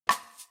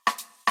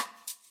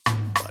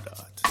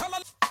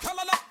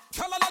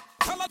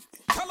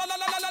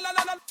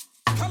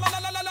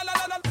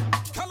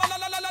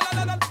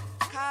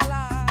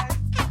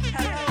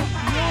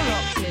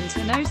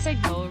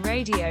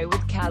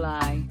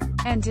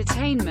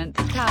Entertainment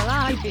the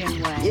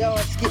Caribbean way. Yo,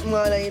 skip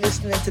man, and you're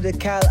listening to the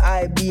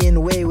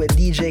Caribbean way with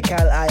DJ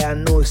Cal I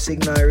and No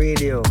Signal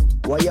Radio.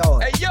 What yo?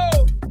 Hey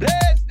yo,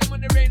 bless them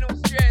when there ain't no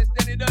stress.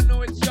 Then you don't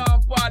know it's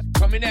Sean Pot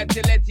coming at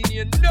you, letting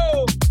you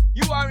know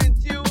you are in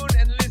tune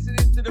and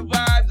listening to the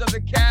vibes of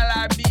the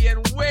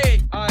Caribbean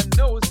way on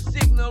No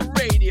Signal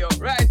Radio.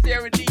 Right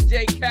there with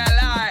DJ Cal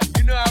I.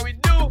 You know how we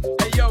do.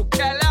 Hey yo,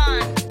 Cal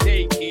I,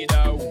 take it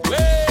away.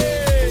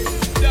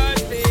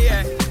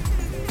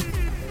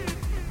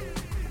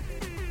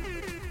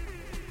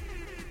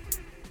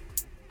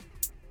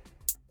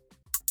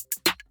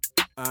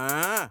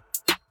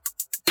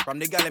 From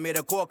the gal that made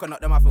a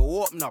coconut, them have to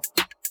open up.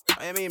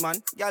 I mean,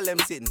 man, gal them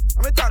sitting.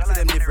 I'm gonna talk to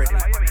them differently.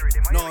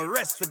 No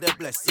rest for the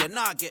blessed. You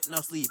not get no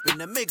sleep. In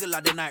the middle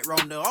of the night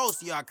round the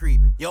house, you a creep.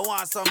 You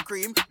want some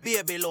cream?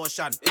 Baby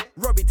lotion.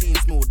 Rub it in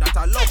smooth, that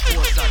a love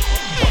potion.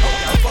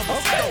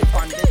 Bubble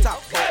down on the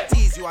top.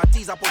 Tease you a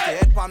tease, I put your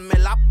head on me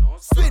lap.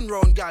 Spin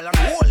round, gal, and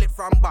hold it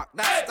from back.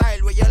 That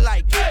style where you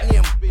like it,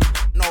 name.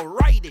 Now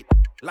ride it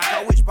like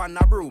a witch pan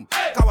a broom.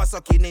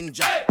 Kawasaki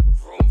Ninja.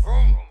 Vroom,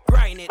 vroom.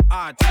 Grind it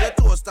hard till your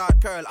toes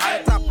start curl.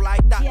 On top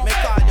like that,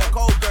 make all your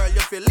cowgirl, you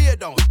feel lay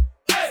down.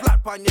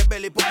 Flat on your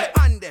belly, put me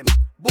on them.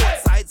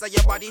 Both sides of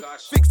your body,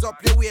 fix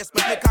up your waist,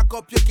 make me cock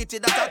up your kitty,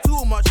 that's a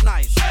too much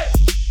nice.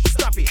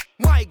 Stop it,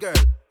 my girl,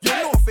 you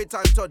know fit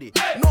and toddy.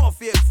 No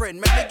fake friend,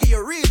 make me give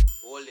you real.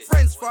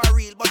 Friends for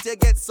real, but you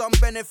get some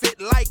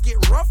benefit. Like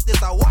it rough, this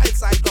a wild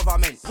side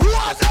government. Pull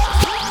up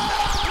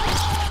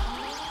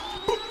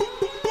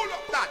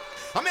that,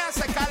 I'm here to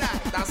say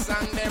that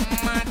song them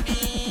maddy.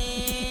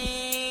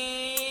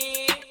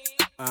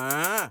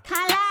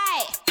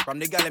 From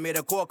the gal that made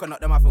a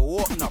coconut, them have to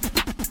open up.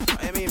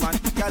 I mean, man,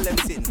 gal them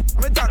sitting.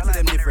 I'm gonna talk to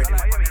them differently.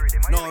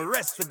 No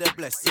rest for the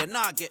blessed. You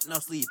not get no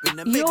sleep in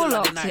the middle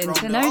of the night. You're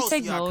locked into No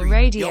Signal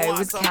Radio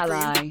with Cal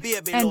I.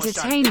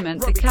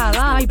 Entertainment the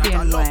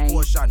Caribbean way.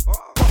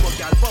 Bubble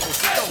gal, bubble,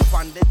 sit down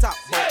on the top.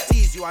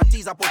 Tease you a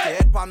tease, I put your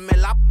head on me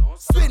lap.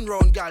 Spin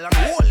round, gal, and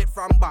hold it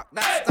from back.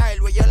 That style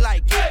where you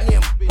like it,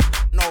 name.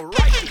 Now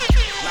ride it like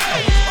a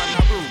whip on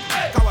a broom.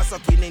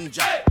 Kawasaki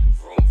Ninja.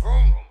 Vroom,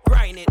 vroom.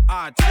 Grind it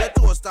hard till your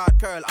toes start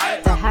curl.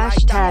 The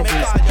hashtag is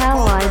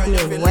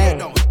Caribbean way.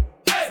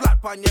 Flat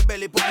on your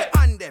belly, put me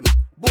on them.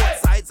 Both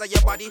sides of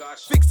your body,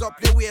 fix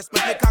up your waist,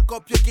 make me cock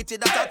up your kitty,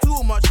 that's a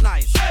too much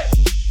nice.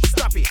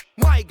 Stop it,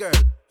 my girl,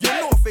 you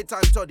know fit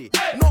and toddy.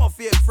 No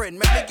fake friend,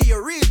 make me give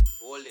you real.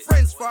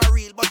 Friends for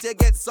real, but you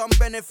get some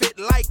benefit.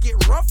 Like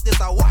it rough, this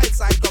a wild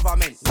side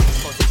government.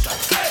 Which position?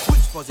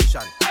 Which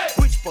position?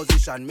 Which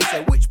position? Me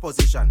say which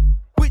position?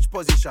 Which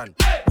position?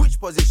 Which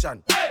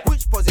position?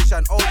 Which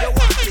position? Oh, you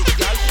want it,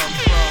 girl, from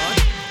front,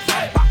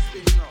 from back,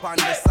 on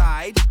the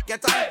side,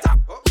 get on top,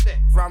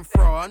 from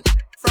front,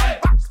 from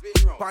back,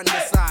 on the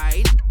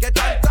side, get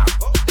on top,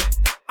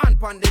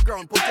 and on the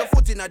ground, put your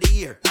foot in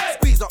the air,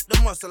 squeeze up the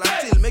muscle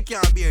until me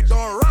can't bear.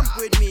 Don't ramp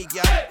with me,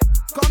 girl.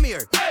 Come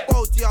here,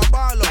 out your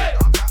ball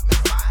out.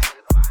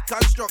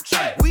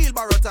 Construction,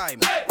 wheelbarrow time.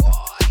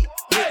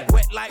 It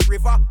wet like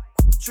river.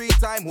 3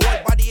 times,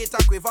 whole body it a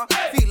quiver.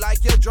 Feel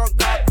like you're drunk,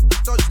 dog,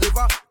 touch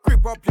liver.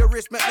 Grip up your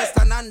wrist, make me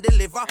stand and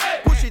deliver.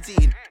 Push it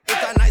in,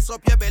 it a nice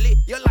up your belly.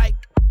 You like,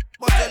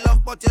 but you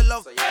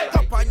love.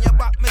 Up on your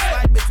back, me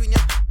slide between you.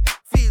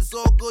 Feel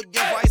so good,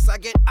 your voice I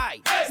get high.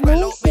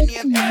 Spell out me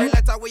name, every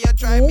letter where you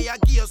try me, I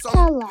give you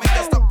some. Make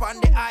you stop on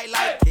the eye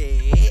like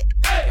hey,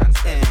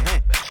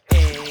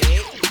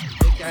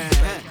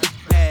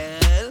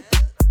 L.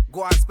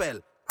 Go and spell.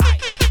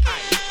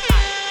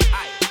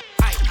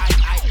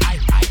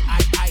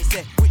 I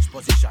say which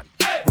position?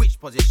 Which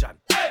position?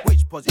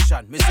 Which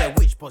position? Me say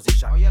which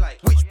position?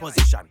 Which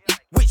position?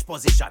 Which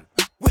position?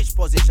 Which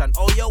position?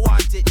 Oh, you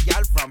want it,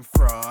 girl, from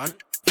front,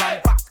 from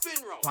back,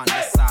 on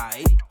the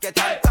side, get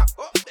on top.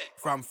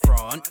 From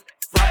front,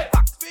 from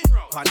back,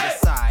 on the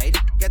side,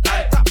 get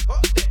on top.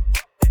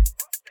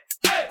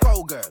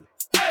 Cowgirl,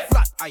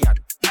 flat iron,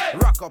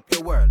 rock up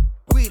your world,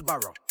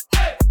 wheelbarrow.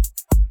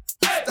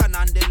 Stand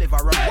and deliver,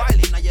 run wild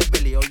in your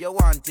belly. Oh, you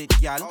want it,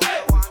 gal.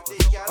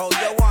 Oh,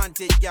 you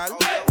want it, gal.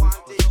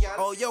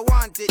 Oh, you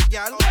want it,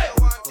 gal.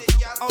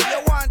 Oh,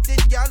 you want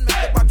it, gal. Make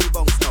the body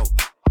bounce now.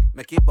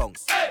 Make it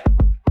bounce.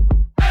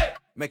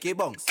 Make it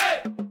bounce.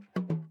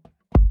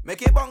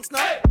 Make it bounce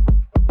now.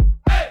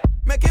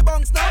 Make it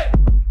bounce now.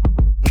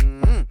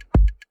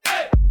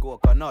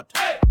 Coconut.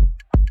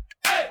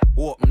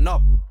 Open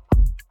up.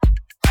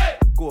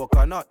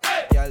 Coconut.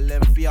 Gal,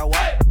 them fear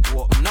what?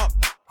 Open up.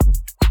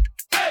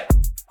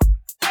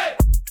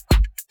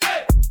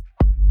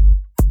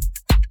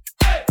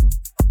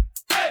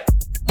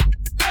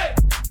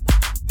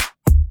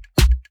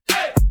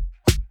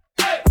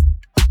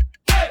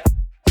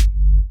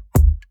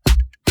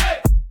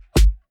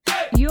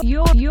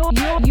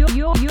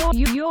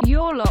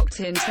 You're locked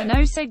into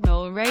No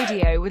Signal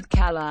Radio with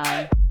Cal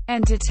I.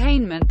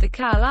 Entertainment the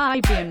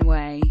Caribbean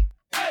way.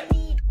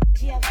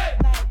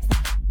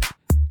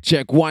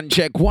 Check one,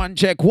 check one,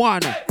 check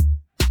one.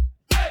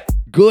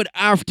 Good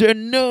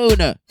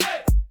afternoon.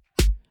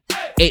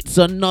 It's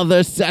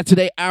another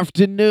Saturday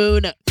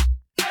afternoon.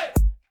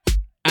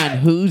 And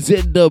who's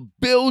in the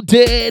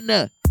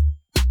building?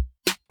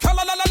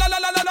 Hello.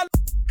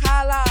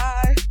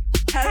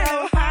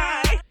 Hello,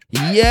 hi.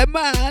 Yeah,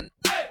 man.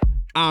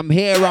 I'm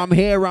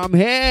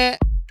here.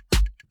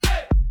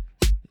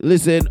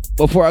 Listen,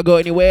 before I go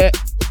anywhere,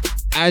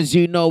 as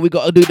you know, we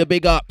got to do the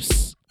big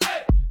ups.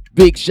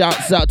 Big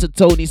shouts out to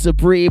Tony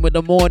Supreme with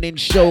the morning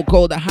show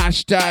called the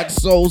hashtag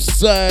Soul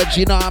Surge,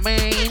 you know what I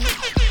mean?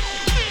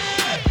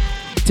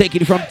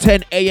 Taking it from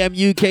 10 a.m.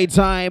 UK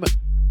time,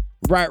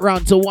 right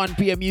round to 1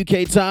 p.m.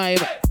 UK time,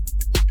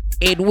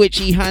 in which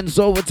he hands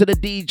over to the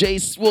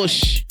DJ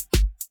Swoosh,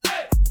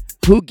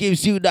 who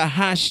gives you the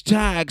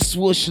hashtag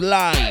Swoosh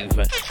Live.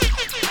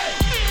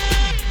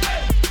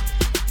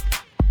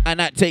 And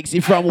that takes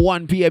you from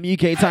 1 p.m.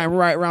 UK time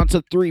right round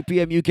to 3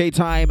 p.m. UK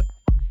time,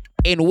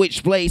 in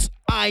which place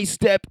I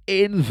step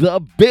in the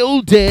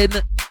building.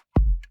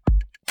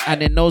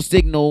 And then No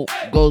Signal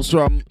goes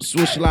from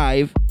Swoosh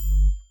Live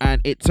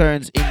and it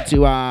turns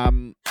into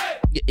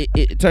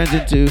it turns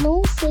into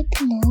No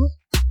Signal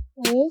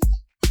with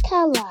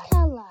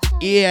Kala.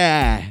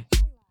 Yeah.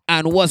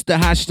 And what's the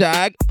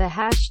hashtag? The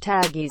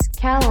hashtag is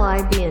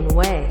Caribbean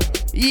Way.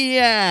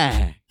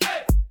 Yeah.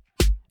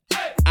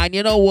 And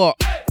you know what?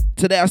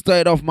 Today I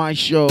started off my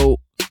show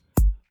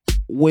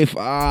with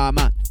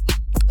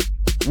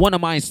one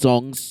of my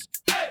songs,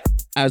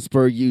 as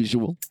per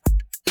usual.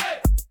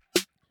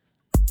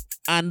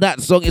 And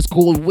that song is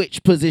called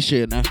Which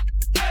Position?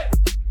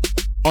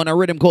 On a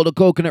rhythm called the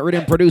Coconut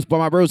Rhythm, produced by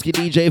my broski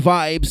DJ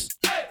Vibes.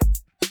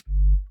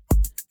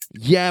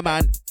 Yeah,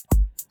 man.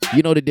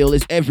 You know the deal,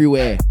 it's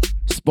everywhere.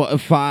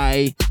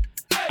 Spotify,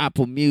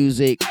 Apple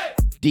Music,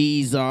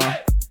 Deezer,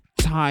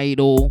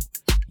 Tidal,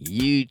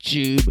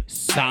 YouTube,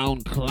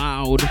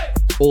 SoundCloud,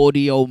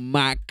 Audio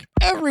Mac,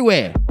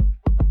 everywhere.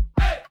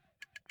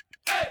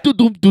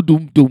 Do-dum,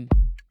 do-dum, dum.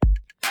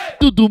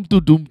 Do-dum,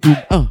 do-dum,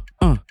 dum.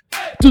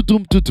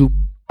 Do-dum,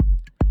 do-dum.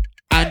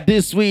 And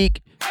this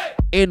week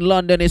in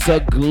London, it's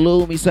a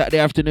gloomy Saturday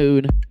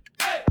afternoon,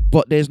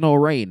 but there's no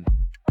rain.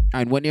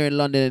 And when you're in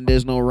London and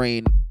there's no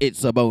rain,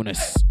 it's a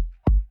bonus.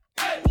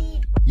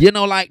 You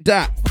know, like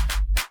that.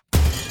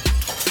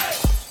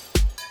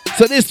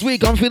 So this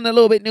week, I'm feeling a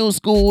little bit new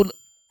school.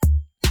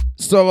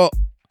 So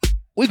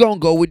we're going to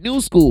go with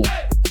new school.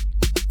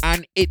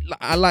 And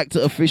I like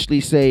to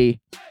officially say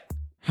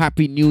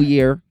Happy New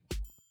Year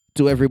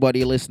to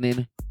everybody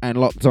listening and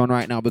locked on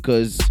right now,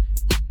 because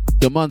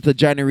the month of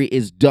January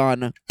is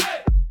done.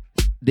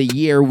 The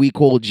year we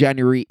call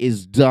January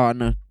is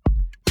done.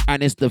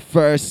 And it's the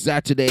first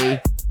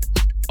Saturday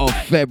of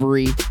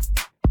February.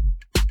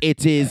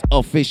 It is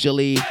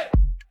officially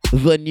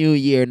the new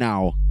year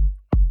now.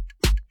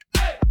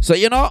 So,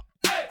 you know,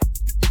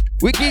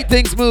 we keep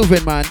things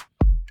moving, man.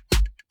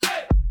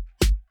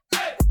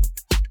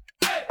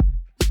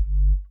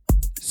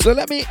 So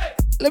let me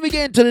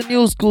get into the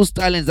new school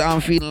stylings that I'm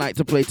feeling like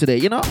to play today,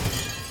 you know?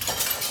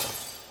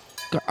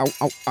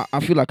 I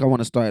feel like I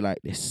want to start like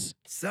this.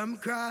 Some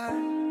cry,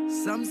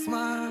 some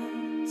smile,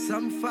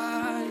 some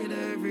fight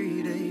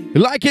every day.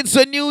 Like it's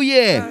a new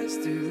year. Rise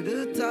to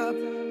the top,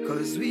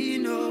 'cause we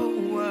know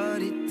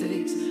what it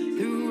takes.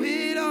 Through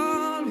it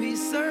all we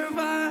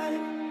survive,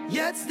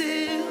 yet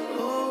still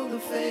hold the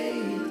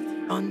faith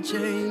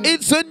unchanged.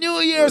 It's a new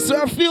year,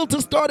 so I feel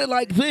to start it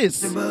like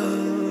this. Hey, no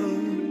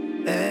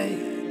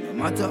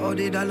matter how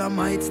the dollar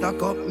might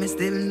stack up, me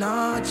still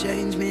not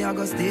change. Me I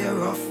go stay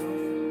rough.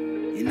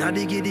 Inna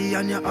the giddy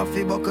and you have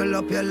to buckle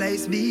up your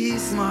lace. Be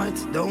smart,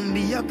 don't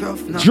be a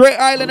gruff now. Dre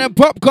Island and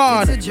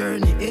Popcorn. It's a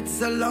journey,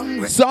 it's a long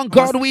race. Song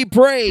called We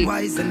Pray.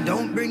 Wise and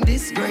don't bring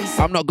disgrace.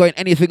 I'm not going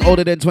anything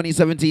older than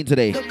 2017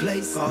 today.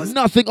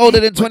 Nothing older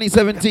than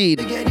 2017.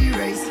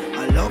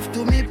 I love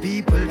to me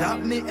people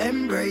that me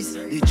embrace.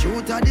 The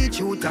truth are the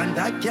truth and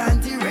that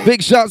can't erase.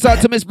 Big shouts out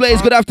to Miss Blaze.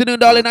 Good afternoon,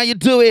 darling. How you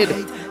doing?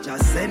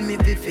 Just send me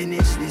to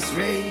finish this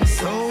race.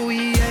 So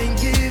we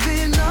ain't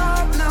giving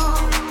up now.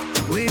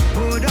 We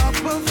put up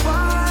a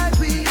fight.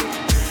 We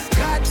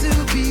got to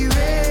be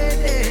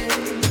ready,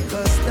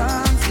 'cause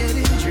time's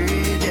getting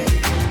dreary.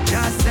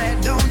 Just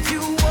said don't you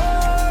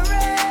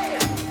worry,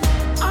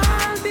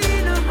 I'll be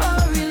in a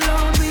hurry,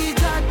 Lord. We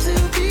got to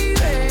be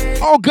ready.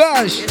 Oh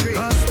gosh.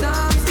 'Cause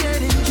time's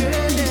getting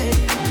dreary.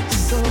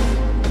 So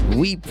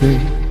we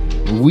pray.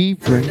 We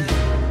pray.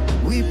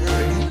 we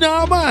pray.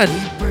 No man.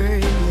 We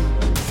pray.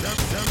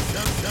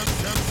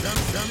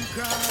 Some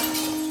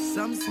cry,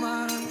 some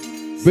smile.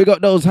 Big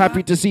up those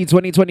happy to see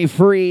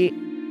 2023.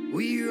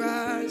 We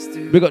rise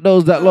to Big up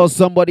those that lost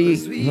somebody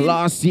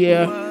last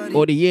year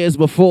or the years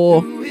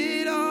before.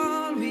 it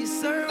all we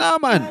serve. Nah,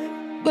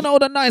 man. Gonna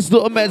hold a nice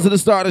little meds at the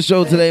start of the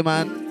show today,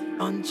 man.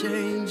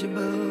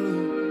 Unchangeable,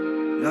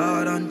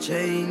 Lord,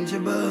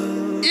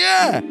 unchangeable.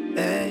 Yeah.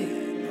 Hey,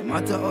 no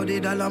matter how the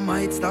dollar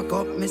might stack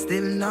up, me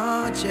still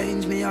not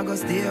change. Me I go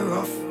stay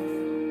rough.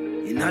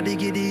 Inna the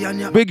giddy and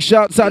you Big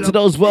shouts out to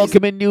those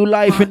welcoming new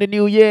life in the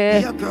new be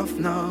year. a gruff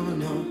now,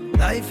 no.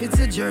 Life it's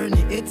a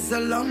journey, it's a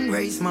long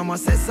race. Mama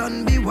says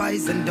son be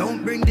wise and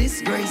don't bring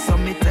disgrace. So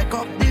me take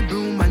up the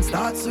broom and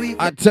start sweep.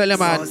 I tell you,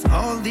 man.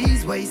 All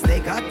these ways they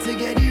got to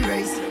get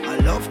erased. I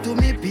love to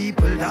me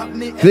people that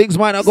me. Things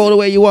might not go the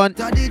way you want,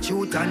 The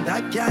truth and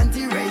that can't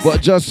erase.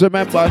 but just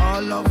remember,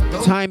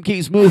 time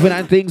keeps moving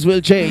and things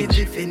will change.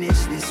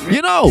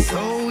 You know,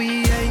 So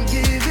we ain't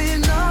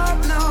giving up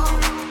now.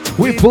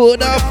 we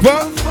put up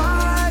a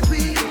Fight,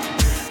 we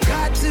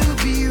got to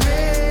be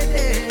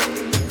ready.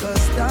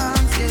 Cause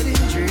time's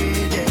getting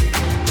dreary.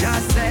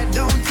 Just said,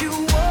 don't you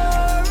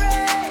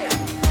worry.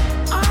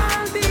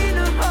 I'll be in a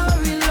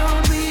hurry,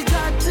 Lord. We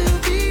got to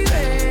be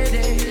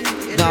ready.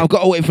 Now I've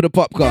got to wait for the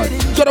popcorn.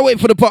 Gotta wait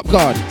for the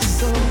popcorn.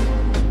 So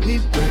we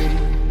pray,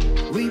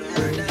 we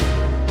pray,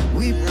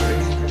 we pray,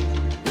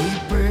 we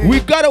pray. We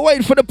gotta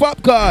wait for the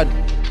popcorn.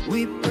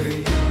 We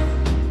pray.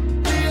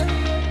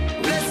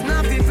 Bless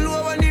nothing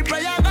flow when the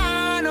prayer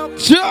gone up.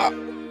 Sure.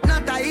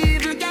 Not a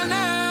evil can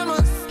harm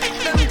us.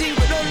 Them think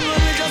we don't know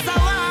we just a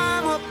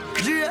warm up.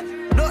 Yeah,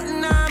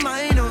 nothing harm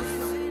mind us.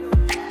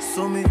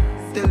 So me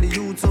tell the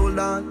youth hold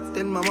on.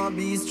 Tell mama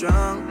be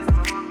strong.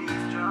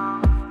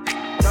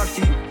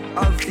 Taki,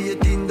 have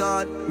faith in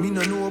God. Me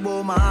no know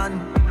about man.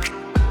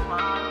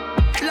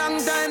 Long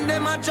time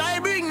them a try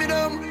bring me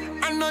down.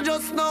 And not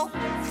just now.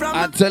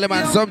 I tell him,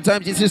 man,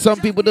 sometimes you see some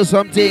people do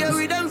some things,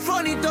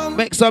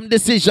 make some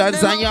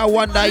decisions, and you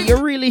wonder,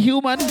 you're really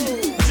human?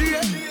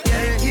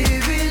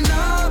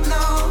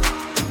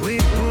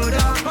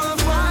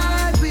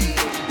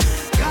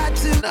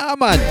 Nah,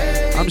 man,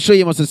 I'm sure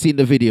you must have seen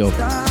the video.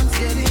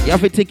 You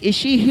have to think, is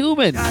she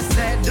human?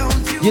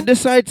 You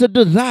decide to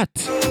do that.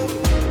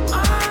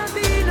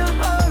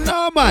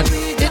 Nah, man,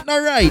 it's not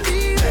right.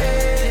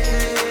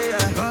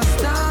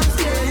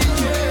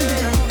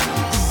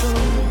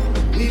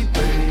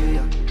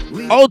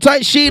 Old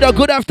tight Sheena,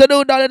 good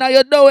afternoon, darling. How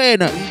you doing?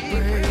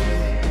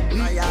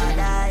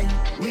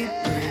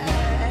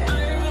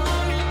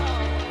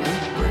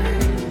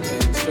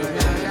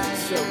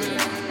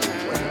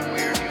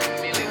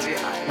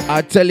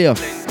 I tell you,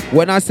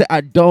 when I say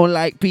I don't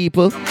like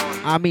people,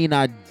 I mean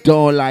I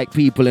don't like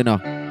people, you know.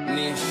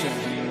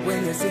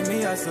 When you see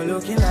me, I so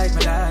looking like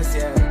my last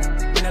year.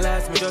 When I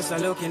last me just a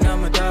looking at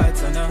my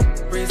thoughts,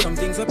 and pray some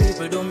things so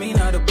people don't mean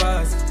out the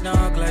past. Now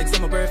act like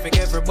some perfect,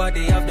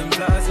 everybody have them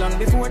flaws. Long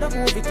before the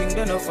COVID thing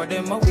done up for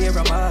them, I wear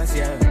a mask,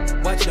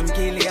 yeah. Watch them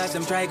kill you as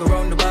them try go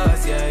round the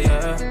bus, yeah,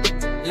 yeah.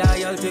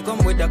 Loyalty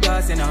come with the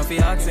cost and I'll be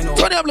asking.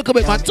 Turn it up a little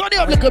bit, man. Turn it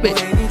up a little bit.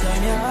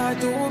 Anytime your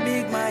heart too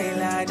big, my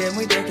lad, then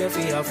we take you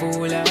for a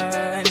fool.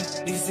 And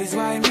this is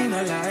why me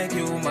not like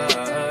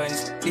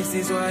humans. This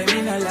is why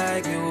me not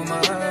like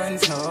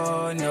humans.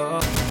 No,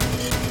 no.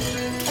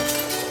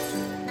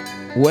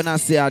 When I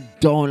say I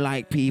don't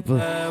like people,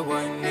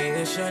 One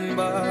nation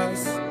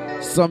boss.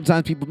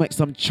 sometimes people make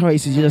some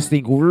choices you just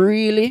think,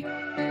 really?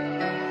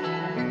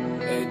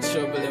 Hey,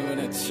 trouble them in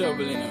a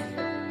trouble in them.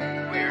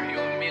 Where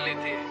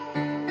humility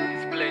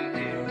is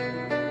plenty.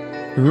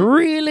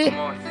 Really?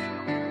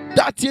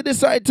 That you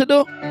decide to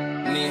do?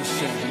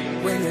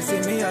 Nation. When you see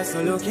me, I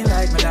so looking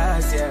like my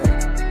last year.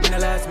 When I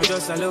last me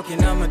just a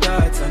looking at my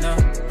thoughts, and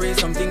pray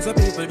some things so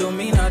people don't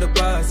mean out the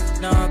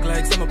past. Now act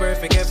like some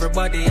perfect,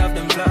 everybody have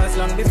them flaws.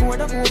 Long before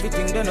the COVID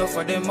thing done up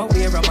for them, I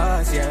wear a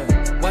mask,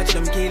 yeah. Watch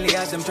them kill you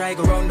as them try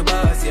go round the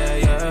bus, yeah,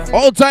 yeah.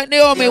 Hold tight,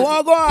 Naomi,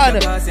 what go on?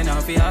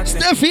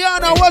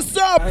 Stephiana, what's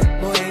up?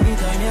 Boy,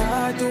 anytime your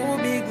heart too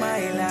big,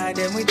 my lad,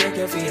 then we take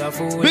you for a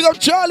fool. Big up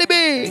Charlie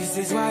B. This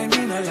is why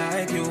me not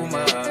like you,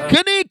 man.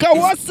 Kanika,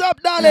 what's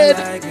up, darling?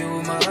 Like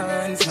you,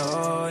 man.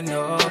 No,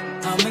 no.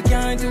 I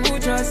can't do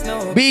trust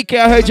no. BK,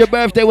 I heard your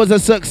birthday was a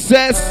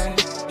success.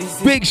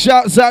 Big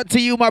shouts out to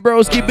you, my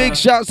broski. Big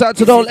shouts out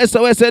to the whole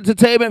SOS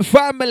Entertainment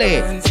family.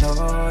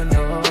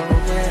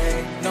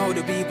 No,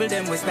 the people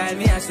them will style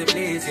me as they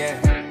please,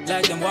 yeah.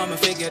 Like them want me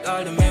forget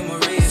all the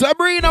memories.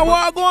 Sabrina,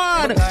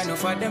 Wagwan.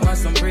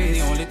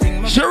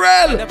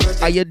 Sherelle,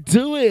 how you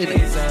doing?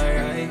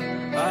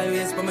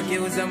 Always for my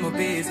kills and my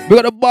base. We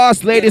got the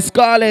boss lady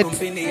Scarlett.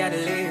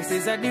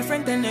 There's a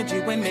different energy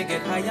when we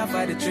get higher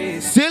by the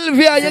trees.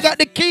 Sylvia, you got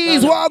the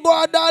keys.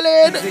 Wagwan,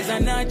 darling. This is a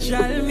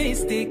natural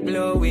mystic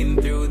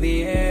blowing through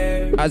the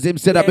air. As him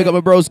said, I pick up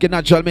my broski,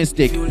 natural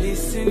mystic. If you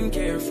listen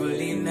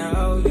carefully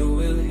now, you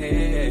will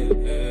hear.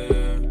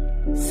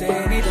 Say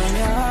anytime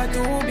your heart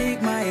too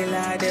big, my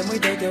lad, then we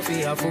take you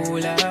for a fool.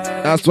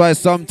 That's why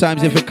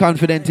sometimes if you're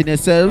confident in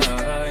yourself,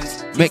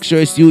 make sure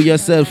it's you,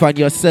 yourself, and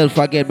yourself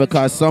again,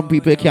 because some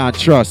people you can't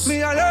trust.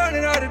 Me alone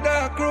in the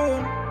dark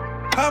room.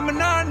 I'm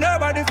not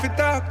nobody to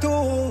talk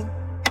to.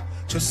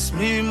 Just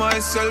me,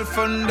 myself,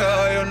 and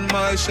I on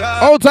my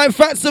shot. All time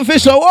Fats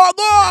Official, oh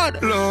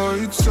God!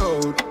 Lights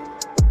out.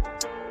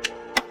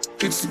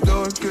 It's the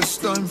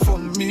darkest time for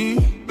me.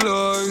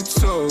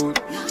 Lights out.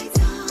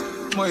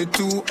 My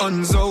two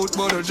hands out,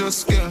 but I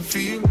just can't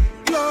feel.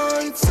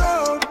 Lights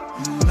out.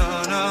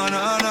 Na na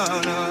na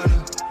na na.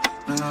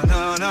 Na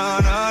na na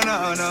na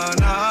na na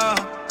na.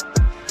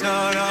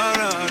 Na na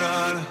na na.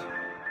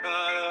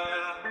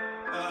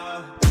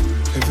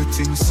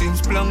 Everything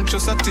seems blank,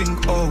 just I think,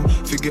 oh,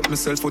 forget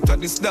myself out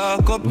of this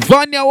dark up.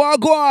 Vanya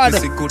Wagwan.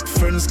 See good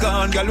friends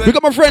gone, girl. Big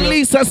up my friend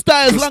Lisa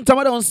Styles, long time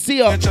I don't see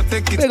her.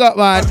 Big up,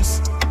 man.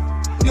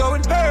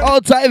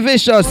 All time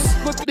vicious,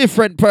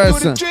 different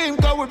person. Dream,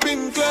 'cause we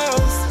been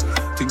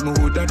me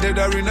woulda dead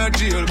or in a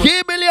jail.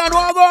 Key million,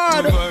 what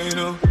God?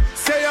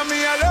 Say I'm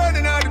me alone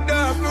in the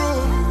dark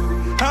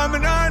room. I'm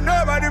not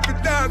nobody for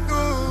dark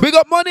room. Big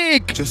up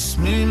Monique. Just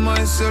me,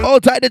 myself. Oh,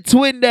 tight the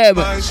twin them.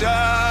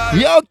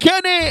 Yo,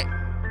 Kenny.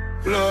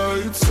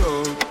 Lights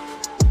out.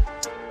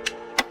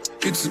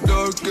 It's the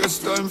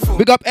darkest time for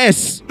Big up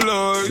S.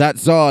 Light.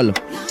 That's all.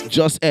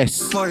 Just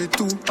S. My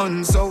two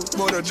hands out,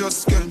 but I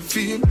just can't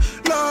feel.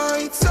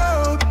 Lights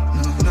out.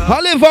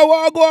 Oliver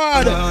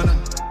Wagwan.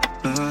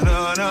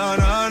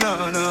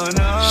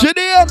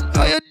 Shadiam,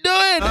 how you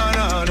doing?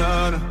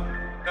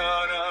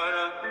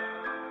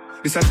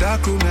 It's a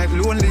dark room like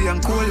lonely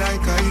and cold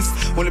like ice.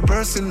 Only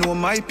person know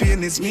my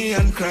pain is me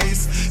and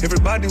Christ.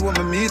 Everybody want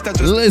me meet, I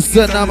just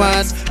listen,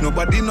 man.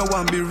 Nobody know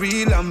want be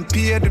real and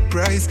pay the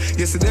price.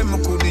 Yesterday I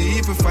couldn't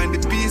even find the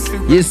peace.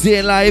 You see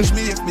in life,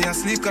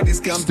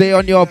 stay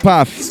on your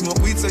path.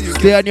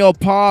 Stay on your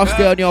path,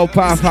 stay on your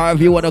path,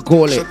 however you want to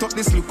call it.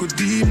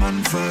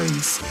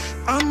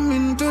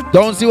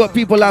 Don't see what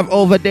people have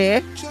over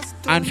there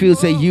and feel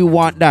say you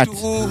want that.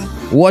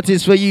 What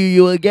is for you,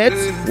 you will get.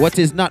 What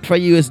is not for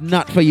you is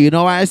not for you. You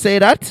know why I say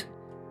that?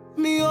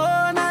 Do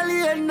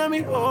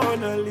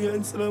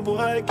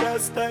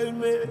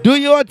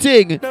your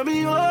thing.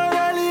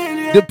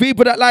 The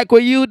people that like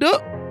what you do,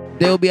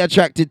 they'll be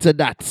attracted to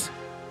that.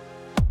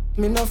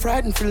 Me no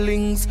frightened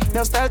feelings,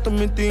 now start to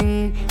me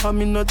thing. I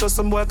mean not just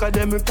some boy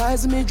academic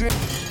prize me drink.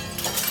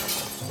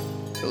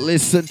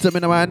 Listen to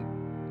me, man.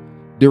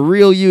 The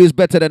real you is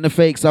better than the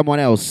fake someone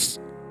else.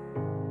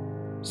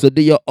 So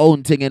do your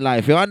own thing in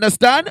life. You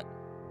understand?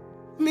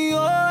 You're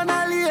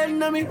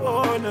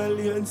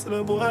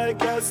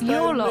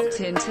locked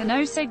into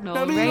No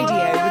Signal Radio with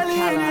Kali.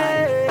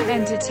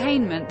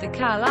 Entertainment the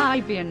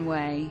Caribbean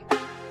way.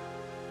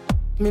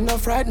 Me no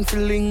frightened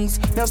feelings,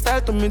 now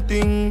start to me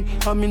thing.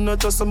 I mean not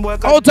just some boy.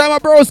 All time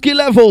broski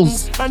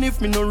levels. And if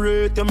me no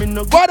rate, I mean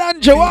no God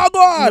and Joe,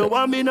 God. No,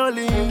 I mean no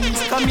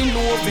links. Come me know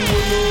if you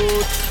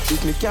know.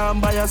 If me can't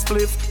buy a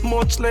spliff,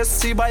 much less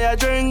see buy a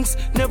drinks.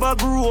 Never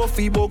grew up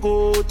feeble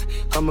goat.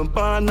 Come and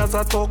pan as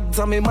a talk,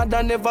 and me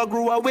mother never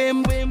grew a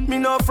whim. Me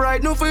no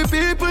frightened for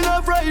people,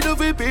 no frightened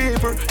for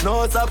people.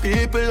 No some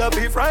people, I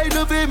be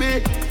frightened for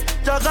me.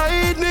 Just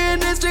hide me in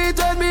the street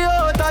and me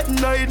out at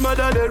night.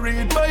 Mother they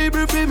read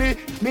Bible for me.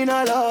 Me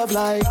no love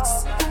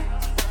likes.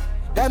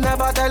 Them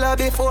never tell her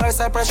before,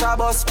 say pressure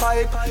bus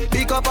pipe.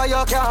 Pick up or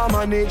you can't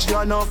manage, you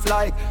enough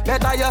like.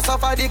 Better you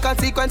suffer the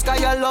consequence cause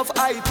you love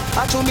hype.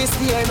 I show me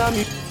stay in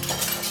me.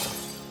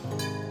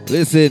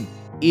 Listen,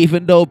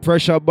 even though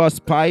pressure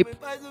bust pipe,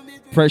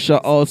 pressure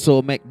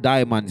also make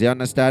diamonds, you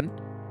understand?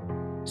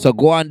 So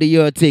go on do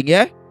your thing,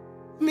 yeah?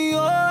 Me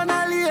own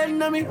alien,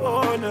 me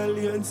own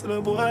alien, so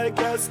the boy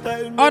can't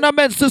style me.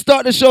 Ornaments to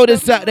start the show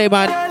this Saturday,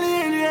 man.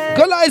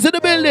 Collides in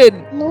the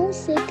building. No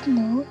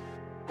Signal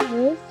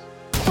with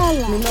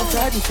Kali. Me no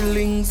frightened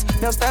feelings,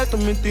 now start to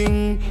me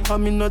thing. I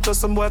mean not just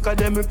some boy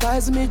academic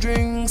prize me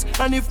drinks.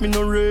 And if me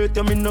no rate,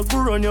 I mean no go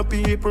run your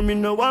people. Me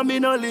no want me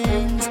no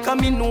links. Cause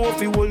me know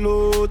if you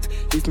will out.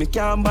 If me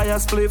can't buy a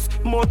spliff,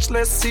 much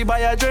less see buy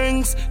a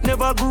drinks.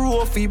 Never grew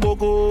up feeble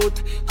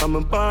goat. Come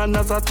and pan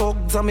as a talk,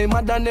 and me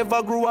mother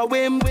never grew a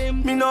whim.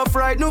 Me no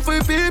frightened for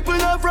people,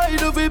 no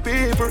frightened for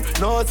people.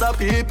 No some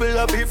people,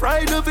 I be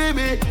frightened for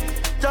me.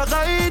 Just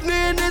hide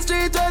me in the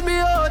street and me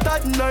out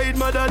at night.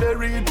 Mother they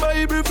read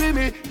Bible for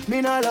me.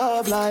 Me no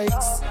love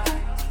likes.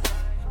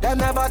 Them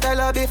never tell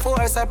her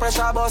before, say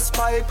pressure bus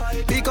pipe.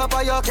 Pick up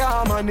or you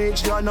can't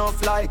manage, you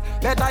enough like.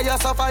 Better you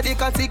suffer the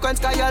consequence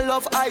cause you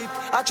love hype.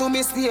 I show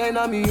me stay in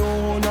me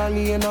own, and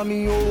lane on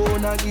me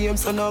own a game,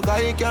 so no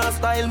guy can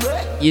style me.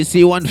 You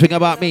see one thing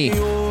about me, I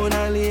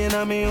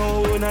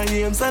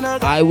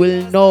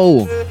will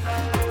know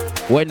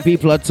when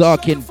people are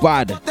talking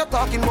bad,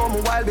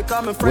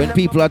 when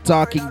people are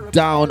talking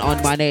down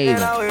on my name.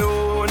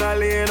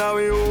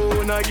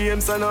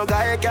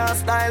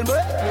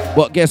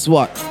 But guess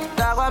what?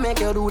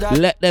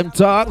 Let them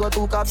talk,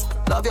 because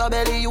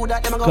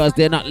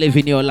they're not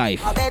living your life.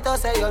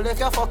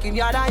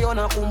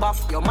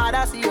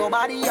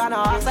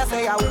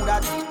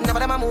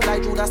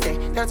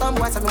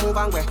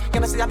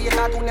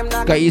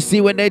 Can you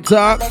see when they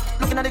talk?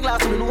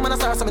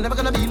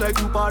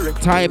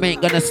 Time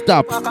ain't gonna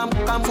stop.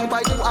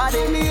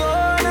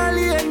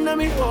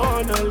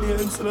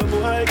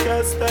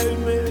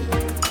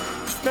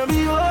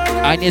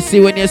 And you see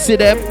when you see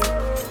them?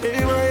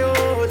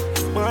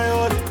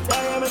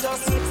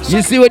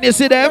 You see when you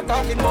see them?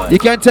 You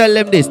can tell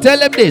them this. Tell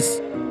them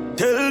this.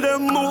 Tell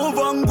them move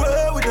and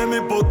go with them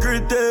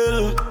hypocrite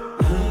tell.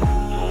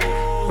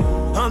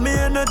 And me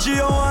energy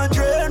I want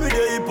drain with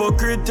the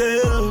hypocrite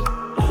tell.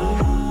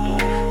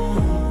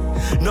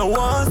 Now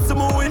once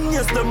them win,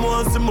 yes them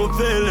once them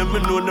fail. And me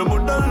know them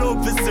would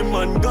love to see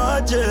man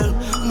God jail.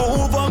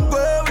 Move and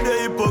go with the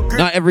hypocrite.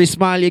 Not every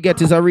smile you get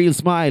is a real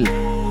smile.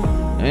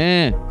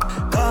 Eh.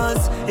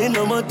 Cause it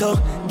no matter,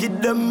 give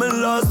them my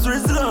last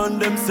resort.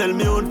 Them sell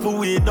me out for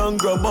weed and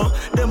grabber.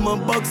 Them a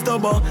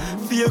backstabber.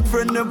 Fake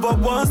friend never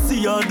want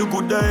see ya. Do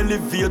good I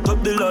elevate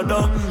up the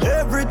ladder.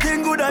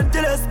 Everything good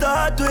until I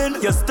start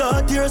win. You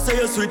start here so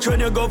you switch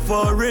when you go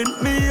foreign.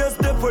 Me a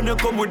step when you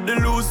come with the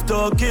loose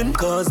talking.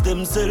 Cause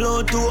them sell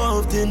out too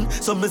often.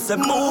 So me say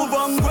move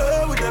and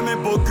go with them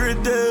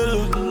hypocrite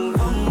tale.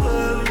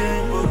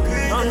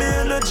 And the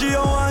energy I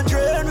want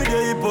drain with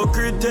the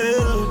hypocrite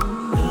tale.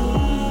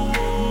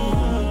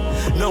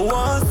 Now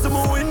want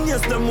some win,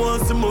 yes, them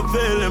want some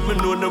fail. And me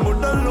know them would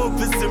love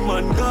to see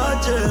man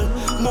got jail.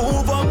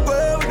 Move and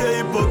go with the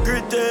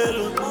hypocrite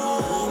tale.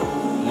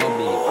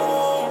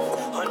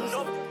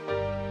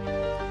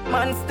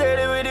 Man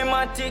steady with the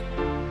matic.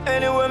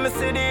 Anywhere me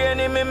see the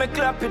enemy, me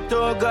clap it,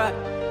 oh God.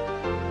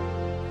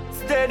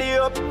 Steady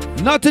up.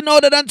 Nothing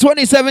other than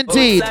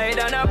 2017. Outside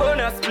and a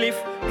bonus spliff.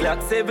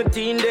 Glock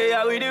 17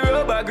 there with the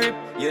rubber grip.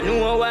 You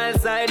know a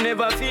wild side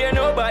never fear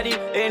nobody.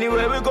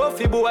 Anywhere we go,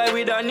 fi boy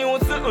with a new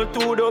something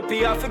to the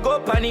P. I fi go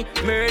panny.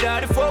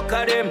 Murder the fuck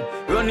of them.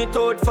 Run it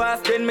out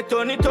fast, then me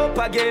turn it up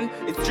again.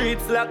 It's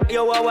streets like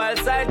yo a wild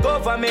side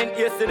government.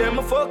 Yesterday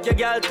me fuck your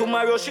girl,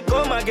 tomorrow she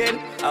come again.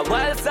 A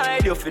wild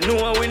side, you fi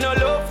know we no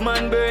love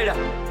man, brother.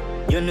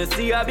 You know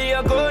see I be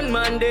a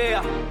gunman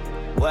there.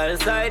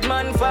 Wild side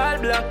man fall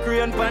black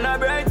rain pan a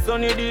bright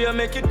sunny day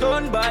make it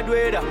turn bad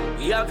weather.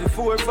 We have the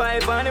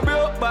 4-5 and the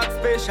broke back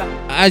special.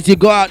 As you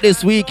go out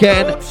this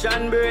weekend,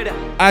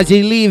 as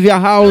you leave your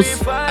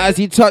house, as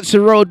you touch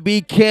the road,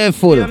 be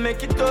careful.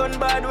 Make it turn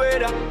bad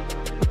weather.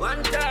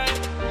 One time.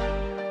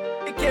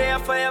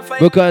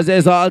 Because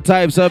there's all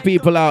types of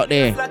people out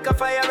there.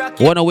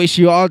 Wanna wish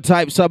you all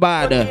types of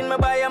bad.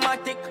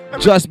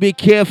 Just be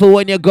careful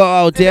when you go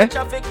out, yeah?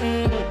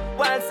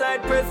 Wild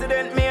side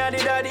president, me and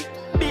the daddy.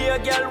 Be a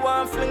girl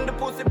want fling the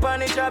pussy pan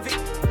the traffic.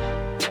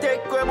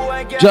 Take where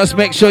boy girl. Just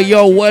make sure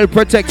you're well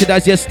protected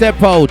as you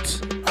step out.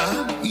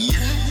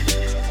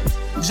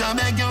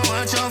 Jamaica, you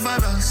watch over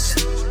us.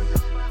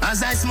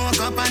 As I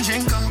smoke up and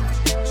drink up.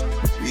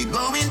 We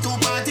going to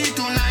party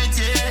tonight,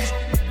 yeah.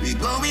 We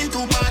going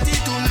to party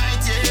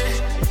tonight,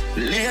 yeah.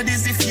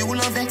 Ladies, if you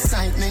love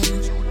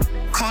excitement,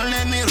 come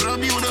let me rub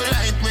you the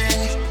right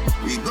way.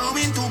 We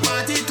going to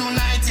party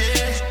tonight,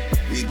 yeah.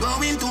 We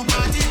going to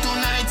party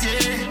tonight,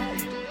 yeah.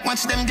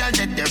 Watch them girls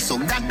that they're so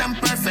goddamn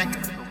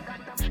perfect.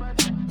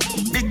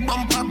 Big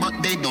bumper,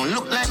 but they don't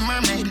look like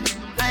mermaid.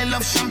 I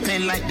love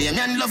champagne like them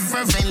and love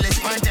vervain, let's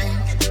party.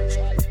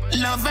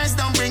 Lovers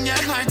don't bring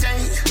your heart,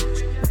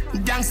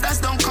 eh?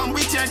 Gangsters don't come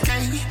with your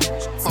cane.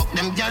 Fuck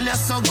them girls, you're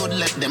so good,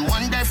 let them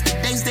wonder if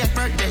today's their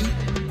birthday.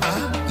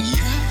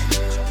 Yeah.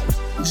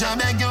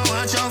 Jamaica, you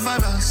watch over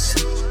us.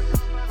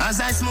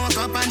 As I smoke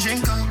up and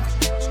drink up.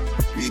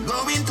 We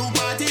going to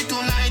party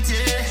tonight,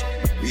 yeah.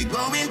 We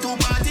going to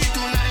party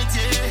tonight,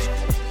 yeah.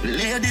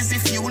 Ladies,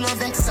 if you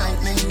love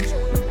excitement,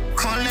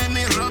 come let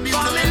me rub you the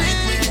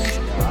right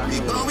way. We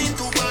going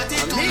to party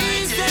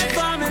tonight, yeah.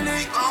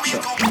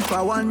 If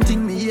I want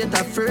thing, me hate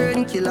a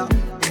fern killer.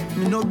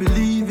 Me no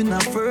believe in a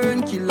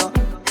fern killer.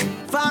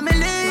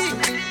 Family,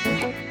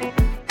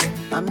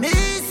 and me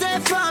say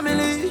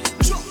family.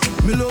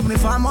 Me love me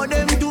family,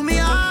 them to me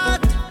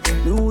heart.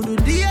 Me would do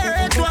the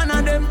hate one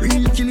of them.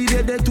 Real kill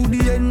it dead to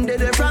the end,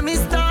 dead from me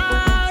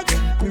start.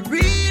 Me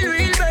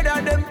real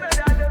better them.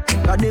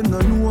 Cause them no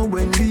know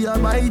when we are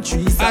by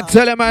trees. I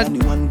tell him, man,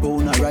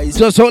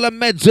 just hold a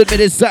meds with me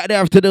this Saturday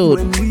afternoon.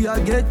 When we are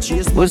get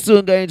chased, we'll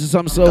soon go into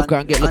some soca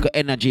and get a little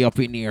energy up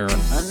in here.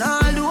 And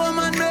all the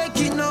woman make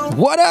it now.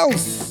 What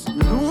else?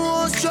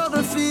 No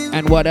struggle feel.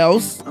 And what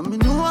else? I mean,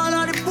 know all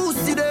of the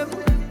pussy them.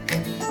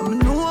 I mean,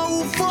 know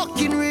who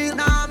fucking real.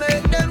 Now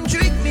make them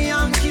trick me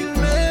and kill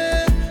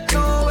me.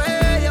 No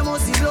way, you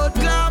must see blood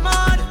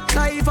glamour.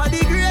 Life are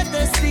the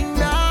greatest thing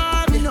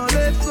that me no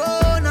left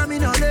go, now me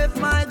no left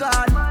my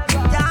God.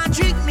 Can't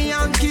trick me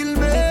and kill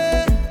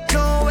me.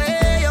 No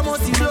way, you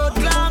must see blood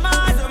glamour.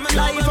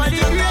 Life are the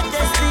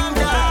greatest thing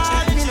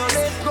that me no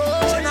left go,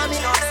 now me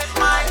no left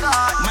my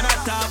God. Man, I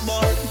talk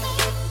about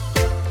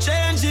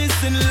changes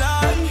in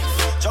life.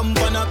 Jump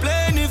on a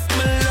plane if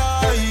me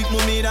like.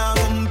 Mommy don't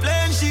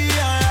complain, she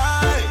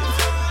alright.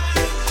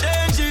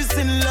 Changes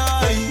in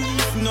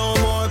life, no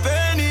more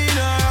pain in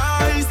her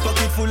eyes.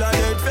 Pocket full of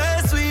dead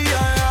face, we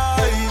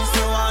arise.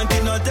 No one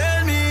did not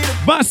tell me.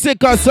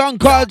 Massacre song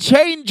called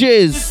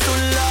Changes.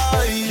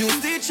 You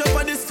teach up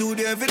at the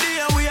studio every day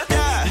away.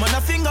 Yeah. Man, I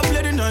finger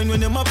play the 9 when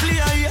them a play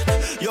here.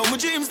 Yo, my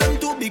dreams them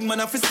too big, man,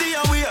 I fi stay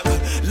away.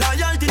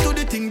 Loyalty to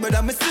the thing, but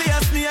I'm a slay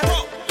a snake.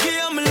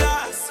 Game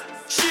last,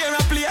 share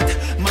a plate.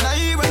 Man, I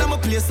hear when I'm a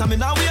place, I'm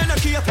in a way and a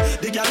cape.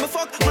 The girl me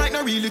fuck might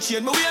not really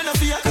change, me way and a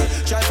fear.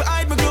 Try to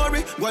hide my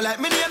glory, go like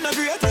me name not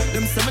great.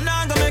 Them say me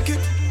nah gonna make it,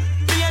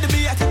 be the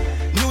beat.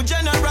 New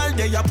general,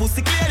 they a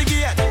pussy clear the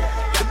gate.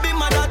 The be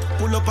my dad,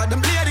 pull up at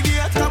them play the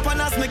gate. Top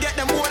on us, me get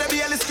them water, be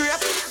a scrape.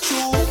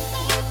 True.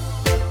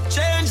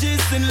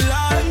 Changes in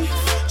life.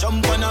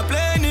 Jump on a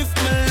plane if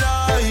me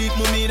like.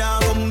 Mommy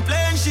don't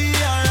complain, she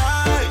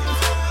alright.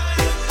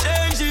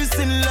 Changes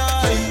in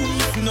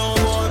life. No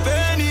more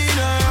pain in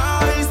her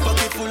eyes.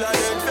 Pocket full of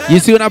dead face. You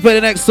see when I play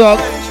the next song?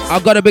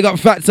 I've got to big up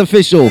Fats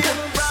Official.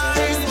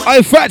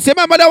 Hey, Fats,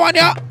 remember that one,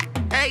 yeah?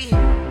 Hey,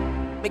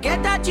 me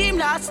get that dream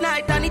last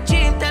night and the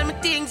dream tell me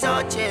things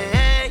all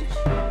change.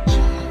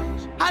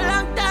 A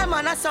long time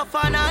and I suffer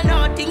and I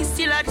know things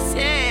still are the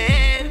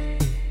same.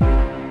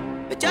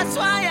 But just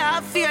why I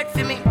have feared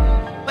for me.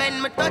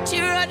 When me touch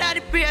your road, I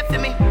pray for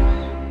me.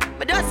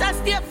 But just I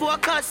stay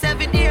focused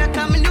every day,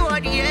 come and know the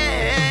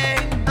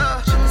end.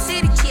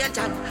 See the change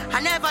and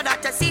I never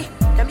that I see.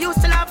 Them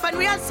used to laugh and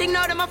real sing,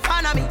 now them a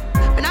fan of me.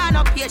 And I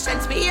no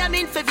patience, me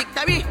aiming for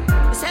victory.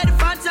 Me say the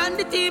fans and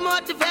the team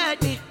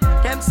motivate me.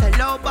 Them say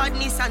low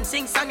badness and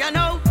sing song, you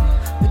know.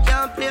 Me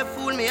can't play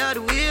fool, me out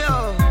the way.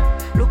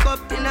 Look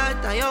up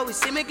tonight and you always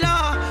see me glow.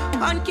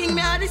 On King,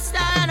 me at the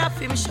star and I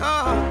feel me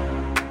sure.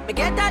 Me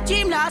get that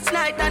dream last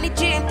night and the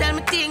dream tell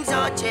me things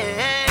all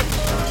change.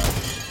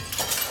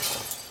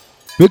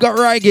 We got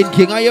Reagan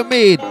King, how you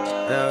made?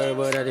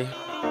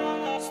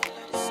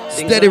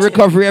 Steady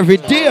recovery every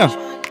day.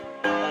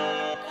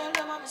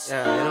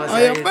 How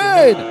you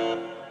made?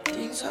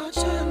 Things are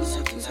changing,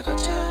 so things are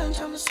gonna change.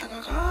 I'm a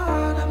singer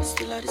God, I'm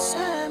still the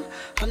same.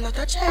 I'm not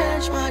a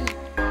change man.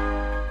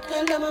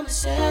 Tell them I'm the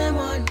same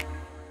one.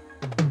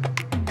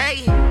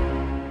 Hey,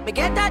 me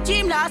get that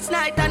dream last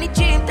night and the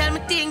dream tell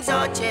me things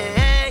all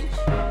change.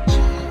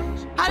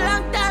 A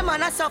long time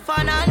and I suffer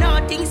and I know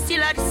things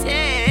still are the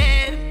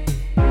same.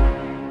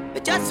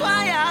 But just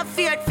why I have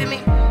feared for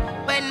me.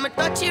 When me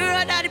touch your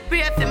road, I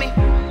pray for me.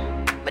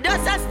 But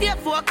just I stay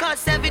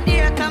focused every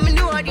day, come and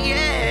know the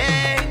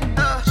end.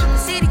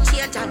 See the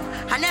change and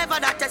I never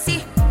that I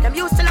see. Them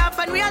used to laugh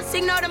and real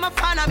sing, now them a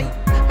fan of me.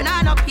 And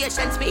I no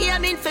patience, me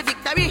aiming for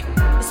victory.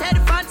 Me say the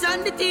fans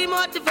and the team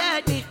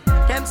motivate me.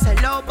 Them say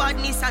low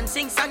badness and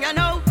sing song, you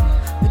know.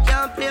 Me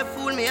can't play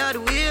fool, me out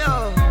the way.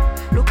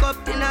 Look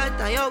up tonight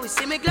and you always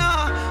see me glow.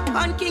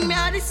 On King, me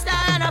at the star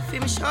and I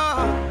feel me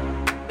sure.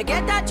 Me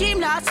get that dream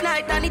last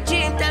night and the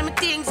dream tell me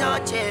things all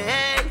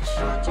change.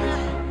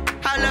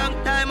 A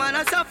long time and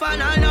I suffer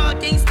and I know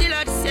things still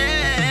are the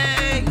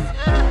same.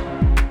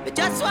 But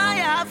just why I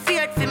have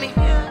feared for me.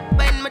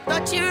 When me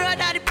touch your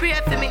road, I pray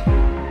for me.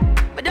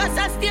 But just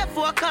I stay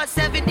focused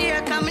every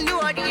day, come and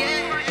know the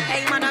end.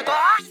 Hey man, I go.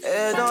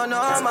 They don't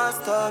know my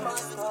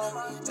stuff.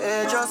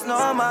 They just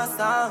know my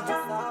sound.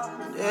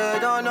 They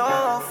don't know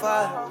how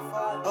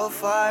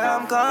far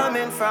I'm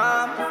coming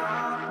from.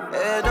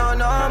 They don't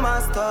know my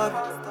stuff.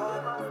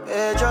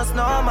 They just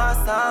know my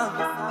sound.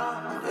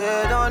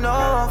 They don't know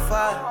how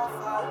far.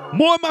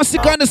 More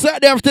music on the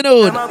Saturday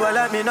afternoon. Them a go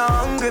like me not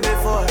hungry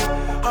before.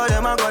 How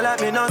them a go like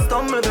me not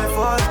stumble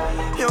before.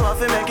 You have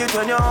to make it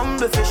when you're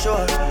humble for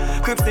sure.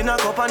 Crips in a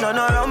cup and none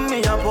around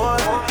me a pour.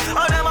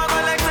 How them a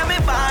go like me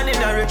born in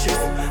the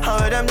riches.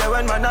 How them there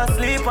when man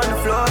asleep on the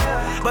floor.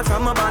 But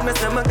from a band me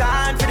say me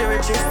gone for the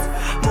riches.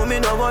 Mommy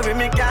no worry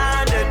me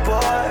can't dead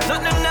boy.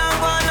 Nothing now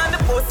going on the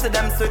post to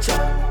them switch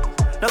up.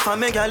 No for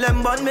me girl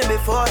them born me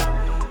before.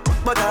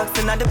 But I've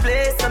seen at the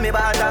place so me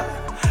bother.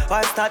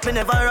 Why start me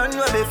never run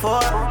away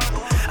before.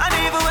 And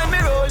even when me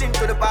roll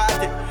into the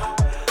party,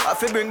 I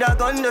feel bring that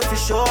gun there for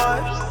sure.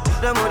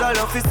 Them woulda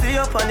love to see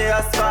up on the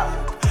asphalt.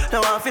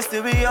 Now I'm to see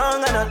we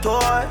young and a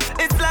toy.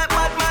 It's like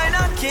bad mind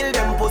and kill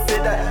them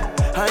pussy there.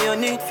 And you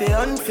need for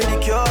hunt for the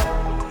cure.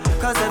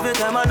 Cause every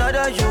time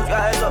another you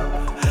rise up,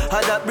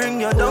 I that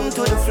bring you down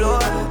to the floor.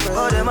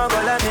 Oh, them a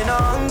go like me not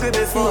hungry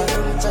before.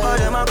 Oh,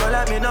 them a go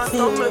like me not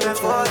stumble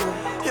before.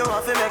 You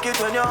have to make it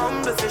when you're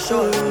humble for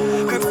sure.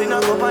 Crips in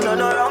a cup and none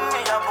around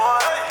me a boy.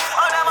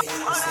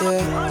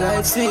 Yeah,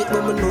 life sweet,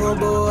 but me know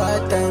about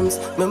hard times.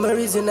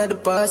 Memories in the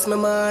past, my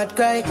heart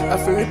cry. I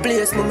feel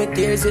replace my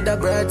tears with a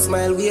bright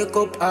smile. Wake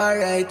up,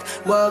 alright.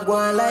 Walk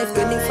one life,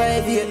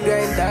 25-8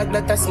 grind. Dog,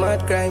 that a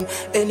smart crime.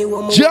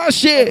 Anyone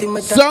Josh it,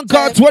 song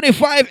called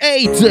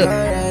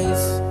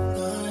 25-8.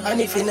 And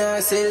if you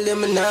not sell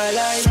them, not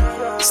lie.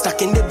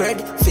 Stuck in the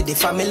bread, for the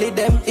family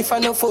them. If I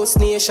know First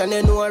Nation,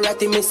 you know a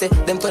ratty me say.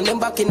 Them turn them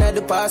back in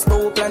the past, but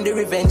we plan the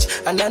revenge.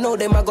 And I know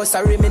them I go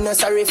sorry, me not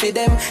sorry for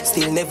them.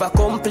 Still never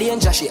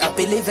complain, Joshy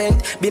happy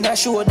event. Been a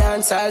show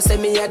dance, I'll say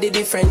me had the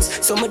difference.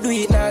 So me do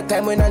it now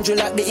time when Andrew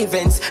like the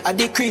events. I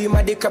the cream,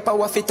 I the crap, I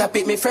waff it up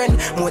it, me friend.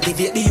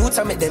 Motivate the youth,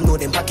 I make them know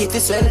them pocket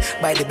is well.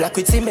 Buy the black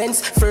with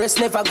cements. First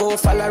never go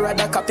follow,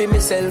 rather copy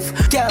myself.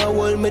 Can't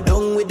hold me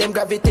down with them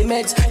gravity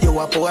meds. You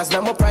a pause, now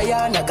my prayer,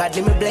 and I God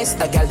me blessed.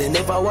 A girl they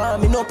never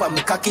want me no, and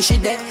me cocky she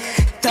dead.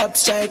 Top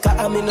striker,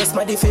 I'm in a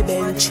smarty for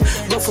bench.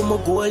 Go for my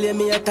goal, yeah,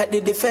 me attack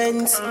the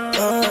defense.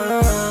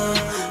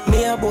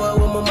 Me a boy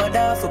with my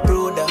mother for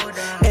brother.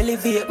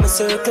 Elevate my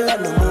circle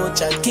and no more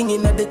chat. King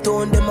in the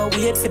town, them a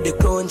wait for the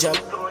crown job.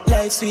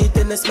 Life sweet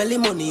and a smelly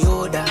money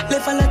order.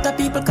 Left a lot of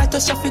people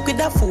catastrophic with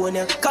that phone,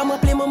 yeah. Come and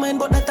play my mind,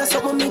 but that's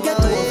something me get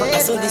over.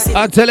 So this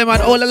I tell him,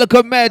 man, all the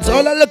little meds,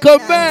 all the little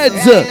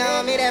meds.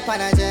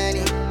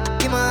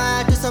 Give my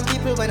heart to some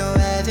people when I'm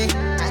heavy.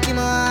 I give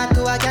my heart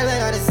to a girl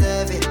when I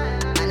deserve it.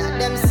 And at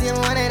them same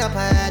one end up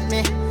hurt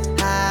me.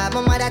 My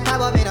mother talk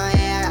about me no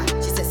era.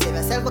 She said save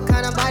yourself, but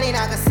kind of body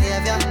not gonna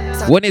save you.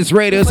 When it's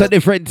radio, it's a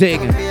different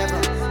thing.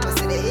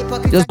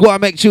 Just go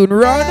and make tune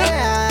run.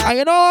 And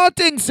you know how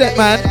things set,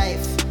 man.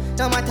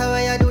 No matter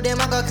what you do, them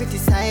I go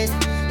criticize.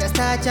 You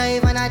start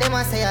jive and them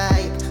I say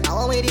hype. And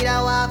when we did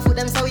a walk for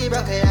them, so we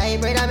broke a lie.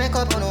 Brother make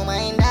up on no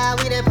mind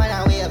that we dey pan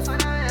a wave.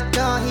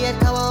 Don't hate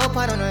cover up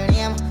on our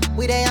name.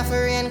 We dey have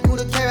for rain, cool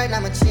to carrot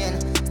on my chain.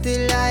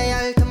 Still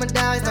loyal to my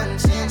dogs, don't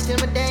change. Till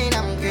my day in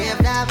I'm grave,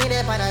 that me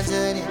dey pan a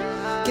journey.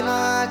 Give my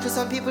heart to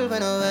some people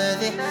when I'm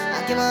worthy.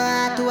 I give my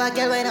heart to a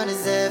girl when I don't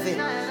deserve it.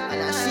 And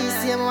now she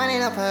see me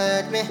wanting up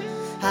hurt me.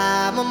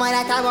 My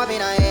mother talk about me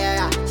no hear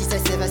her. She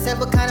said save yourself,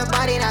 what kind of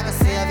body not gonna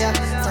save ya.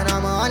 So now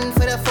I'm on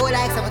for the four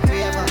like some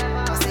craver.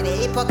 I say the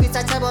hypocrites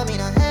talk about me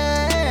no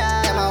hear her.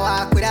 Yeah, I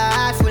walk with a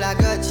heart full of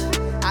grudge.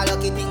 I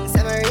lucky things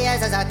seven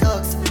years as I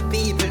talks.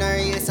 People not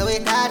real, so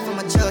it's hard for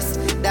my trust.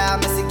 That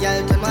messy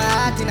girl turn my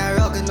heart in a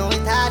rug. No,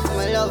 it's hard for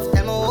my love.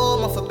 Tell me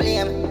home for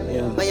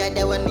blame. But you're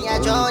there when me a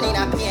drown in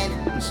a pain.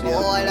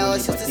 All I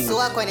was used to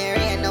soak when it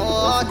rain. No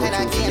out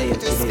and again.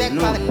 Put respect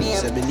for my name.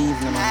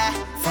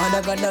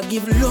 Father God, I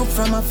give love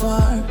from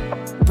afar.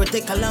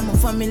 Protect all of my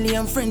family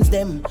and friends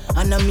them.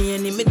 And I me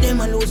enemy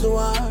them I lose the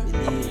war.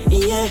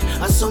 Yeah,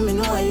 I saw me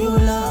know I you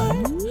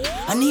Lord.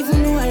 And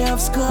even though I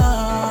have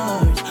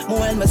scars,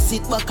 while I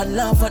sit back and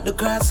laugh at the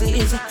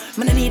crosses,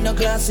 man I need no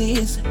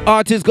glasses.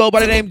 Artists go by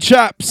the name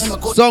Chaps.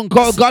 Song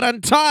called God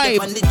and Time.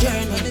 On the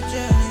journey,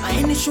 I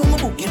ain't show my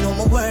book, you know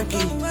my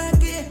working.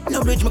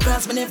 No bridge, my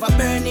cross, me never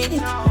burn it.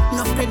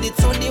 Enough credit,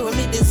 so they when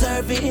me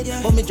deserve it.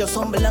 But me just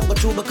humble and go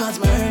through because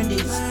me earn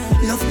this.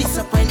 Enough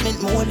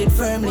disappointment, me hold it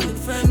firmly.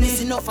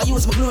 This enough, I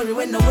use my glory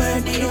when I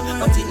word it.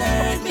 But it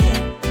hurt me,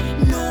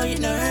 no it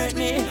no hurt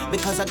me.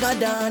 Because I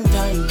got on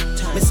time,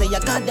 me say I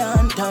got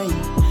on time.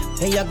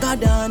 Hey, I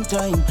got on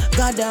time,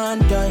 got on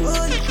time.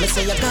 Me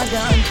say I got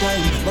on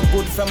time, but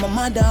good from my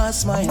mother's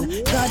smile.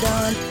 Got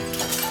on.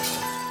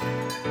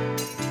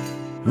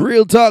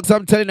 Real talks,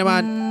 I'm telling you,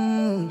 man.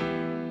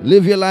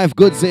 Live your life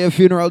good, say your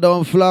funeral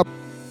don't flop.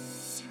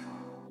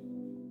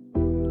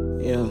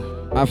 Yeah.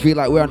 I feel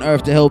like we're on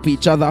earth to help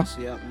each other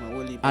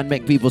and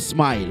make people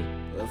smile.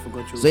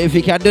 So if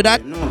you can do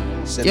that,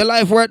 your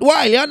life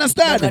worthwhile, you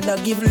understand? I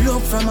gotta give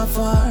love from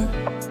afar.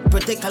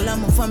 Protect all of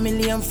my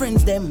family and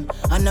friends them.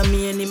 And I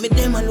me enemy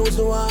them I lose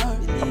the war.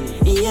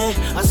 Yeah,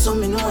 I saw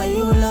me know I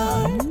you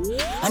Lord.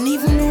 And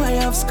even though I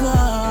have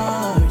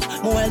scars,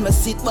 while I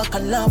sit back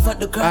and laugh at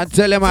the crowd. I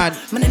tell you, man,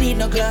 I need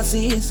no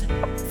glasses.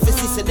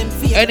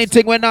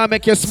 Anything when I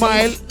make you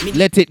smile,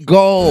 let it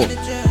go.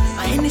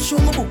 I ain't show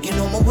my book, you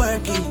know my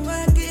working.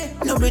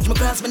 No bridge, my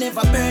cross, me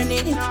never burn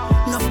it.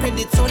 Enough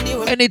credit, so they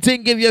will.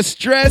 Anything give you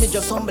stress,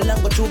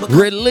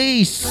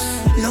 release.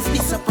 Enough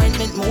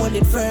disappointment, me hold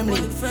it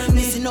firmly.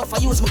 This enough, I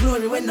use my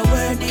glory when I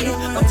word it.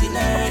 But it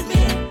hurt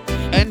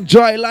me.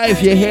 Enjoy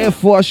life, you're here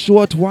for a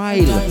short while.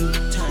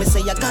 Me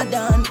say I got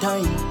on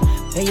time.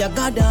 Hey, I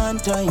got on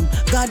time,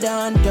 got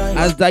on time.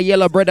 As the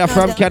yellow brother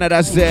from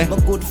Canada say,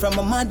 good from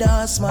my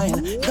mother's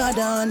smile. Got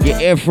on time. You're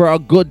here for a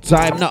good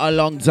time, not a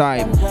long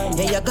time.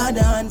 Hey, I got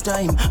on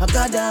time, I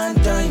got on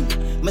time.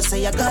 Me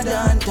say I got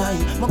on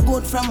time. My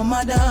good from my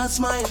mother's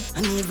smile.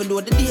 And even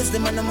though the days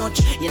them are not much,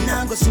 you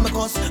now go see my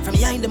cause from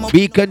behind them up.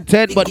 Be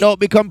content, but don't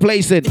be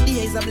complacent. The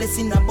days a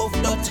blessing above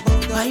that.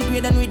 I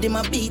grade and rhythm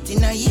a beat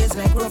in a years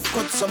like rough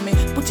cuts. So me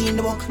put in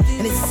the work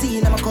and it's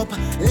seen in my cup.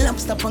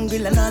 Lobster and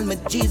grill and all my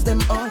G's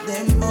them all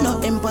them.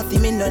 No empathy,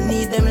 me no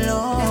need them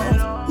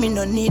love. Me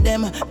no need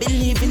them.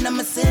 Believe in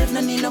myself,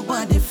 no need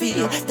nobody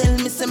feel. Tell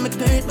me say me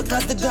great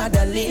because the God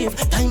I live.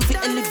 Time for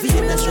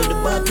elevate, that's where the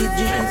body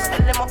is. Tell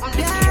them up on the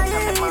gates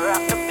and me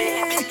rock the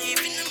bed. Believe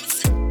in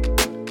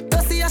myself.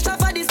 Don't see a shot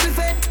for this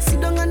buffet.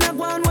 Sit down on the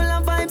ground while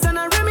I vibes and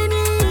I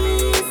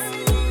reminisce.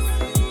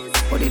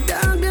 But the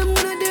dog them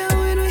gonna deal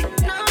with me.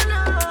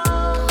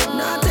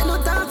 No take no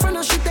talk for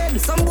no shit head.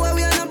 Some boy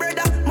we are no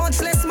brother,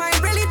 much less my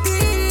relative.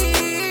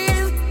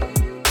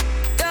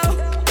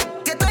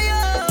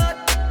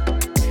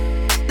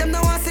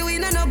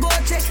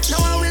 Now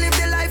I will live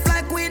the life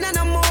like we in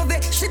a movie.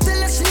 She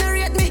tell us she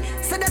narrate me,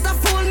 so that I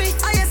fool me.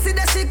 I see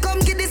that she come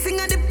get this thing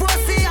at the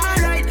pussy.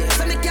 Alright,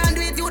 so me can't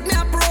do it, youth me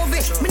approve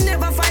it. Me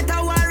never fight a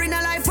war in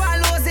a life, I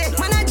lose it.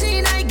 Man I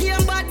Gene, I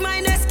game bad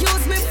mind,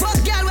 excuse me. Fuck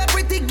girl, we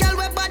pretty girl,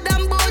 we bad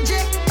and bougie.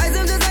 I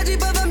am just a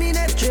jeep over me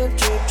neck. Trip.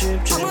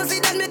 I must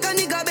see that make a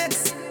nigga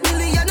vex.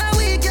 Million a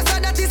week, yes,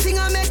 so that this thing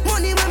I make.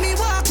 Money when me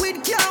walk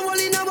with, can't hold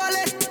in a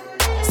wallet.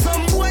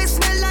 Some boys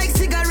smell like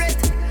cigarette.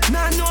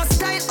 Nah, no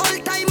style, all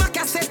time a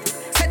cassette.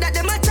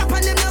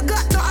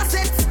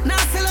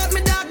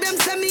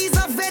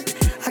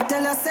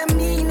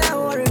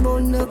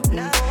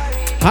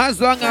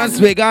 As long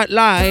as we got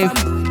life.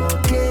 I'm doing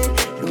okay,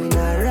 doing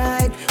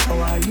alright. How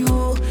are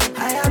you?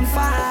 I am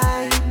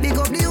fine. Big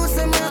up the youth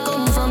and where I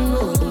come from.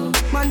 No,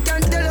 man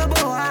can't tell about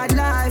hard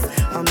life.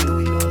 I'm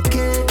doing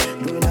okay,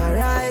 doing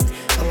alright.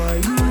 How are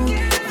you?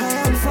 I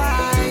am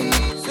fine.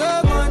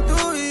 Someone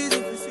too easy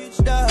to switch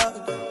dog.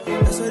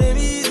 That's what they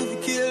easy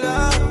to kill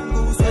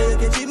dog. So you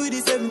can keep with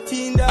the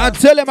 17 dog. I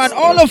tell him, man,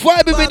 all the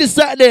vibe with me this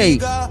Saturday.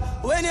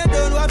 When you're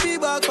done, what be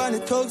back on the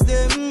thugs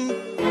them.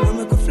 When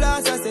make a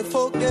flash, I say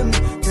fuck them.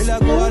 Till I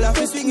go all off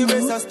the swing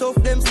rest and stuff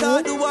them.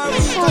 Start the war, we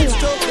can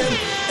stop them.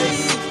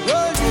 Hey,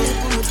 roll deep,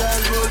 put me down,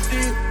 roll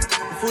deep.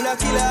 Full of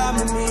killer, I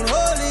mean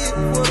holy.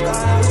 Work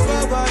hard,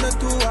 if I 1 or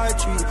 2 or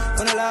 3.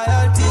 When a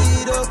loyalty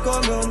don't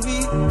come on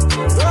me.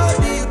 Roll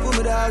deep, put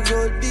my dogs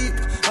roll deep.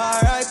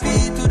 R.I.P.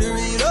 to the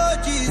real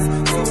OGs.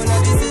 So when I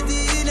the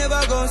city,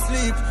 never gon'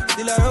 sleep.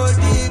 Till I roll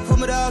deep, put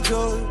my dogs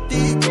roll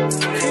deep.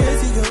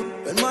 Crazy yo,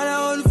 when man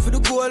I hunt for the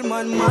gold,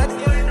 man mad.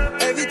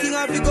 Everything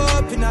I pick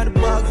up in the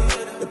bag.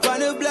 The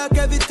panel black,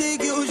 everything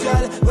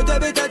usual. But I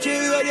better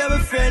chill with you, my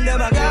friend,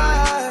 them a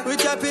guy.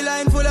 Rich happy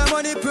line full of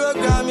money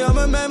program. You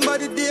remember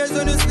the days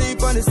when you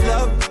sleep on the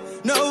slab.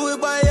 Now we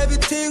buy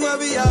everything where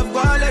we have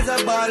ballers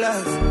and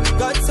ballers.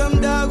 Got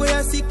some dog where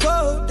I see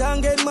cold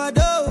and get my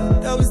dough.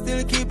 That we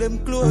still keep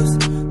them close.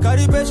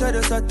 Cause the pressure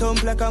just a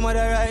thump like a mother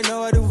right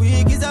now. The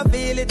week is I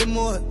feel it the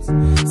most.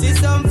 See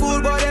some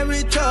fool but them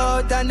reach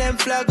out and them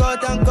flag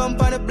out and come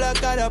on the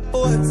block at the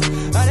post.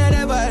 And I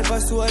never help a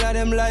soul of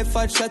them life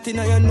fat shot in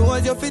your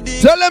nose. You feel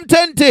deep. Tell them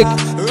 10 tick.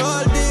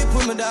 Roll deep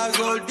with my dogs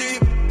roll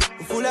deep.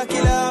 Full of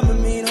killer, I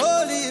mean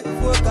holy.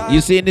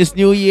 You see in this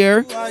new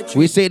year,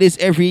 we say this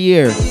every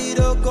year.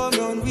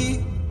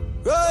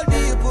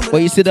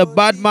 But you see the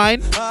bad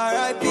mind,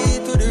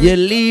 you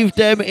leave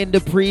them in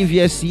the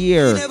previous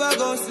year.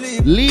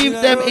 Leave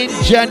them in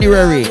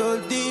January.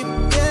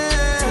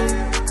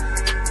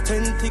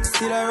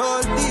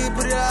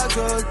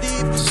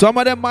 Some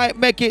of them might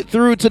make it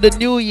through to the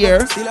new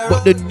year,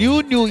 but the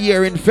new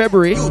year in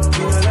February,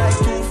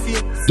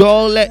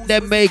 don't let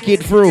them make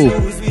it through.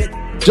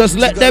 Just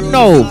let them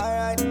know.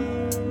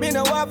 Me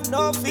no have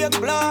no fake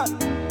blood.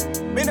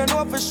 Me no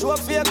know for sure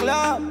fake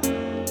love.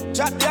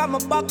 Chat down my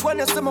back when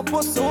you see my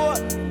pussy hole.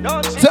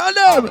 Don't you? Tell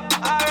them.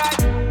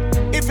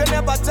 Alright. If you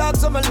never talk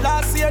to me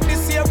last year,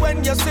 this year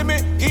when you see me,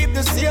 keep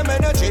the same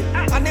energy.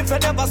 And if you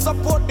never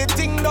support the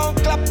thing, don't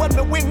clap when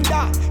me win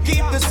that.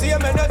 Keep the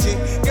same energy.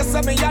 You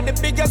say me are the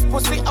biggest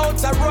pussy out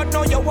the road,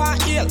 now you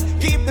want heal.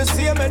 Keep the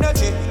same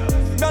energy.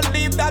 Don't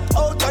leave that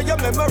out of your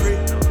memory.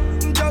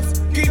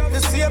 Just keep the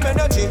same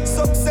energy.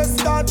 Success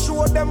start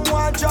show them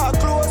want draw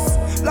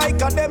close.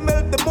 Like a them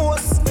help the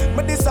most.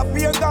 Me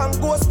disappear gone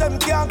ghost, them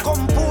can't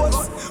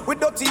compose. With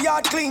dirty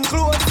yard clean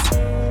clothes.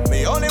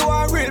 Me only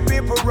want real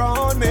people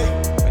around me.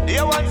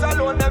 The ones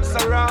alone them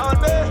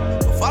surround me.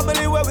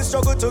 Family where we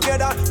struggle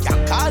together.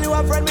 Can't call you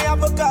a friend, me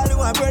have to call you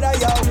a brother,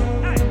 yo.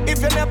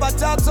 If you never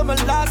talk to me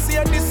last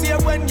year, this year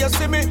when you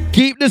see me,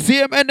 keep the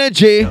same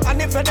energy.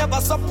 And if you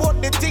never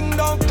support the thing,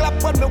 don't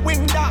clap when me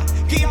win that.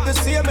 Keep the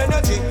same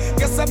energy.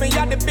 You say me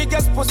are the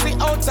biggest pussy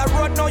out the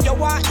road, now you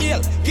want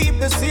heal. Keep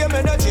the same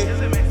energy.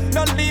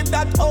 Don't leave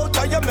that out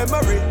of your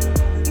memory.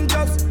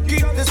 Just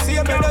keep the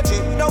same energy.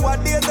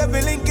 Nowadays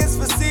every link is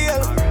for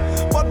sale,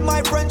 but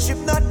my friendship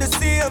not the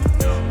same.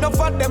 Enough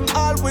of them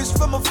always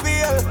for me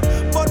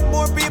feel, but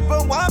more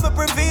people want me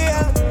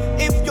prevail.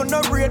 If you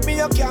not rate me,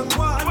 you can't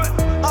want.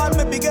 All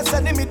my biggest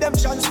enemy, them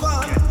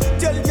transform.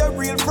 Tell your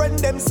real friend,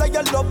 them say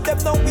you love them.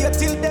 Now wait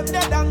till them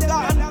dead and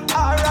gone.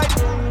 Alright.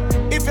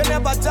 If you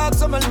never talk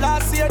to me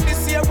last year,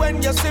 this year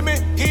when you see me,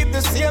 keep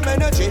the same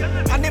energy.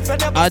 And if you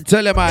never I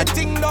tell you, man, the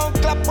thing don't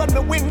clap when me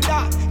win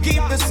that.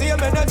 Keep the same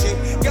energy.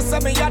 You say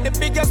me are the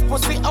biggest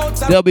pussy out.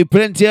 There'll be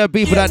plenty of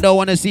people that don't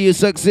want to see you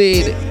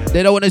succeed.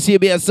 They don't want to see you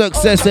be a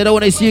success. They don't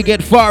want to see you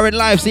get far in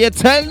life. So you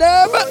tell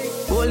them.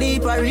 Holy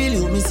for real,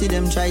 you me see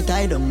them try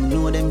tie down. Me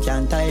know them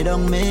can't tie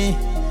down me.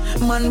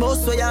 Man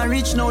boss so you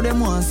rich now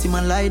them want see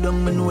man lie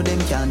down. Me know them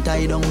can't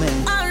tie down me.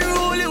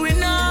 Unruly we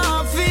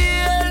not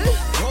feel.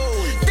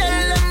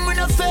 Tell them we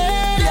not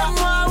fail. Them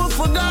want we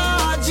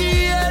forgot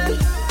jail.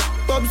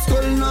 Pop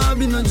skull now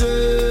be no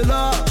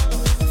jailer.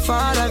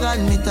 Father God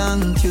me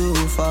thank you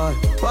for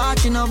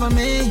watching over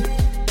me.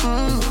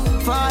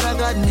 Father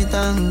God me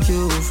thank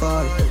you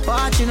for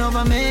watching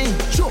over me.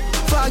 Sure.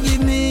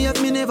 Forgive me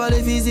if me never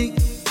live easy.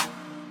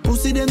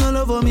 Pussy them no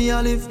love how me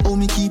I live. Oh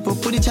me keep up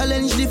with the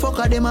challenge, the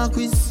fucker them a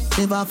quiz.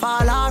 Never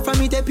fall off from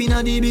me tapping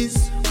on the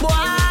biz. Boy,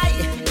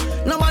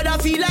 no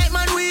matter feel like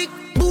man weak.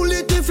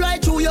 Bullet to fly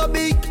through your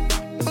beak.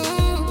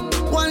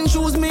 One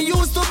shoes me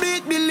used to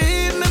beat.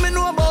 Believe me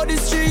know about the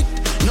street.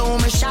 No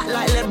me shot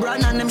like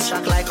LeBron and them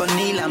shot like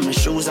O'Neal. And my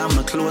shoes and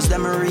my clothes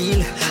them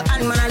real.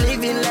 And man I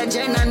live in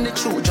legend and the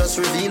truth just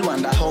reveal.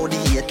 Wonder how the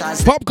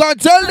haters Popcorn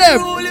tell them.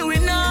 Truly we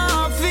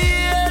not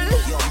feel.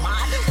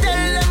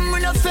 Tell them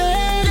we not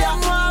fail.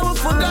 Them want we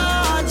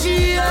forgot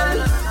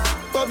jail.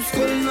 Pop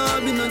skull now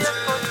be no jail.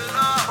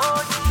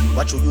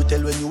 What should you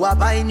tell when you are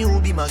buying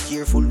new? Be more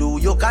careful, though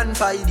you can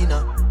find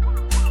dinner.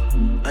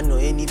 I know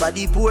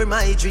anybody pour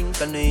my drink,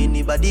 I know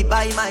anybody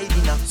buy my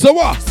dinner. So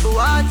what? So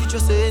hard for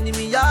just a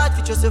enemy, hard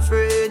for just a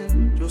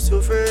friend. Just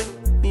your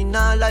friend. Me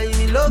nah lie,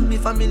 me love me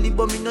family,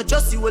 but me not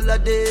just see all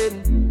of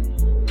them.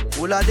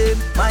 All of them,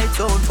 my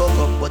town fuck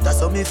up, but that's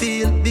how me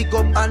feel. Big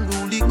up and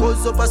rule, it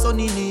goes up a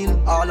sunny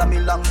kneel. All of me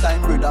long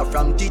time brother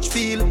from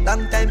Teachfield.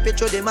 Long time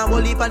picture them a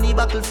whole heap on the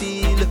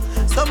battlefield.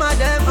 Some of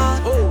them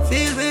are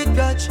filled with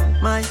grudge.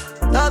 My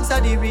dogs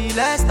are the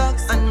realest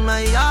dogs. And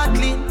my heart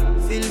clean,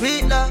 filled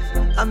with love.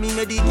 And me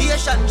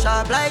meditation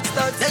sharp like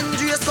studs.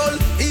 Dangerous skull,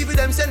 even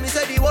them send me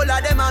say the whole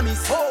of them a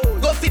miss.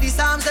 Go for the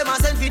psalms, them a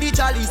send for the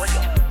chalice.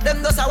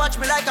 Them just a watch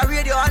me like a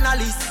radio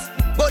analyst.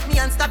 But me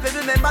unstoppable,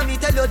 remember me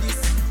tell you this.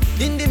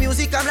 In the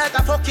music I'm like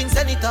a fucking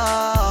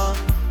senator.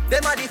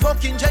 Them are the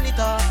fucking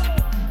janitor.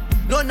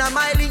 None of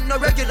my link no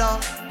regular.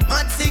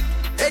 Mad sick,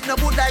 head no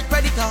good like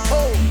predator.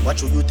 Oh, what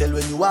should you tell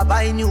when you are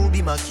buying new?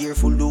 Be more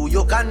careful, do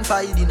you can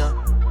find dinner.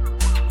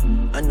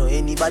 I know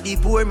anybody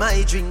pour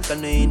my drink, I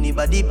know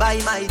anybody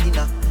buy my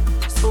dinner.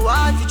 So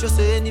hard for just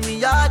your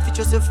enemy, hard for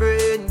just your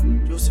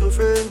friend. Just your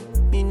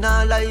friend. Me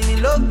nah lie, me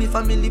love me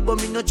family,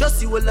 but me not just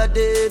see all of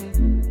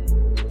them.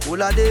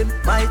 All of them,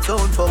 my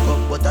town fuck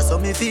up, but that's how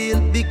me feel.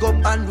 Big up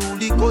and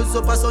rule, cause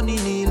up a sunny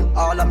kneel.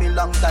 All of me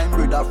long time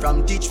brother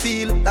from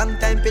Teachfield. Long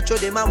time picture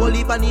them a whole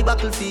heap on the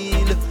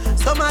battlefield.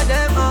 Some of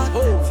them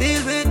are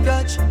filled with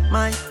grudge.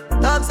 My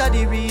dogs are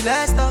the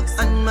realest dogs,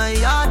 and my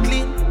heart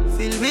clean,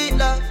 filled with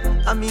love.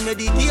 And me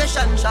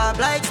meditation sharp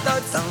like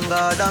studs. Thank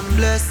God I'm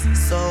blessed,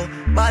 so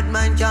bad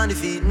man can't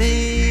defeat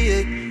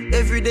me.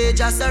 Every day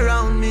just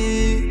around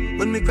me.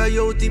 When me cry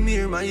out in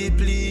mirror, my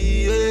plea.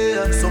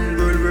 Some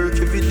girl work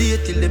every day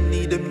till them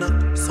need them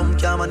not. Some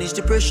can't manage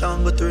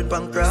depression but turn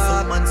bankrupt.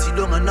 Some man sit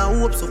down and now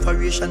hope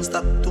sufferation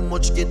stop. Too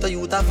much get a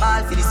youth a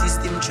fall for the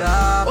system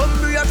trap.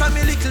 Umbrella from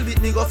me little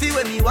bit, me go feel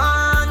when me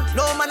want.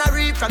 No man a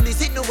reap from the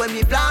signal when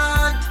me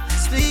plant.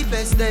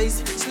 Sleepless days,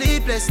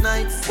 sleepless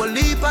nights. One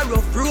leap a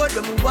rough road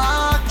when we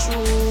walk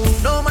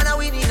through. No man a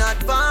win in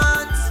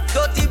advance.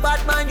 Dirty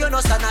bad man, you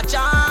no stand a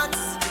chance.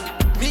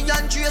 Me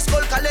and Trace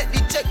Skull collect the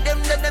check them,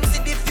 then them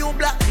see the few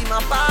black in my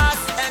pass.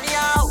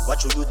 Anyhow,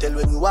 what should you tell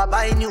when you are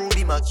buying new?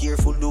 Be more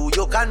careful, do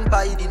you can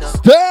buy dinner.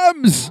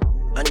 Stems!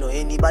 I know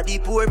anybody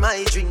pour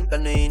my drink, I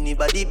know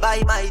anybody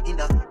buy my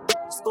dinner.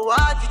 So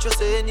hard for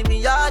just your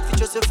enemy, hard for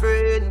just your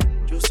friend.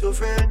 Just your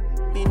friend.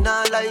 Me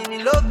nah lie,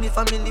 me love me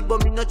family,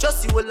 but me not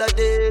just see all of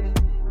them.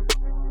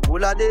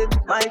 All of them,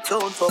 my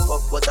town fuck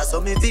up, but that's how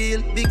me feel.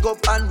 Big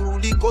up and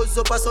rule, cause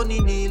up a sunny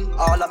kneel.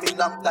 All of me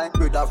long time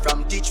brother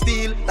from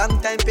Teachfield.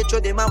 Long time picture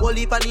them a whole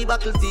heap on the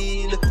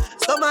battlefield.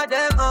 Some of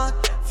them are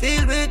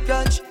filled with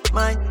grudge.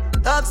 My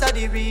dogs are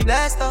the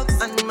realest dogs,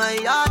 and my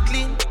heart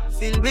clean,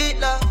 filled with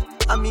love.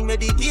 And me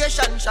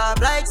meditation sharp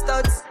like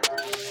studs.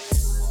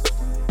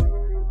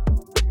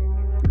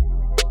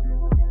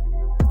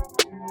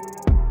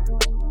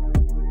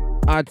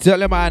 I tell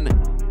you, man,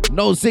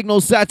 no signal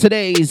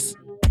Saturdays.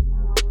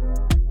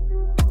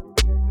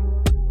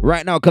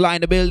 Right now, Kali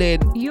in the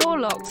building. You're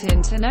locked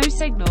into No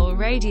Signal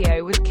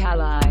Radio with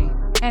Kali.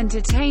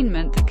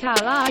 Entertainment the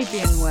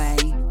Caribbean way.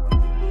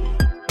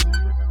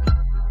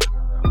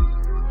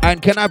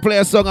 And can I play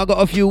a song I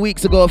got a few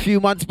weeks ago, a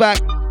few months back?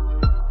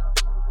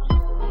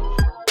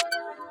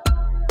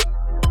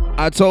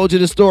 I told you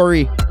the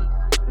story.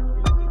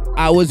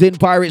 I was in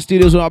Pirate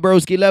Studios with our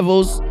broski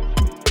levels.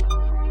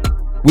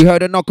 We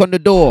heard a knock on the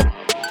door.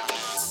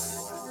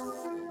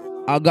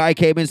 Our guy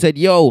came and said,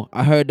 yo,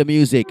 I heard the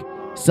music.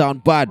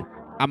 Sound bad.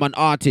 I'm an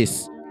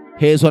artist.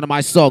 Here's one of my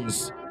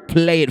songs.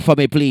 Play it for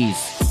me, please.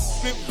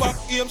 Flip back,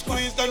 aim,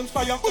 squeeze, then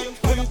fire.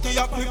 Empty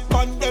a clip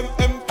on them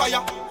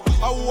empire.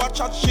 I watch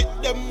that shit,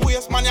 them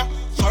waste man, yeah.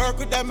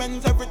 Circle them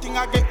ends, everything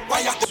I get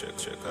wire.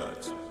 Check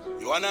out.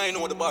 You and I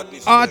know the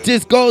badness.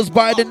 Artist goes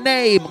by the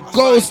name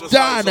Ghost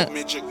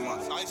Dan.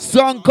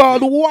 Song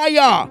called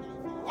Wire.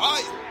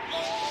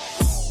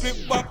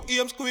 Flip back,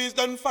 aim, squeeze,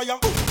 then fire.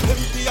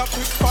 Empty a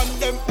clip on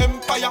them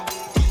empire.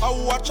 I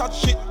watch that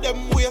shit,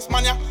 them waste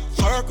man, yeah.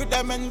 Circle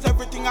them ends,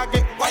 everything I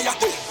get wire.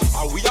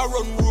 We a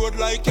run road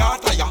like a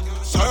tire.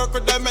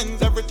 Circle them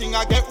ends, everything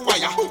I get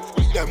wire.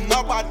 Them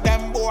no bad,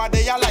 them boy,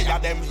 they a liar.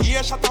 Them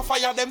here shut a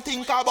fire, them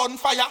think I burn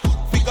fire.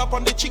 Fig up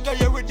on the chica,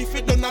 you ready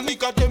for them a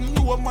nigga. Them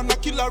know a man a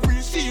killer,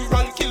 real serial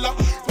killer.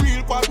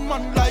 Real bad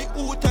man like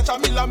who touch a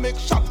miller. Make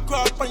shot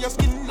crawl on your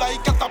skin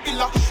like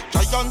caterpillar.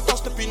 Giant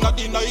toss the pin of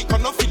the night,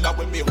 can no filler.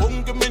 When me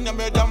hungry, me no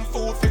make them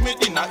food for me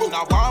dinner. In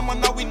a warm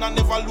and a win, I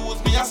never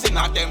lose me a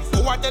sinner. Them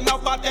forward, they no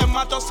bad, them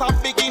a just a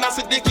beginner.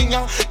 See the king,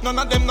 yeah. None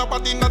of them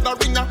nobody not the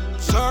ringer.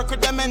 Circle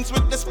them ends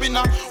with the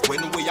spinner.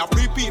 When we are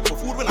free people,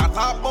 food when I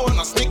talk about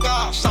no snicker.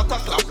 Shut a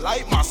clap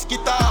like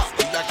mosquito.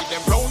 We a give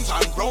them browns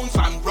and browns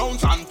and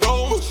browns and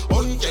browns.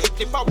 Ungel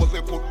clipper where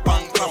we put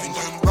bank ground.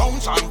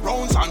 Browns and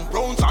browns and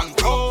browns and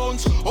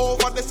browns.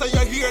 Over there say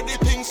you hear the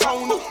thing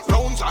sound.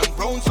 Browns and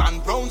browns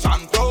and browns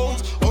and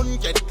browns.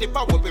 Ungel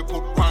clipper where we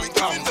put bank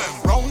ground.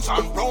 Browns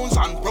and browns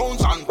and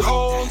browns and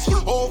browns.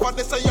 Over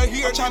there say you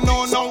hear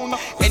channel no.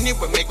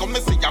 Anyway, make a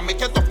message, I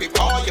make it up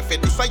before you. If you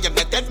decide you're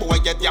dead boy,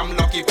 you're damn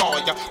lucky for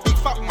you. Big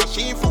fat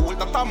machine fool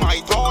that I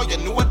might draw. You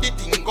know what the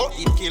thing go,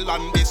 it kill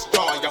and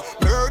destroy you.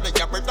 Murder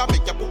your brother,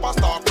 make your papa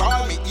start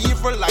cry. Me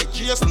evil like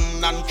Jason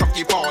and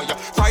Chucky boy.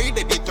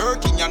 Friday the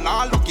 13th, you're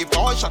not lucky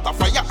boy. Shut a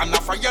fire and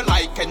a fire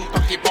like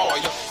Kentucky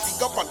boy.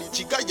 Pick up on the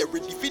chica, you're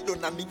ready for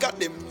done and nigga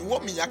them know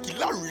me a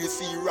killer, real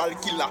serial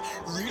killer.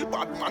 Real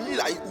bad man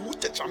like who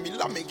touch a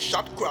miller. Make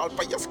shot crawl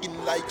by your skin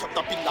like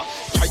caterpillar.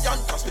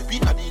 Giant cast the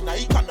pin of the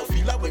night, can no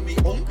feel when me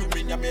hungry,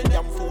 me a make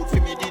them food for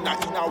me dinner.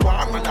 In a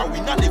warm and a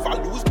win, I never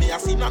lose me a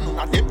sin. And none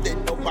of them, they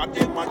know bad,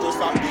 them a just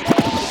a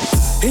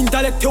bitch.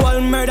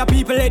 Intellectual murder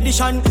people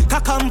edition.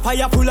 Cock and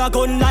fire full of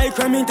gun like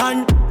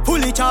Remington.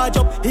 Fully charge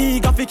up,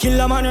 eager fi kill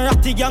a man.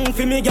 Ratty gang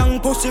fi me gang,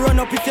 pussy run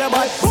up if you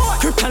bad.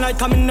 Kryptonite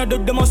coming out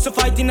of the muscle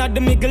fighting at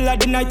the middle of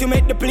the night to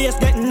make the place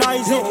get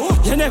noisy.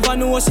 You never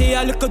know, say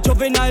a little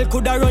juvenile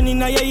coulda run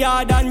in a your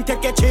yard and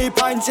take a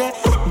cheap and say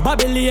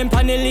Babylon,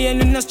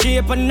 Panellian in the street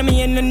and the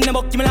main and the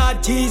buck, my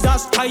Lord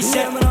Jesus Christ.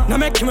 No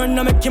make him run,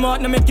 no make him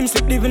out, no make him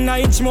slip, living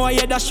an inch more.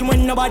 Yeah, dash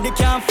when nobody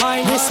can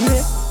find this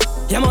me.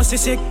 You must be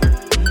sick.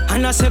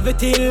 And a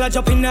 17, I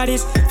jump in at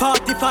this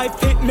 45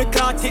 feet, me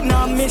caught it,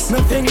 now miss. Me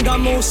finger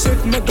move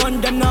swift, me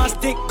gun them now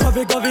stick.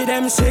 Covey,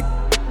 them sick.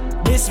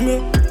 This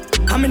me,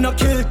 I'm in a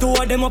kill two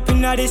of them up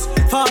in at this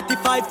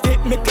 45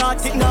 feet, me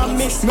caught it, now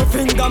miss. Me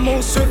finger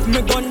move swift,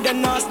 me gun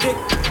them now stick.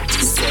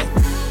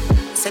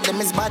 Say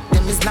them is bad,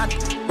 them is not.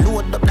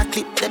 Load up the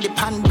clip, the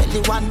pan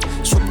belly one.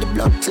 Shoot the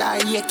blood fly,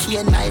 key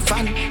and knife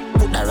and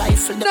put the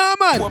rifle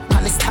up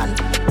on his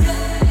stand.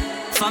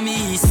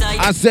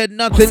 I said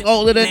nothing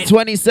older than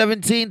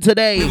 2017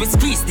 today. We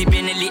squeeze the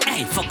Benelli,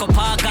 hey, fuck up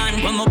our gun.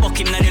 When my buck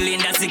him na the lane,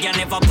 that's again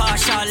never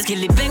partial.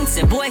 Skilly bang,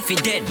 say boy if he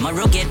dead, my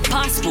rugged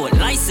passport.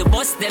 Lice to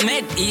bust them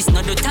head, east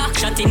not the talk.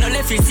 Shot in no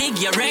left, you zig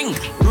your ring.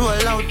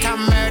 Roll out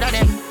and murder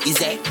them,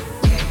 is it?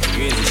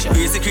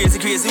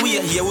 Crazy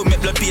way. Here we make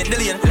blood paint the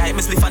lane. Like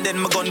me spliff and then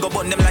my gun go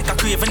burn them like a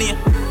craven here.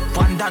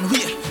 One down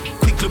way,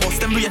 quickly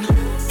bust them brain.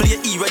 Play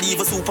E ready,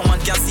 even Superman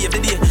can save the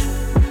day.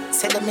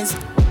 Say them is.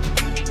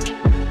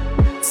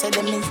 Say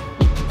them is.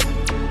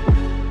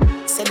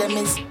 Say them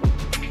is.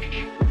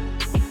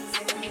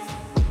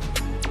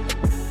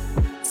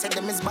 Say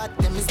them is bad,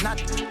 them is not.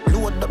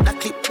 Load up the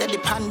clip, the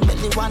pan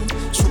belly one.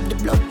 Shoot the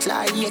blood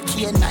fly,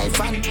 key and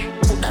knife and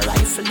put the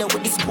rifle there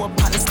with the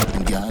scope on the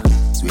step. Girl,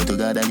 swear to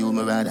God that you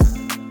my rather.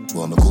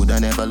 But me coulda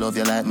never love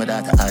you like my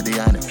daughter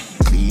Adriana.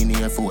 Clean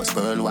Air Force,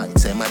 pearl white,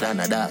 say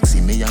Madonna dark.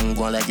 See me young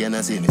one like you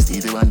know see me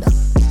Stevie Wonder.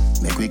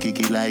 Make we kick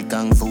it like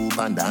Kung Fu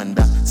Panda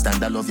under.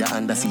 Stand I love your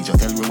under, see you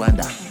tell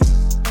Rwanda.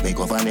 Make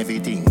off on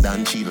everything,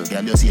 done chill.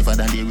 Girl, you're safer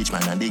than the rich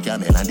man and the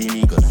camel and the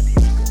eagle.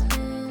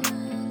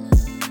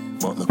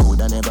 But me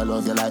coulda never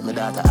love you like my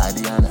daughter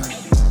Adriana.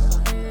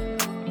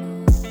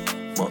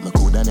 But me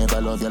coulda never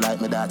love you like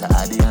my daughter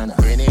Adriana.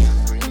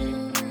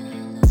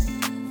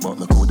 But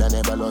me coulda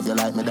never love you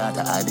like my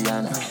daughter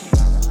Adriana.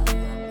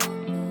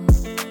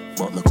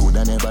 But me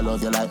coulda never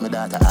love you like my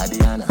daughter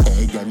Adriana.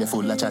 Hey girl, you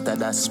full of chatter,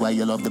 that's why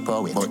you love the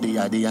poet. But the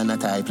Adriana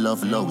type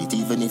love low it.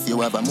 Even if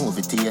you have a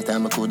movie theater,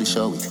 me coulda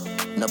show it.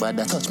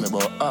 Nobody touch me,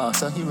 but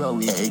so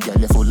heroic. Hey girl,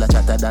 you full of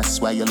chatter, that's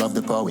why you love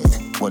the poet.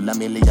 1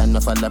 million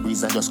of all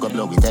breeze and just go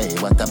blow it. Hey,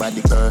 what about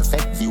the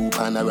perfect view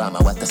panorama?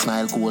 What a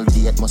smile, cool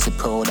date, must be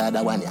proud of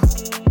that one, yeah.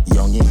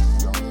 Youngie.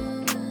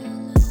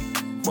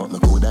 But me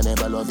coulda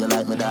never love you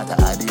like my daughter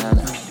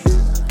Adriana.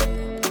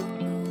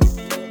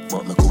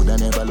 But me coulda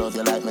never love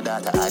you like my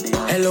daughter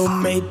Adriana. Hello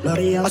mate,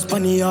 I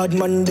spun the hard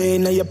Monday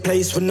in your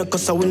place. When the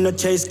cause I win no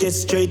chase, get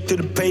straight to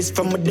the pace.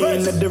 From a day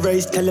into the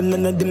race, tell him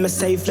none of them are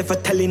safe. Left a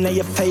telling in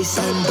your face.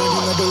 I'm done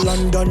in the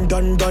London,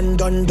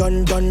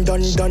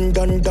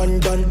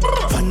 done.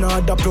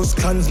 Fanada plus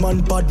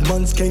clansman, bad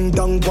man's king,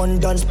 down one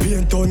dance,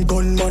 paint on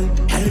gunman.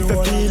 And if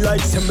I feel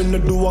like sending the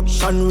do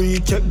action,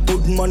 recheck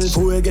good man,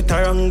 so we get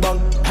a wrong bang.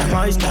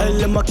 My style,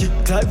 them a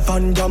kick like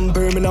Van Damme,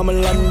 Birmingham,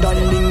 London,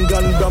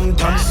 England,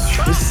 Brampton.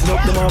 This is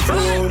not them off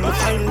road, I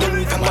find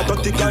them from a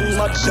dirty gun,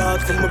 mad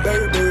shot from a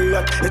berry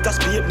yacht. Let us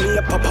beat me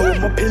up, pop out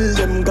my pill,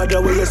 them got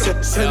away, you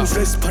say,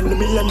 senseless, pan the $1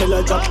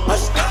 million drop.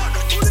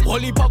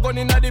 Holy pagon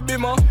inna the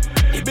bimmer,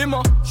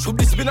 shoot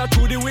the spinner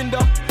through the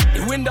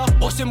window,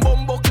 bustin'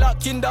 bumbo clock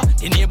kinda.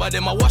 The neighbor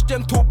them a wash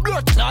them two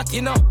blood clot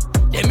inna.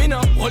 Them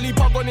inna, holy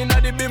pagon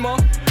inna the bimmer,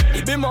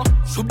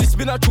 shoot the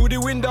spinner through the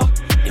window.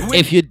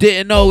 If you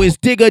didn't know, it's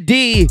Digger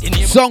D,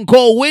 song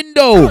called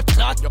Window. Yo,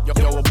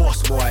 a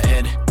boss boy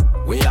head,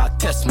 we are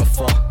test me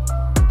for.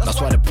 That's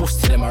why the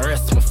pussy them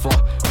arrest me for.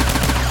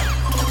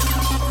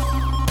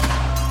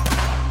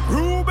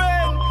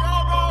 Ruben,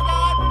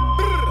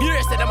 the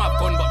rest of them have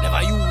gun but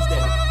never use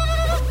them.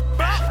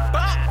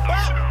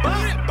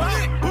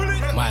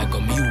 My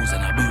gun use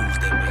and abuse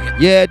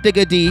them. Yeah,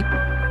 Digger D.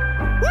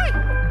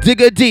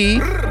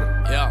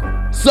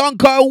 Yeah. Song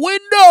called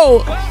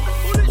Window.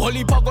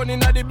 Holy pagon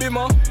inna the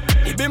bimmer,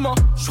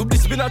 shoot the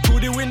spinner through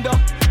the window,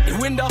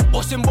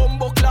 bustin'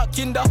 bumbo clock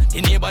kinda.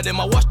 The neighbor them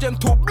a wash them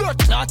two blood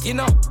clot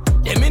inna.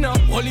 Them inna,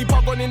 holy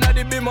pagon inna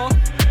the bimmer,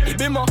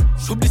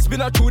 shoot the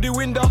spinner through the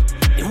window,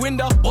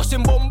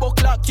 bustin' bumbo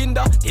clock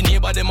kinda. The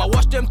neighbor them a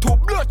wash them two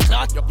blood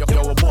clot. Yo,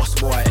 a boss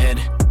boy head,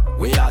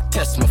 we are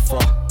test me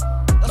for.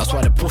 That's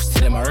why the pussy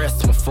them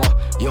arrest me for.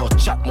 Yo,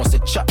 chat must say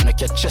chat, make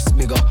your chest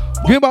bigger.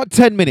 Give me about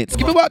 10 minutes.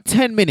 You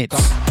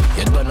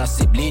done a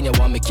sibling, you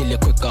want me kill you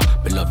quicker.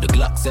 Me love the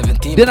Glock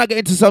 17. Then I get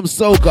into some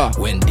soca.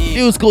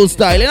 New school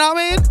style, you know what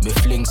I mean? Me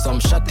fling some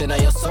shot in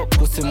your sock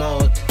pussy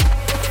mouth.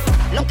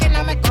 Looking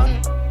at my gun,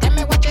 tell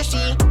me what you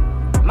see.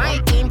 My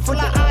team full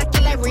of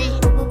artillery.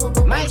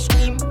 My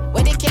scheme,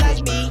 where the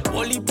killers be.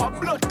 Holy pop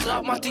blood,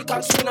 clamatic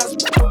and sinners.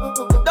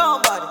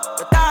 Don't bother,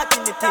 you're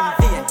talking the thing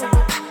here.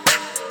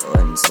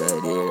 One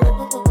side here.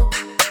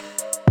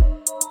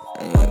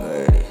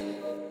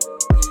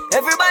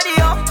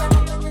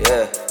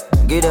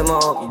 give them a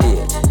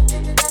update.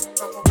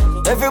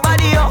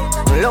 Everybody up,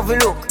 love you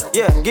look,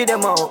 yeah, give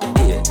them a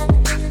update.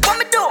 What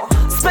me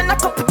do? Spend a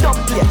couple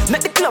dump here,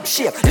 make the club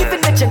shake.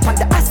 Living legend on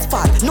the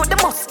asphalt, know the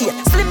must eat.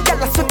 Slim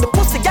gal swim the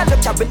pussy, gal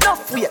carry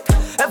enough weight.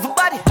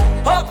 Everybody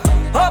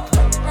up,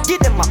 give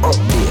them a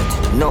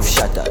update. Enough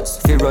shatters,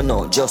 fear run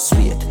out, just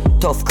wait.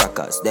 Tough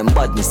crackers, them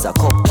badness a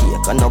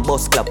cupcake. And no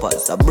bus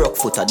clappers, a broke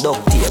foot a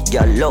duct tape.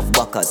 Girl love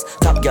backers,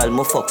 top girl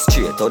mo fuck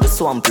straight. Or the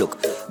swamp look,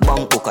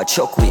 bank hook a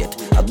chuck weight.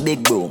 A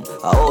big broom,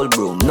 a old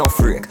broom, no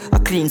freak. A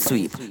clean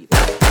sweep,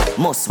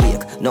 must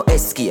wake, no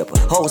escape.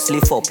 House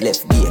lift up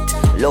left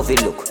gate. Lovey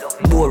look,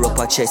 bore up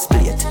a chest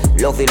plate.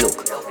 Lovey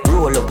look,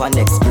 roll up a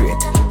next break.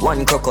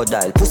 One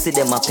crocodile, pussy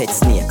them a pet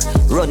snake.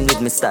 Run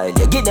with me style,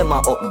 yeah, give them a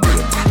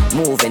upgrade.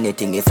 Move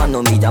anything, if I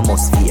know me, that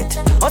must fate.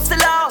 Hustler,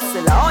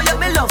 oh yeah,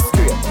 me love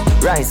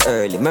straight. Rise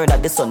early, murder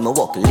the sun, me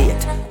walk late.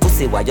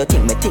 Pussy, why you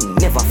think me thing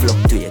never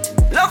fluctuate?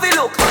 Lovey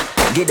look,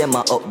 give them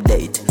a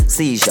update.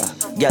 Seizure,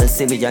 girl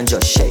see me and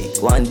just shake.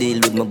 One deal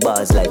with my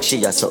bars like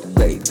she a suck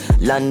babe.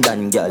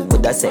 London girl,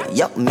 would I say,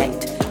 yup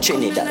mate.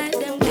 Trinidad,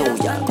 New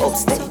York,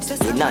 upstate.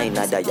 The nine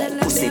other y'all,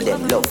 pussy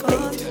them love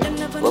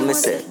hate. When me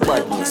say,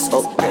 badness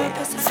upgrade.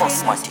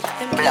 Phosmatic,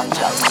 black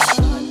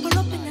cloud. Pull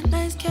up in a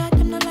nice car,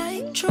 them no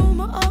like. True,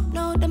 me up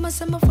now, them a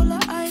say me full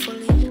of hype.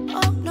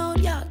 Up now,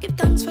 yeah, give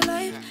thanks for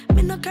life.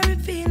 Me no carry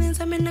feelings,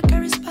 I me no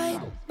carry spite.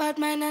 Bad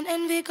mind and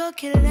envy go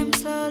kill them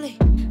slowly.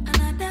 And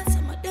I dance,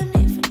 some of them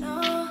need to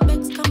know.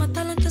 Begs come my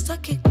talent just a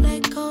kick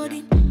like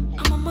coding.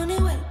 And my money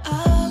well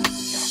up.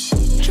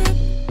 Trip,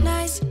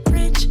 nice,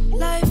 rich,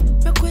 life.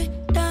 Real quick,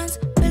 dance,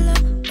 villa,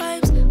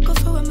 vibes. Go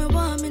for what me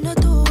want, me no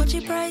do what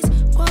you price.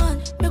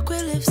 One, make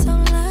we live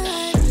some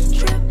life.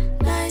 Trip,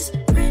 nice,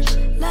 rich,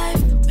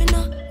 life. We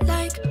no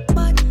like,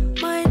 but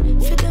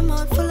mine. Fit them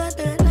out full of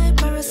dirt like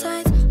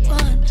parasites.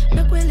 One,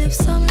 make we live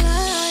some life.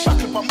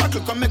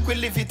 Buckle, come make we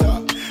live it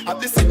up. Have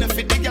the signal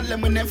for the girl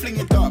and we then fling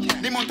it up.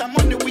 The amount of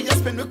money we a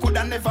spend we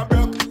coulda never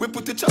broke. We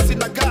put the trust in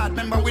the God,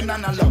 remember we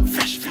none love.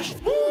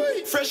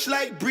 Fresh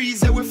like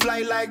breeze, yeah we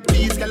fly like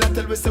bees. Girl I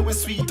tell we say we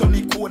sweet on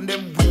the cone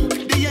them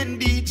weak. The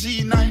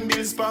NDG 9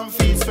 bills per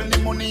feet. Spend the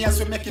money as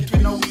we make it, we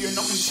know we are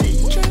nothing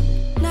cheap.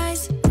 Trip,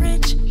 nice,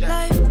 rich,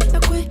 life.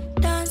 Make we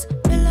dance,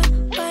 villa,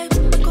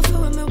 vibes. Go for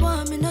what me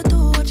want, me no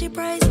do what you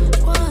price.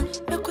 One,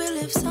 make we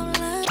live some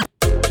life.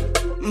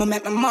 Me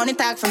make my money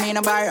talk for me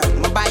no borrow.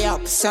 Me buy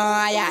up, so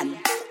I am.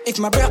 If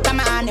my broke a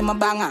man in my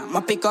banger,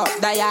 me pick up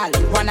dial.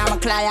 One of my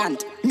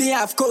client, me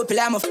have couple,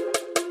 I'm a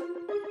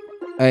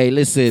Hey,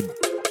 listen.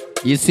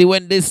 You see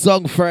when this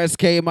song first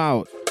came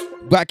out,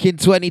 back in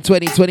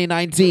 2020,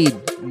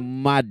 2019,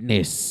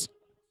 madness.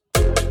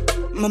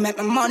 Me make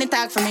my money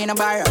talk for me no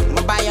borrow.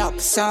 Me buy up,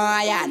 so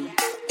I am.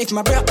 If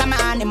my broke a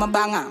man in my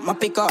banger, me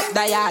pick up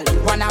dial.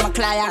 One of my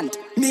client,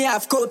 me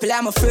have couple,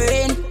 I'm a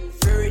friend.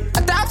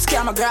 A top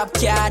scam, a grab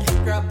card.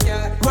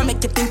 What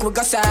make you think we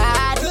go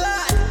sad?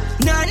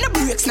 None no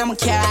breaks, no my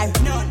car.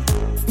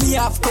 Me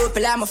have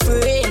couple, I'm a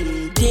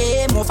friend.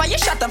 Yeah, more fire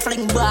shot and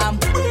fling bomb.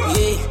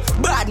 Yeah,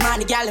 bad man,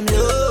 the gal him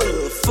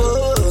love.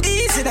 Fuck,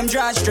 easy them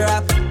draws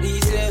drop.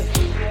 Easy.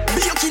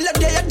 Be you killer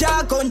day a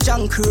dog on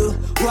junk crew.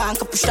 One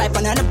cup of stripe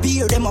and a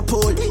beer them a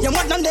pull. You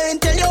want them then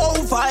tell you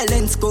how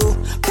violence go.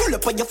 Pull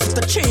up on your foot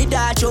a tree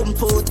that jump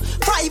out.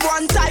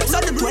 5-1 times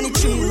on the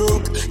 23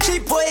 look.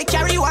 Cheap boy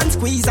carry one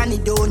squeeze and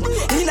it done.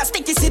 In a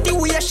sticky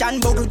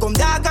situation, bubble gum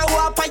dog go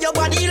up on your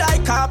body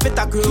like carpet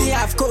a groove. Me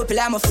have couple,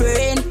 I'm a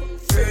friend.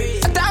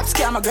 A top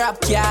scam, a grab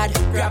card.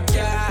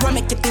 What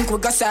make you think we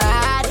go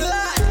sad?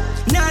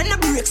 None no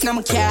breaks, no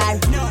my car.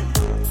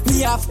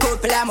 Me have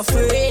couple, I'm a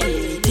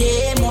friend.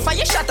 Yeah, more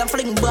fire shot and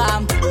fling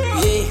bomb.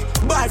 Yeah,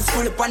 balls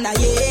full up on a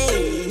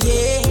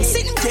yeah.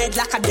 Sitting dead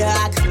like a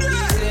dog.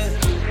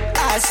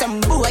 Some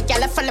boy,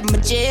 girl, I follow my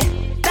J.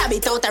 Tab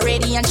it out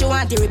already and she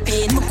want to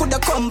repeat. Me coulda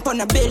come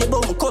on a belly,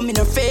 but me come in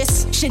her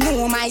face. She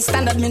know my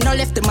standard, me no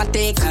left in my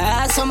take.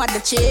 Some of the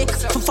chick,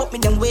 fuck me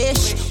them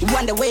wish.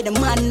 Wonder where the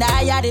man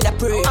die, I did a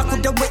pray. I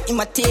coulda wait in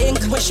my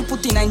tank, where she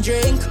put in and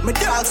drink. My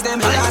dogs, them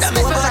last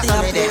nobody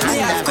up there. Me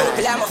have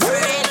couple, I'm a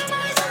friend.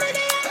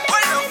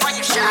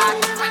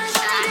 Shot.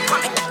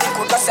 Come and think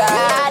we go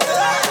sad.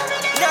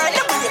 No,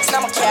 no breaks, no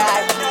more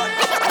car.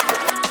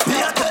 Me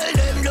a tell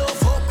them no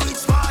fuck with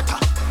smarter.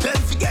 Them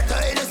forget to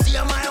Hennessy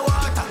and my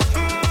water.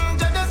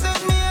 Jada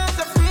set me as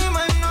a free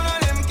man. None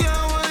of them can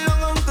hold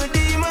long on to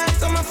demon.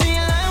 So me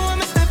feel like when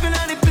me stepping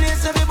out the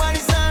place, everybody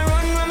start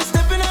run. When me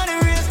stepping out the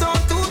race,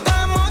 don't 2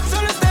 times out. So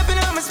me stepping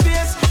out my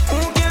space. Who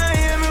can't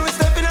hear me? We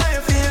stepping out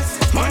your face.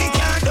 Money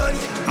can't done,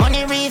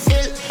 money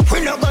refill.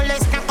 We no go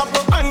less than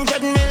couple 100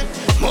 mil.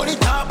 Money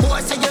top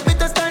boy, say you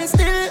better stand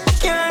still.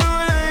 Can't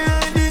roll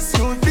like this,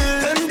 you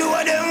feel. Them do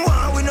what them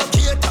want, we no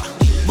cater.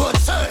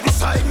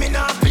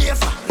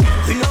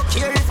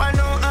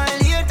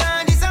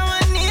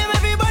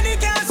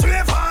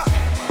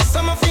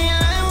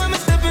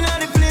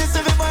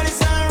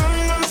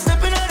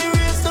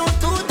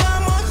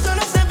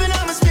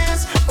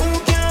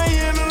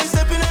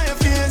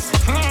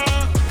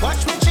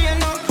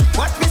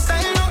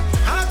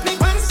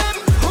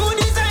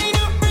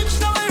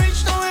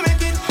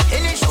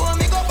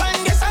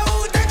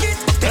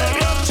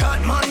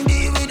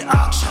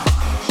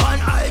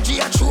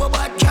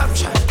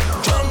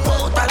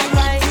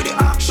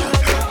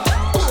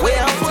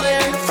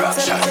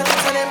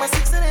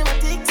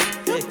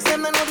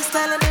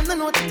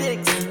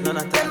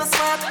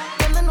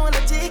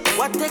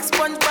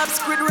 SpongeBob,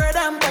 Squidward,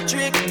 and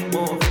Patrick.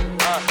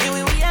 Here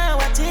we are,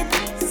 watch it.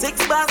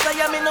 6 bars, I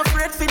am in a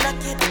afraid for knock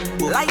it.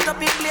 Light up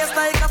in place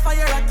like a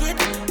fire rocket.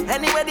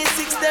 Anyway, the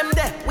 6 them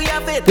there, we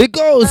have it. It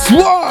goes,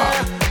 swore.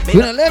 To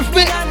the left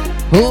me.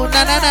 Oh,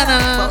 na na na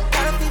na.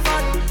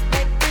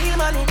 Real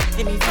money,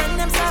 give me friend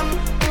them some.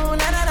 Oh,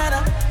 na na na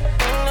na.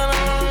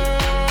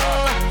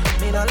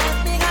 Me no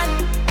left me gun.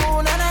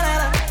 Oh, na na na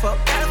na.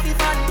 Fuck healthy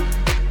fun.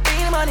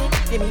 Real money,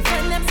 give me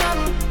friend them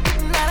some.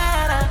 Na na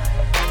na na.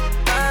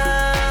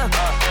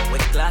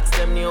 With clocks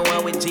them new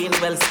one with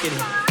jeans well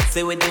skinny.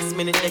 Say with this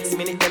minute, next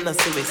minute, then I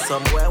see with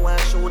somewhere one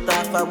shoot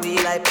off a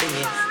wheel like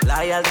thingy.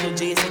 Loyal to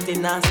G City,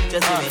 nasty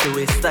just in it.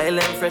 We style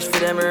and fresh for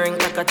them ring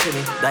like a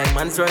chili.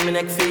 Diamonds round me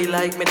neck feel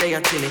like me they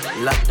a chili.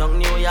 Lockdown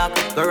New York,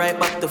 go right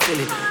back to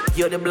Philly.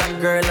 You're the black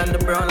girl and the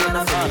brown and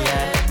the Philly,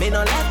 yeah. Me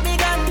no let me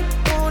gun,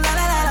 oh la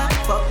la la la.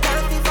 Fuck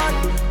healthy fun,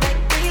 make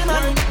real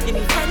money. Give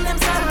me friend them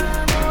son,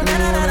 oh la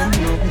la la la.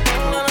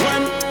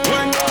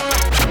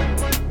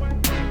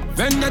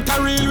 Vendetta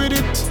real with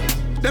it.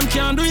 Them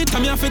can't do it,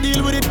 I'm here to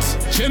deal with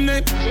it.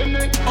 Chimney,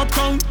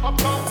 Uptown,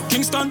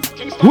 Kingston.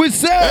 We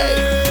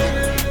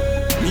say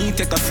me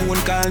take a phone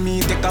call,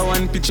 me take a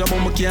one picture, but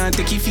me can't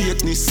take your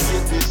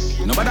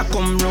fakeness. Nobody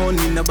come round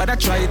me, nobody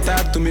try to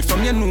talk to me.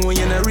 From you know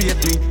you not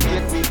rate me.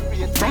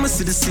 From a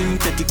citizen,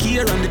 take the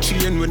care on the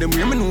train. When them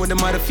hear me know them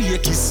are the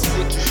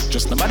fakies.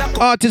 Just nobody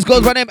come. Artist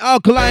goes by name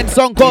Alkaline,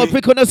 song called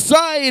Pick on the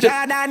Side.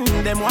 Jordan,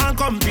 them want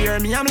compare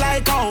me, I'm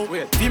like, oh,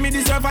 give me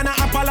deserve an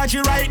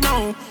apology right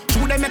now.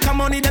 True, they make a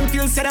money, them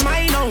feel say them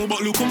I know.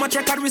 But look how much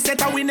record we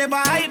set and we never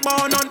hype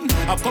on none.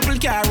 A couple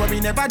car where we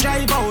never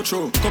drive out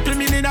through. Couple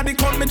million at the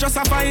count, me just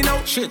a find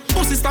out. Shit,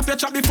 pussy stop your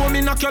chat before me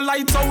knock your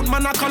lights out.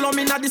 Man, I call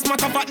me not this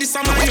matter, but this is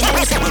my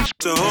house.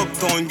 So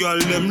uptown girl,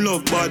 them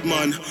love bad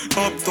man.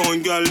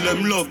 Uptown girl,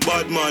 them love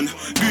bad man.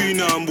 Green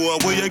and boy,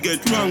 where you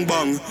get wrong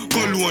bang.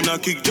 Cologne a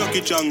kick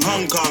Jackie Chan,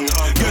 Hong Kong.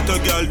 Get a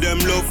girl, them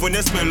love when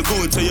they smell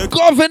good. So you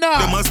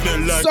Governor, them a smell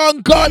like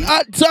song called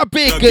Hot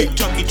Topic. Kick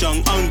Jackie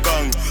Chan, Hong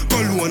Kong.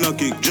 Cologne a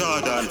kick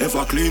Jordan. If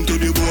I clean to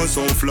the bone,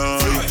 so fly.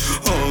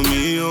 Oh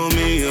me, oh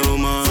me, oh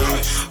my.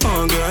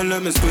 Oh girl,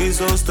 let me squeeze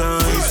those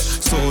thighs.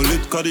 So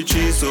lit, cut the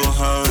cheese so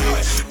high.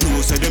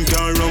 No say them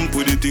can't run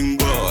with the thing,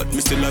 but me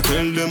still I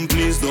tell them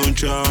please don't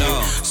try.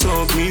 No.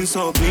 So clean,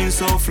 so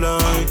fly.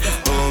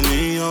 Oh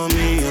me, oh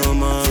me, oh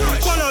my.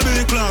 Follow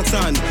Billy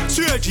Clarkson,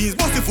 straight jeans,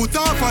 bust the foot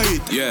off of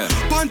it. Yeah.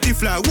 Panty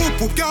fly,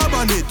 whoop up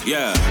carbon it.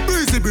 Yeah.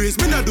 Breezy breeze,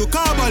 me not do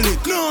carbon it.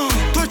 No.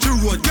 Touch the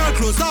road, girl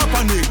close up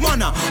on it.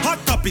 Mana, hot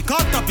topic,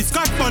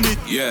 scotch on it.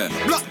 Yeah.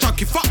 Black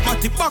jacket, fat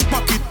matty, back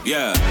pocket.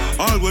 Yeah.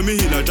 All when me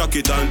in a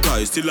jacket and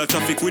tie, still a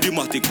traffic with the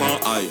matic pan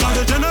eye. Now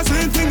the Jenna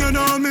same thing you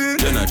know me.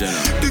 Jenna.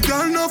 The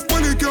girl enough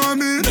money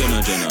come in.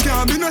 Jenna.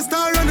 Can't be no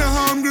star and a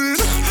hungry.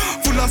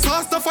 Full of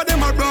sauce stuff for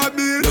them a broad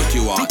bill. Look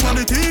you Look on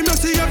the team, you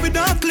see every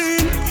dark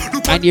clean.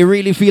 And you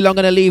really feel I'm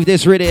gonna leave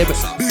this rhythm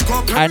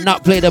and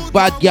not play the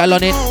bad girl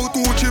on it?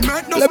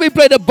 Let me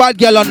play the bad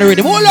girl on the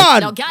rhythm. Hold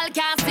on. No girl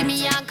can't see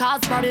me and cause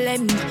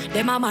problem.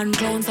 Them a man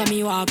clowns so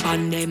me walk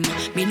on them.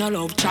 Me no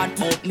love chat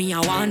but me I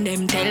want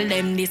them. Tell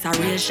them this a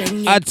real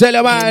shame. I tell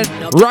you man,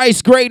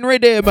 rice grain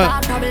rhythm.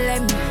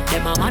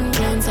 Them a man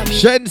clowns so me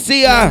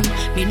Shensia,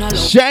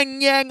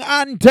 Sheng Yang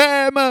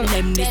Anthem.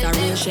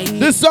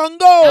 The song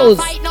goes.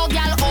 No fight no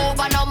girl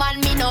over no man,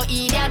 me no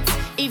idiot.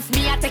 If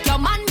me I take your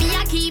man, me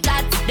I keep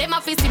that. Them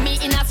a see me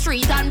in a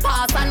street and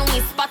pass and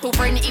whisper to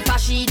friend if I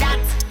she that.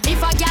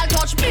 If a girl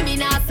touch me, me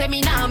nah say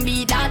me nah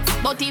be that.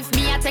 But if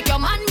me I take your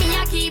man, me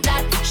I keep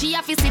that. She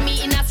a see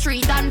me in a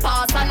street and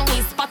pass and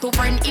whisper to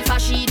friend if I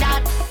she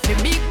that. Me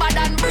big bad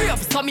and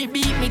brave, so me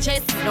beat me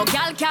chest. No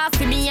girl can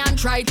see me and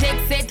try take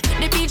set.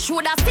 The bitch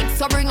woulda stick,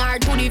 so bring her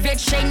to the vet.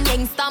 Sheng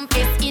Yang stamp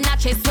is in a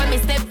chest when me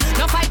step.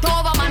 No fight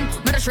over man,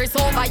 me the stress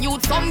over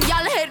youth. Some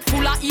girl head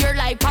full of ear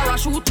like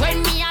parachute.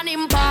 When me and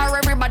him par,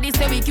 everybody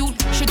say we cute.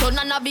 She turn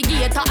a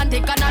navigator and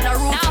take another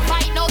route. Now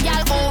fight no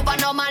girl over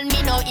no man,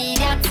 me no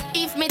idiot.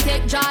 If me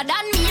take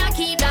Jordan, me a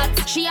keep that.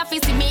 She a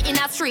see me in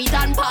a street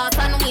and pass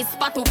and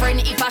whisper to friend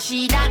if I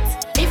she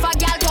that. If a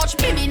girl touch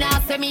me, me nah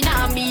say me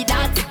nah be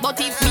that. But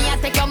if me a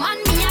take your man,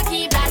 me a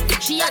keep that.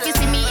 She a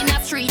see me in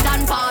a street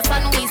and pass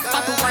and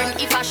whisper to friend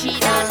if I she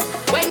that.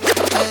 When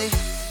hey,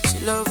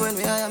 she love when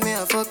we hire me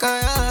a fuck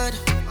her hard.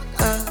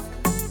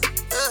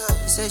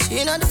 She say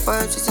she not the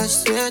first, she said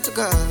she swear to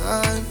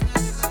God.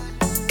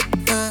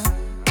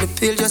 The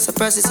pill just a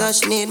process and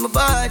she need my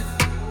body.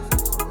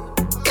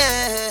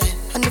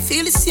 Yeah, and I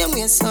feel the same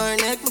way so her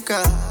neck me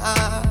cry.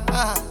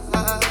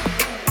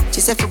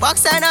 She said for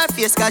box her in her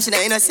face cause she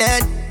not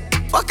innocent.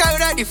 Fuck her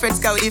with her difference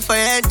cause we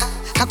different.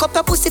 Cock up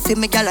her pussy for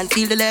me girl and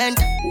feel the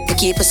length. They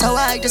keep her so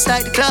high just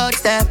like the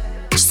clouds them.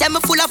 She said me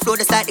full of flow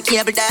just like the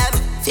cable dam.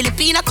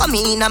 Filipina come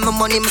in and my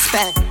money me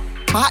spend.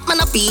 My heart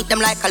man I beat them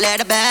like a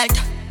leather belt.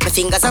 My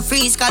fingers are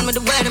freeze call me the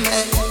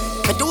weatherman.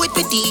 I do it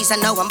with these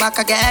and now I'm back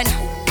again.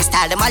 My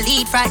style them I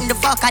lead frighten the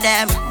fuck of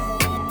them.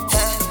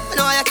 I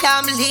know I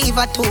can't believe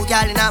I told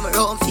y'all in my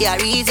room for a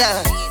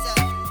reason.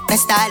 My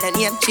style and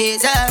name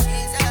chaser.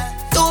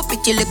 Two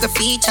pretty little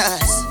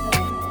features.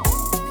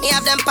 Me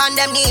have them on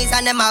them knees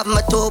and them have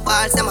my two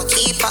balls, them a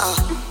keeper.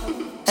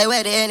 Hey,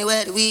 where they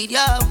anywhere the weed,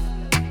 yo?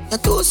 You're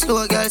too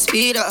slow, girl,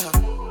 speed up.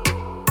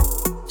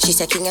 She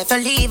said, King, if I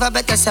leave, I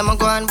better say I'm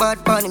going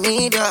bad bunny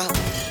me, though.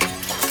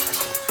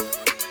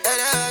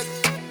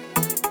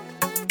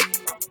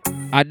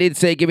 I did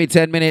say give me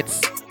 10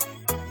 minutes,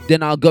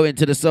 then I'll go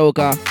into the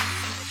soca.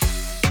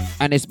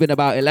 And it's been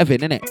about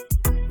 11, innit?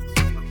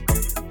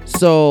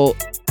 So,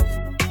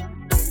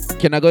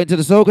 can I go into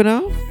the soca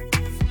now?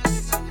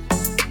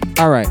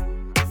 Alright.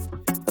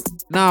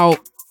 Now,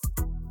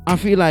 I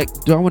feel like,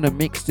 do I want to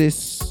mix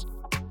this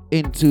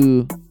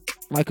into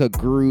like a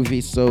groovy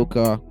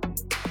soca?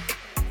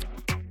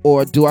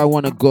 Or do I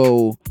want to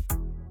go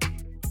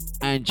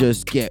and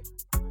just get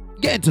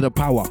into the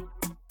power?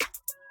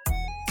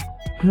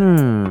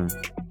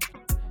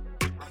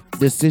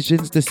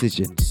 Decisions.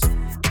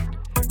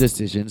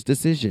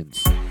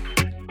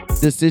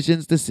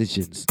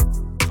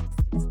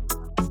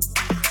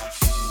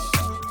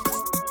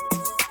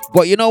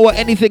 But you know what?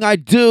 Anything I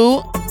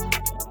do,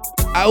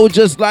 I would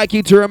just like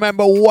you to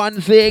remember one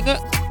thing.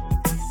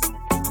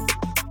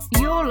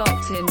 You're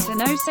locked into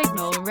No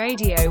Signal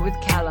Radio with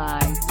Kali.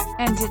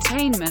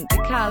 Entertainment the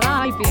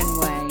Caribbean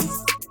way.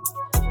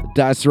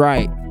 That's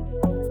right.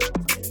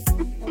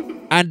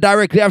 And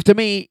directly after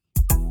me,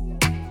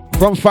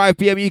 from 5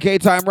 p.m. UK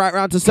time right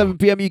round to 7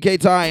 p.m. UK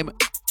time,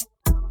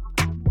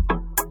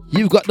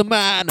 you've got the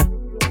man,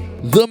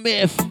 the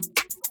myth,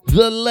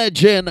 the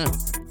legend.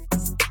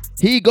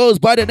 He goes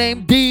by the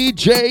name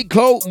DJ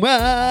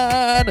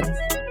Coatman.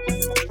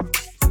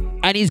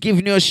 And he's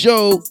giving you a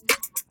show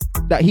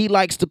that he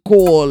likes to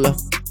call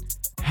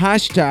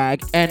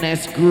hashtag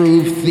NS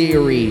Groove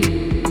Theory.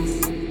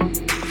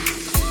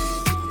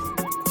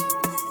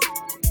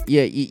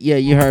 Yeah,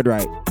 you heard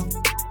right.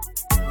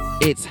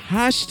 It's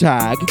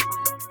hashtag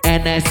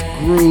NS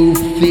Groove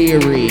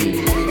Theory.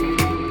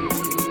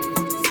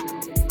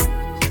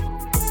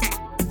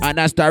 And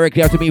that's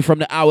directly after me from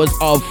the hours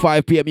of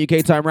 5 p.m.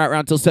 UK time right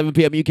around till 7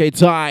 p.m. UK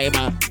time.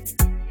 I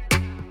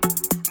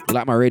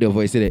like my radio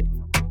voice, isn't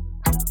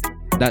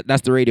it?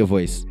 That's the radio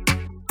voice.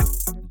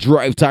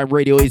 Drive Time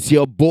Radio is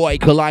your boy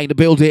Kali in the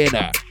building.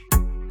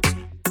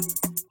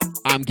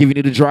 I'm giving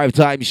you the Drive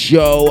Time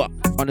show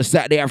on a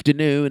Saturday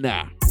afternoon.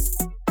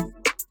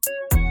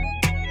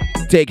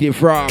 Taking it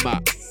from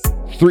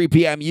 3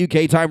 p.m.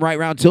 UK time right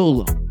round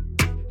till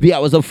the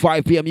hours of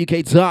 5 p.m.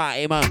 UK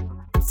time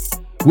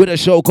with a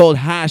show called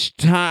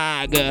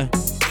hashtag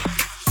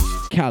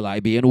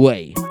Caribbean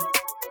Way.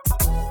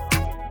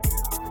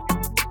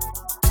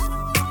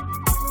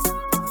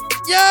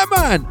 Yeah,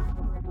 man.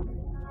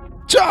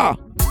 Cha.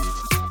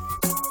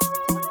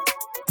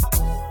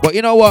 But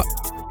you know what?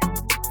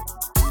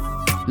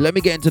 Let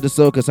me get into the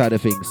soca side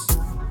of things.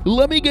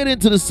 Let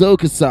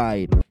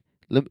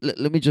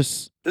me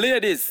just...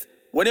 Ladies,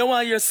 when you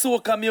want your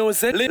soca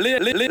music,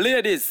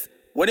 ladies,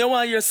 when you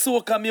want your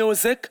soca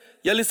music,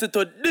 you listen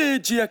to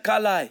DJ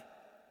Kali.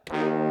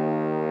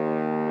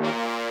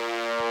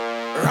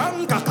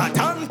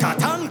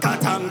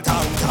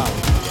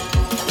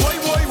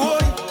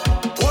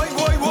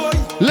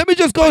 Let me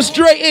just go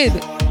straight in.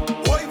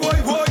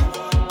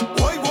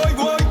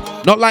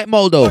 Not like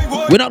Moldo.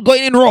 We're not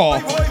going in raw.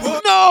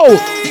 No!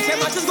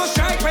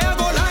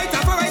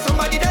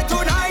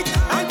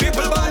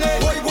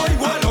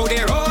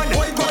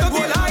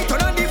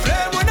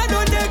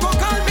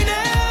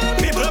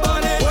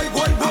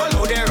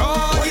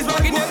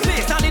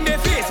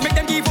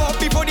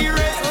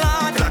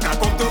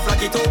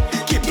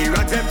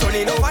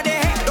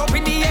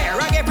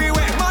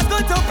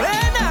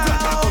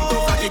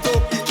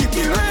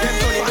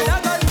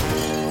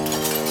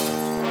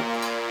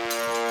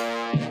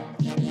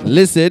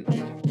 Listen,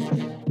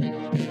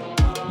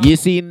 you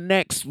see,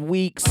 next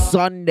week,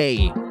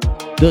 Sunday,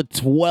 the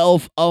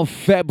 12th of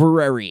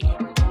February.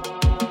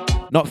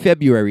 Not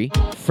February,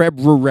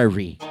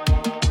 February.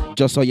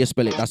 Just how you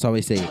spell it, that's how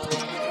I say it.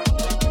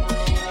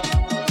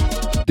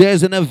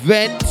 There's an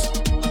event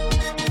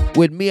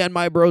with me and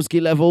my broski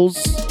levels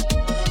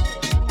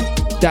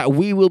that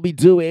we will be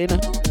doing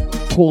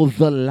called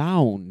The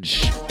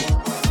Lounge.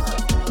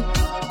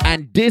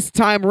 And this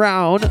time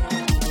round,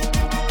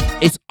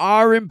 it's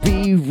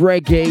R&B,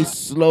 reggae,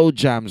 slow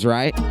jams,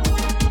 right?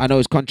 I know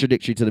it's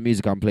contradictory to the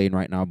music I'm playing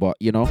right now, but,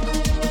 you know,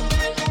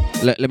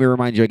 let me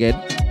remind you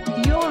again.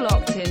 You're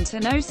locked into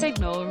No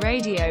Signal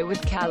Radio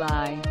with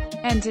Kali.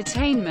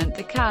 Entertainment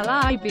the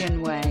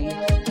Caribbean way.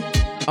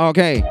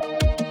 Okay.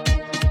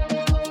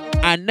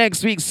 And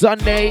next week,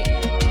 Sunday,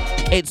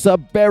 it's a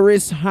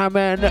Beres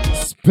Hammond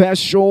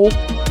special.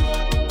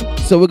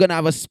 So we're going to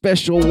have a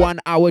special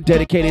 1 hour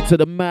dedicated to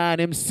the man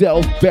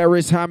himself,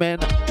 Beres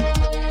Hammond.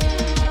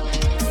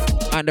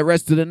 And the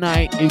rest of the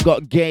night, we've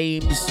got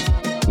games.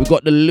 We've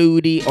got the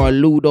Ludi or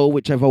Ludo,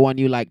 whichever one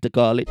you like to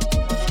call it.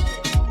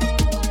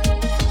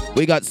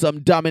 We got some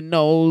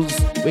dominoes.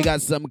 We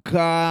got some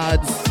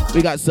cards.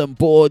 We got some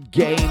board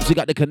games. We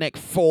got the Connect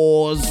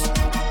Fours.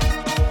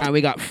 And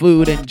we got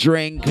food and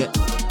drink.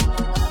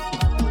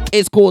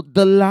 It's called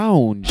The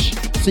Lounge.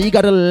 So you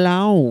got to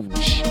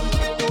lounge.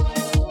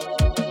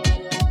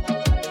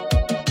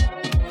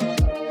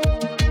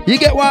 You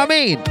get what I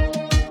mean?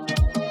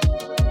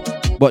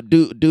 But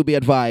do be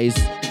advised,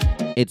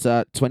 it's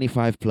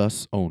 25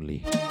 plus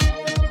only.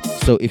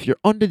 So if you're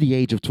under the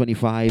age of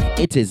 25,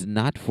 it is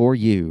not for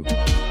you.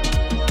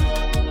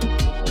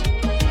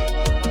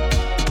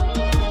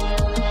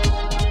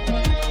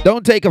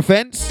 Don't take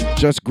offense,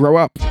 just grow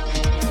up.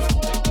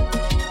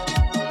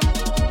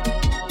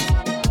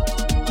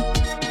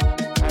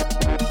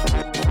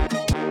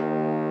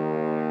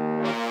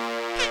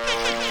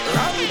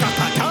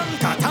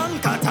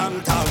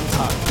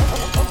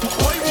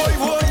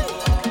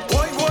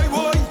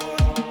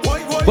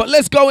 But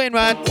let's go in,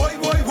 man.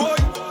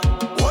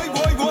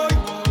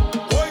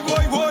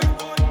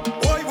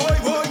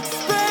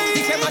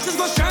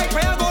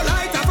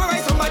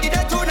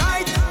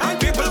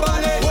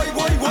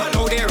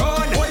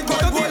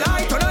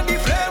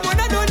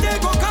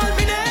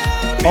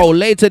 Oh,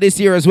 later this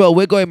year as well,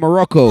 we're going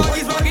Morocco.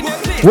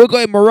 We're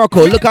going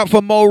Morocco. Look out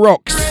for Mo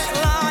Rocks.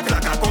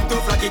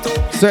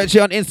 Search it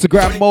on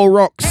Instagram, Mo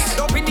Rocks.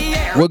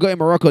 We're going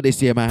Morocco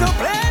this year, man.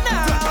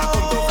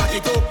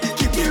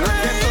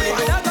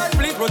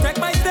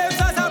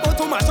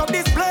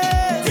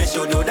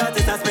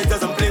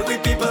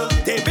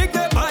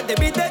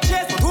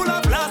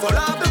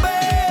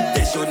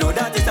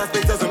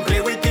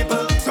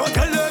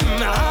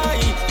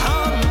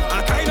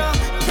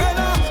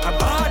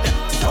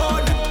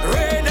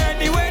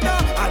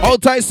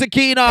 Hold tight,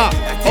 Sakina.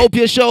 Hope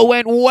your show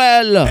went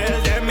well.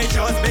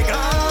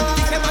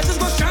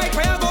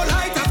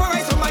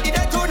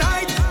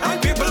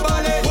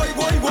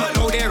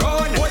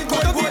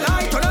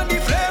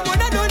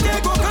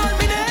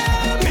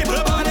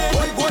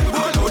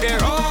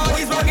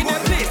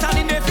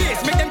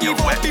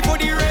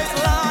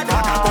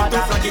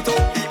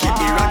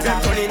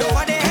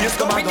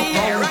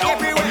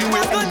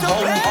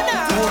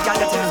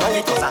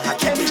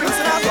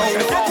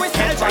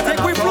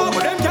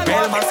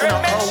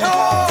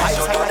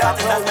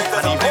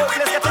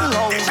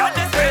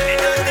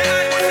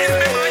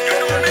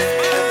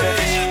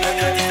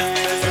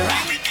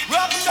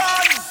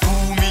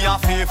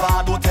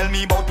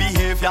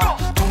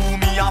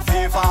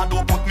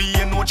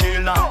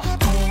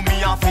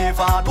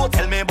 Don't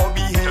tell me about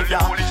behavior.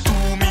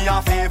 Do me a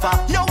favor.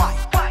 Yo, why?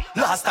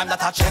 Last time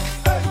that I check,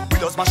 we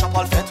just mash up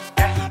all fit.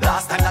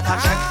 Last time that I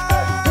check,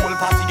 whole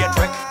party get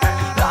wrecked.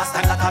 Last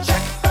time that I check,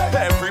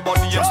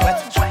 everybody in sweat.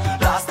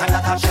 Last time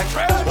that I check,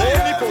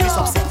 only police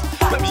upset.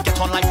 When we get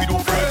on like we do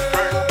free,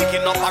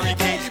 picking up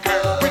barricade.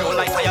 We don't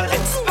like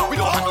violence. We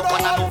don't hand up one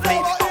and no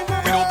blade.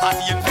 We don't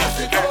party in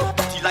faith.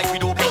 Party like we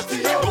don't play.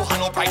 No hand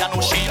no pride and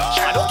no shame.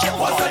 I don't care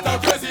what all them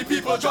crazy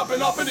people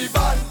jumping up in the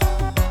van.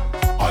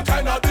 All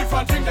kind of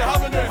different things they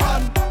have in their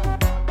hand.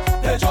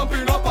 They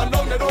jumping up and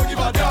down, they don't give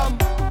a damn.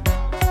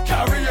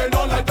 Carrying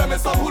on like them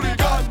is some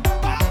hooligan.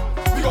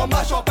 We gon'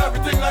 mash up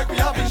everything like we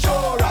have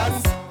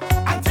insurance,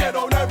 and tear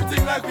down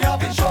everything like we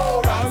have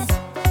insurance.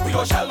 We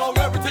gon' shell down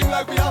everything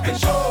like we have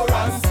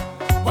insurance.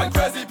 When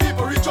crazy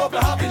people reach up, they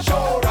have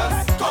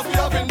insurance, cause we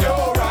have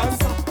endurance.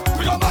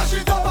 We gon' mash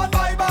it up and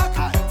buy back,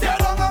 tear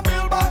down and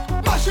build back.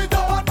 Mash it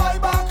up and buy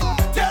back,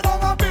 tear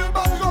down and build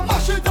back. We gon'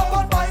 mash it up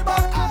and buy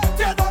back,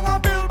 tear down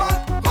and build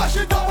back. Mash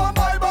it up and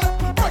buy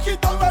back, break it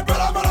down like bread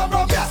and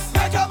rum. Yes,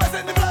 make a mess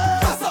in the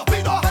place. Mess up,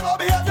 we don't have no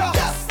behavior.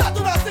 Yes, start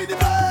to not see the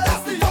place.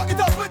 Yes, fuck it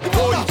up with the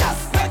boy. Yes,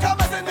 make a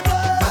mess in the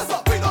place. Mess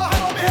up, we don't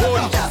have no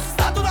behavior. Yes,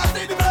 start to not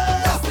see the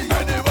place. Yes,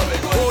 anywhere we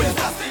go, it's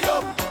nasty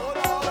up,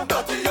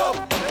 dirty up.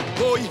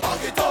 Boy,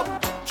 fuck it up,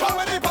 try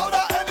me the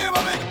powder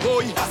anywhere we go.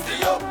 Nasty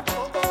up,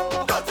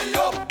 dirty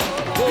up.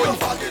 Boy,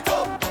 fuck it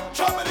up,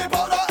 try me the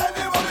powder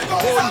anywhere we go.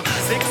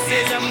 6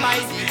 a.m.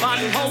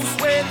 Van house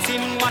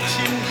waiting,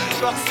 watching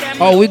trucks them.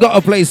 Oh, we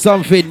gotta play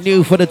something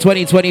new for the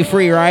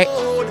 2023, right?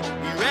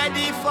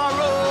 Ready for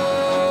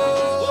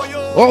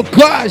Oh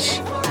gosh!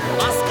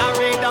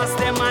 masqueraders,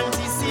 them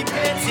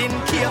anticipating,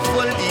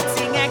 careful the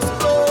thing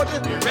explode.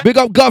 Big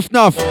up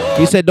Guffnuff.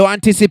 He said, don't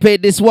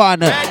anticipate this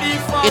one.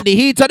 In the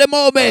heat of the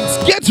moment,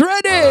 get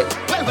ready!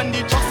 Well, when the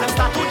trucks them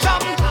start to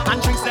jam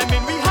and drinks them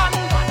in we hand,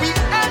 we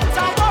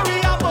enter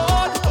warrior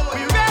mode.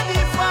 We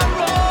ready for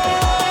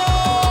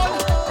road.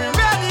 We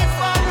ready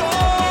for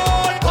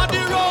road. But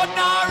the road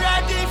not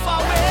ready for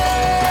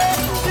way.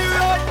 The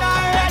road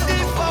not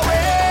ready for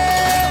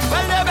way.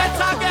 Well, they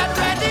better get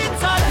ready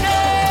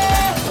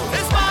today.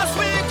 This past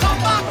week come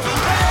back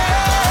today.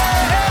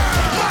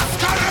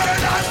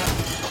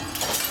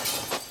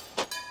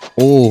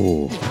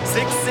 Oh.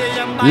 6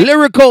 a.m.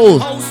 Lyrical,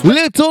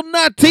 Little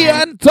Natty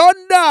and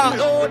Thunder.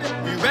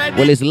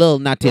 Well, it's Lil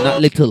Natty,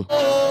 not Little.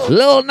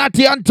 Lil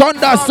Natty and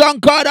Thunder, song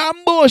called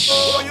Ambush.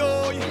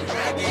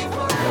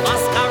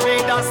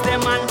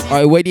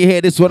 Alright, when you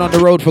hear this one on the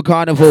road for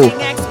Carnival,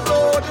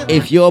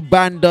 if your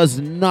band does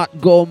not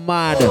go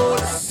mad,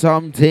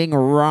 something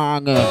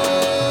wrong.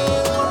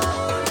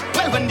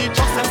 Well, when the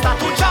trucks them start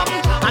to jam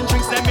and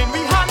drinks them in we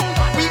hand,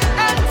 we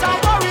enter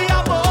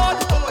warrior mode.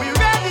 We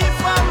ready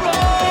for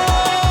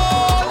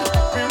road.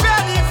 We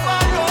ready for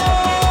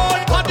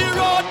road. But the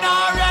road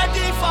not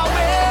ready for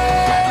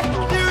way.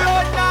 The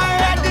road not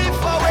ready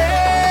for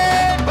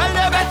way. Well,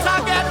 they better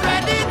get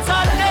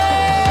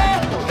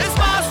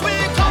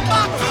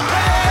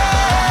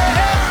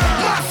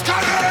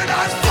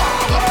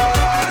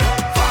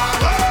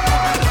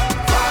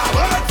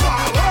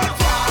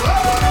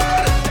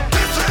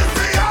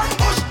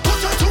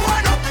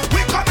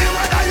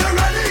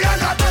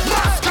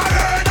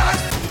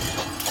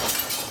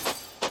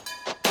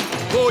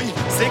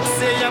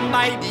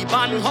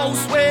van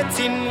house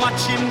waiting,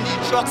 watching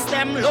the trucks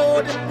them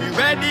load. We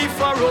ready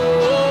for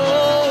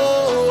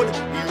road.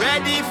 We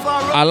ready for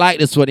road. I like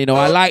this one, you know.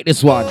 I like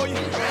this one.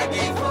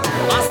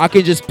 I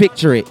can just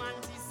picture it.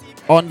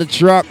 On the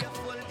truck,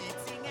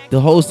 the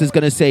host is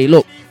going to say,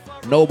 look,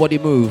 nobody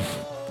move.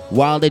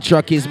 While the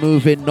truck is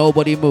moving,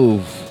 nobody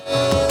move.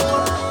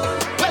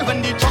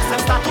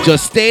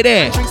 Just stay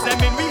there.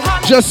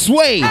 Just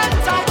sway.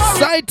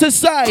 Side to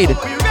side.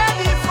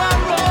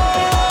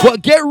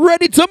 But get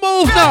ready to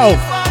move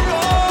now.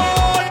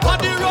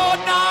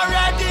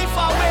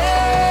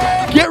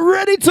 Get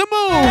ready to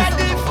move.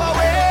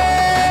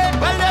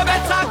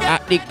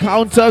 At the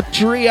count of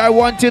 3, I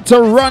want you to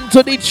run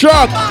to the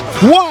truck.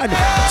 1,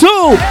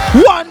 2,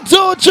 1,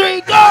 2,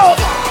 3, go!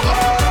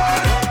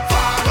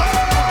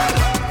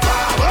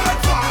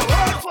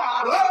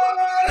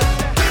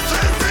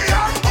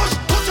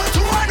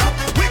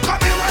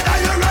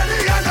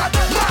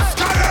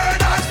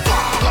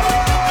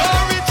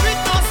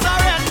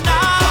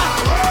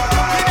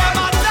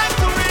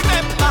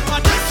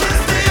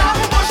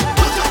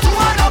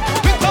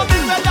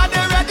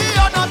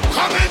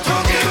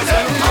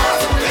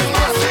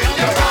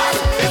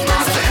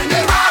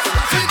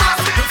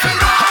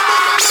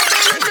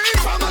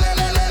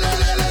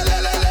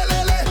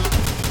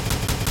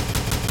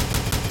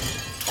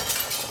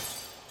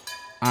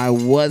 I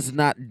was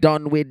not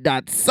done with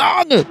that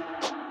song. Boy,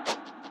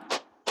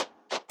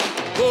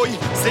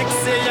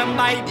 6 a.m.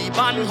 by the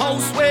van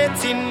house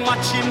waiting,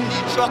 watching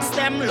the trucks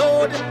them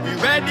load. We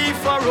ready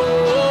for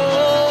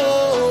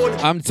road.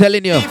 I'm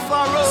telling you,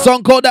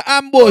 song called The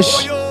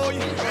Ambush.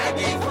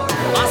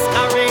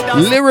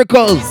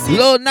 Lyricals,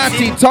 Lil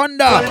Natty,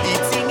 Thunder.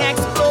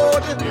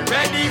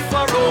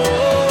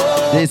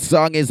 This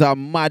song is a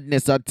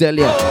madness, I tell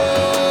you. Well,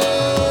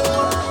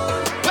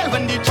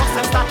 when the trucks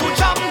them start to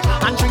jam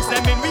and drinks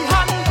them in we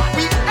hand,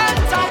 we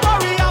enter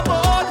warrior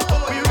mode.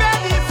 We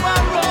ready for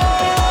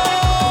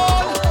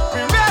road.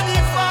 We ready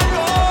for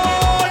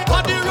road.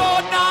 But the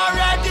road not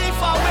ready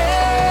for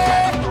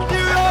way. The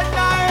road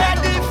not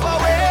ready for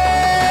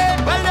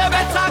way. Well, you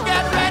better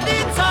get ready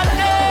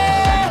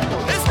today.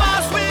 This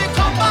fast we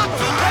come back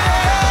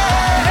today.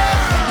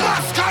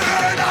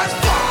 Masqueraders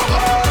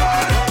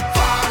forward,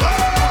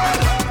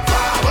 forward,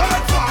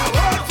 forward,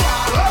 forward,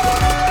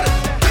 forward.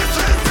 This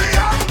is the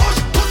ambush.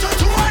 Put your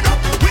two hand up.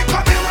 We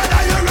coming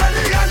whether you're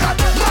ready or not.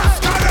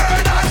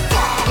 Masqueraders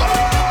forward.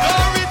 No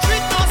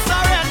retreat, no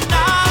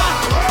surrender.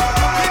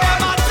 Give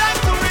them a time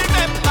to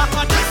remember.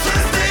 'Cause this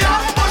is the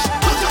ambush.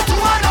 Put your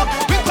two hand up.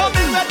 We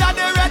coming whether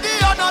they're ready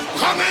or not.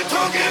 Coming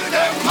to give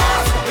them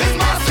mass. It's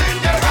mass in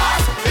their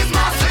ass. It's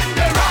mass in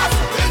their ass.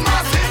 It's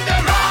mass in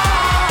their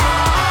ass.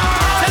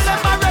 Tell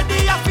them already,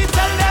 if we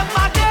tell them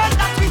again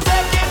that we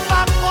taking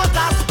back what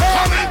has been.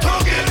 Coming to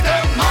give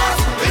them mass.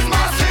 It's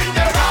mass in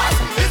their ass.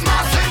 It's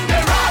mass in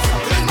their ass.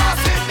 It's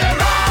mass in their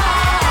ass.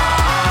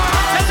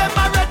 Tell them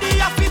already,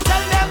 if we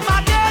tell them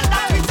again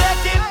that we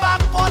taking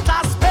back what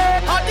has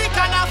been. On the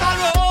carnival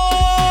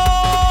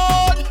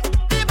road,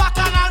 the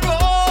bacchanal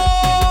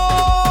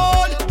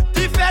road,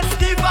 the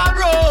festival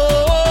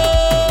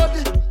road.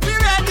 We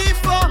ready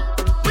for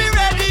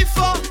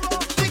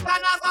the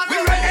carnival. We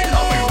ready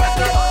now, we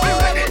ready. We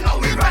ready now,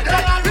 we ready.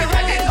 We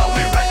ready now,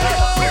 we ready.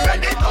 We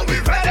ready now, we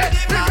ready.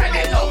 We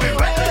ready now, we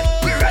ready.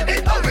 We ready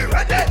now, we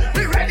ready.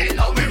 We ready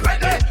now, we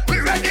ready. We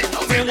ready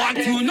now, we ready. They want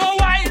to know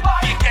why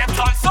it gets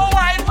on so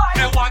wild.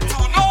 They want to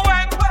know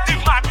when the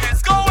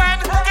madness going.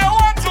 They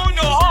want to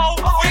know how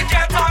we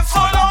get on so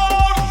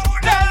loud.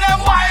 Tell them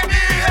why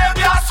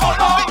behavior so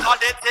low. Because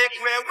they take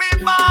where we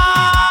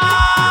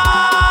pass.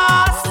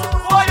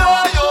 Oh yo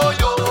yo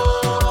yo,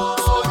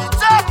 so we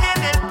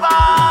taking it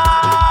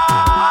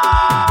back.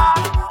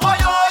 Oh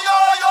yo yo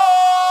yo,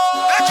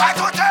 they try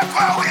to take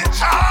where we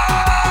jam.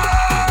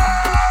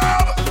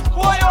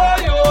 Oh yo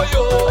yo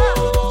yo,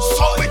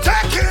 so we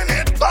taking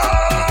it back.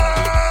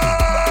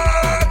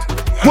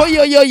 Whoa,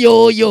 yo, yo,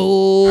 yo, yo.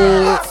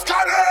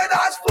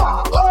 Masqueraders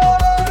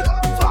forward,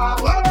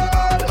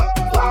 forward,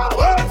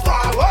 forward,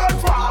 forward,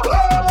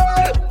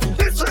 forward.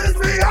 This is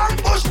the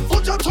ambush.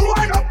 Put your two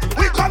hand up.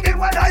 We coming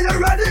whether you're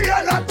ready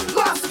or not.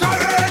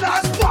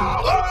 Masqueraders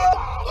forward.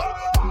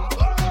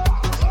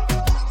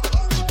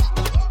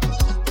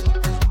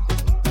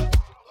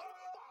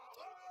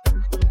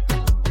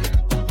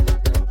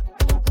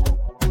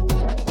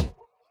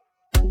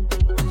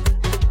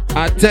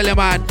 I tell you,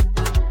 man,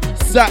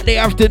 Saturday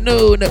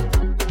afternoon,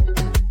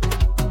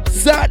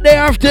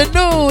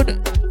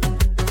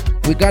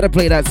 we gotta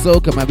play that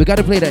soca, man. We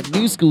gotta play that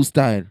new school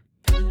style.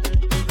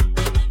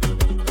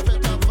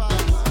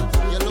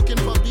 You're looking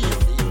for beef,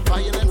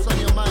 violence on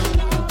your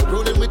mind,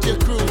 rolling with your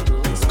crew,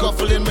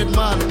 scuffling with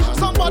man.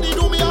 Somebody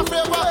do me a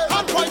favor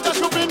and point a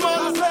stupid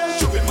man.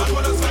 Stupid man,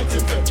 what does fight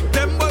him?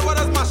 Them boy, what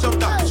does mash up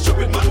that?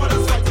 Stupid man, what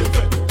does fight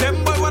him?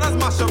 Them boy, what does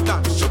mash up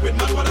that? Stupid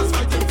man, what does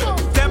fight him?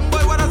 Them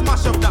boy, what does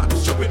mash up that?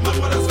 Stupid man,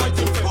 what does fight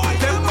him?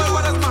 Them boy,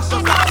 what does mash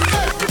up that?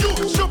 You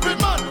stupid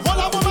man, wall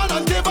a woman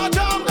and give a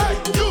jam.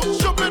 You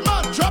stupid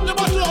man, drop the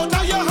bottle out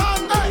of your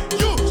hand.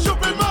 You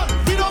stupid man,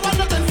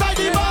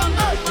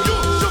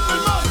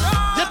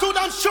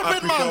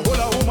 Stupid man. Hold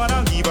a woman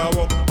and give her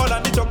up. All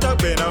on the truck to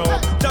pay now.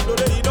 Jab no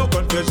day, no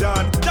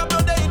confusion. Jab no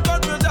day,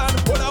 confusion.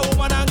 Hold a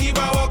woman and give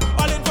her up.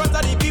 All in front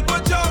of the people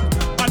jump.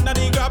 Under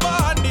the grabber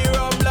and the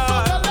rumbler.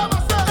 So tell them I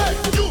say, hey,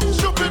 you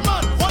stupid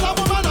man. Hold a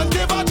woman and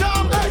give her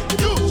jam. Hey,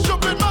 you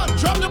stupid man.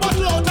 Drop the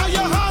bottle out of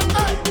your hand.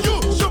 Hey, you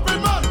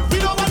stupid man.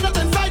 We don't want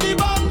nothing inside the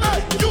band.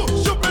 Hey, you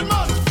stupid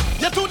man.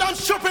 You're too damn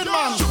stupid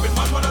man. Stupid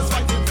man, what does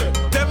fighting for?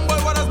 Them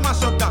boy, what does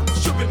mash up that?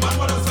 Stupid man,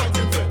 what does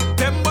fighting for?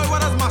 Them boy,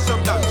 what does mash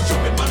up that?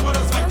 Stupid man, what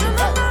does fighting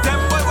for?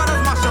 Them boy, what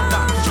does mash up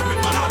that? Stupid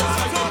man, what does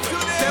fighting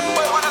for? Them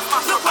boy, what does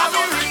mash up that? Look how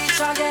we reach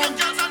again.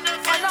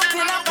 And up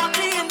in a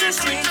party in the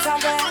streets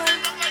again.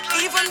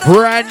 Even though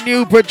Brand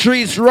new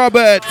Patrice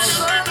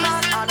Roberts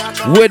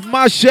with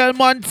Marshall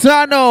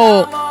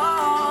Montano.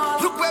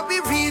 Look where we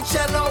reach,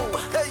 you know.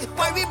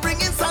 Why we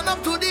bringing sun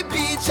up to the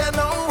beach, you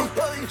know.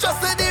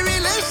 Just say the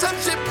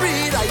relationship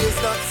breed. I is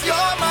not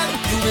your man,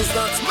 you is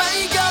not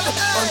my girl.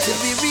 Until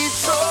we reach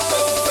so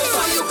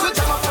you could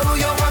jump up on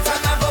your want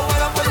and go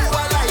all up on who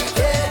I like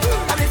it.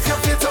 And if you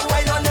feel to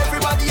wine on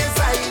everybody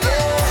inside it.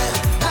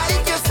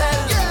 Like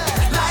yourself,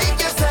 like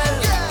yourself,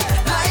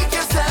 like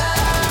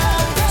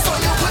yourself. So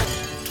you could,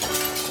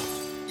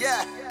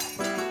 yeah.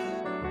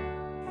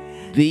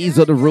 These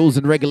are the rules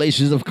and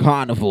regulations of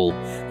Carnival.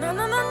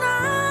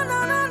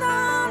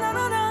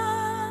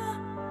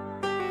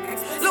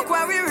 look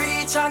where we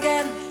reach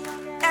again.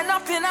 End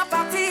up in a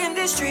party in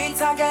the streets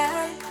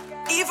again.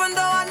 Even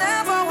though I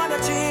never wanna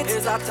cheat,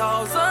 there's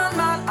 1,000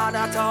 man and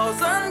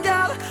 1,000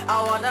 gal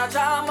I wanna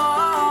jam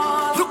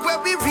on. Look where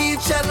we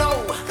reach, you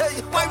know.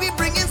 Why we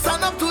bringing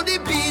sun up to the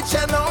beach,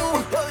 you know.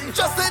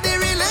 Just say the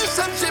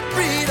relationship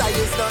breed. I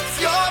is not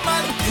your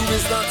man, you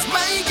is not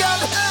my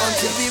girl.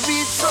 Until we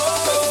reach so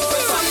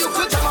you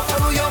could jump up on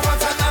who you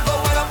want and go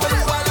all up on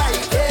who I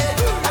like it.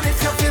 And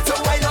if you feel to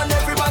wine on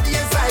everybody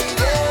inside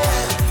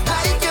it.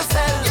 Like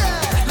yourself,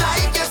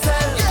 like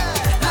yourself,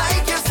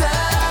 like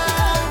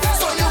yourself.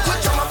 So you could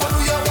jump up on who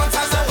you want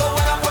and go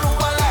all up on who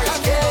I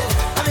like it.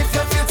 And if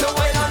you feel to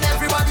wine on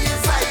everybody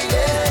inside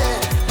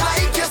it.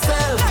 Like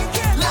yourself,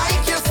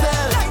 like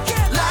yourself,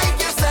 like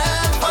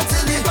yourself.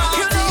 Until the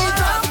party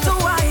done. To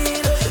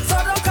wine, so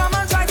don't come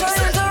and try to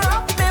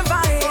interrupt me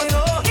vibe.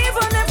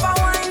 Even if I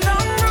wind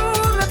down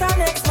rude with the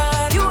next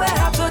man, you will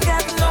have to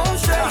get no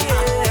straight.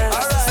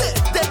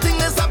 That thing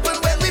has happened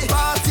when we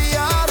party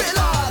hard.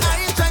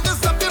 I ain't trying to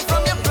stop you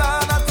from your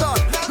plan at all.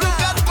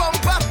 Look at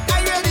bumper, I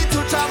ready to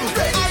jam.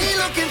 I ain't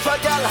looking for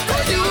gal,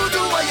 you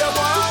do what you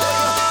want.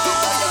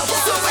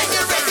 So when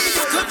you're ready,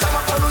 you could jump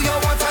up on who you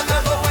want and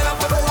go well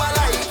up on who I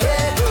like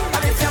it.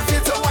 And if you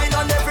feel to wine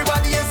on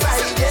everybody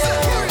inside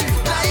it.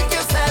 Like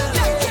yourself,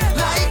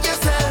 like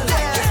yourself,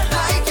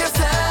 like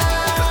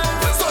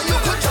yourself. So you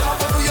could jump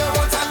up on who you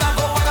want and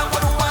go well up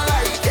on who I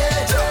like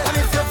it. And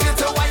if you feel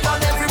to wine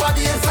on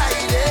everybody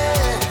inside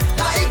it.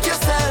 Like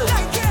yourself,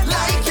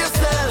 like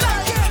yourself,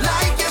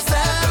 like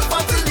yourself.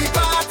 Until the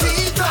party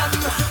done.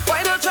 Why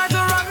don't try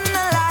to run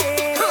the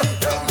line?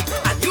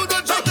 And you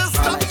don't try to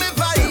stop me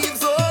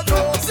vibes, oh no.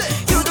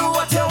 You do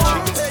what you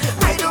want,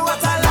 I do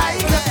what I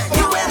like.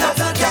 You will have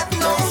to get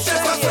no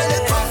straight. When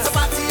it comes to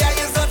party, I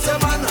is not your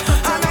man.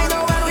 And I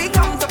know when we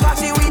come to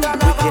party, we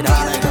don't have a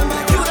plan.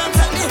 You don't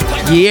tell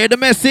me. You hear the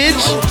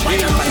message?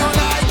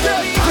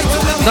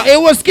 Now, it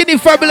was Skinny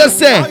Fabulous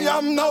say. I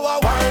am now a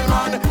wild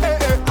man,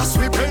 I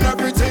sweep in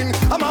everything.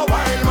 I'm a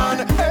wild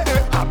man,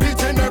 I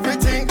beat in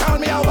everything. Call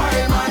me a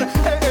wild man,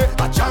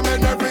 I jam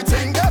in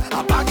everything.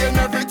 I bag in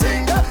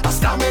everything. I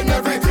slam in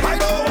everything. I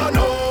don't want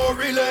no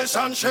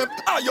relationship.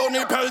 I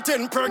only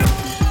pelting prick.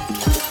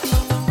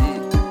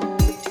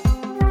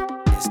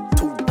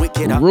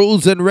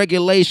 Rules and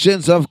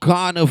regulations of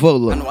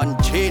Carnival. Yeah,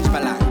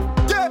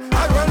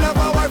 I will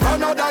never wife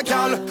another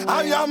girl.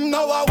 I am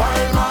now a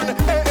wild man,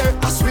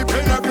 I sweep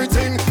in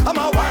everything. I'm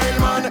a wild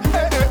man,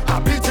 I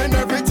beat in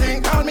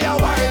everything. Call me a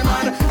wild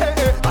man,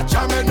 I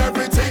jam in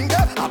everything.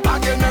 I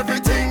bag in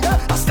everything.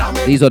 I slam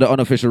in. These are the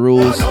unofficial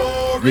rules.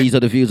 These are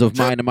the views of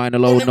mine and mine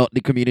alone, not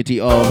the community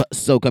of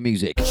soca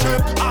music. I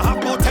have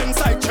about 10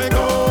 side check,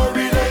 oh,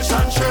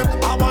 relationship.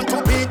 I want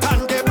to beat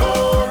and they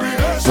go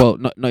relationship. Well,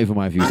 not even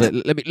my views.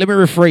 Let me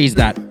rephrase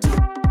that.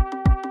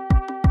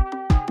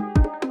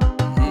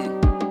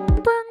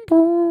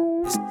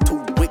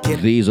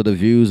 These are the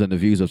views and the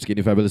views of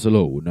Skinny Fabulous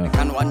alone.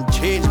 And one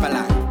change my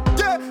life.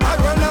 Yeah, I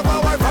will never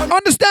wife.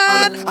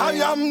 Understand? I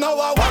am now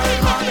a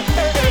wild man.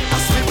 I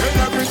sleep in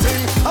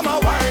everything. I'm a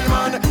wild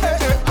man.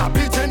 I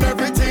beat in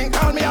everything.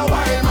 Call me a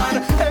wild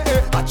man.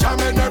 I jam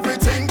in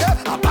everything.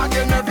 I bag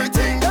in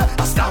everything.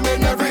 I slam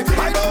in everything.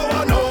 I don't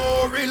want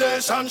no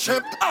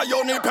relationship. I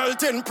only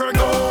pelt in preg.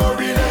 No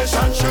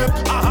relationship.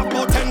 I have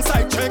about 10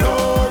 side check.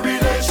 No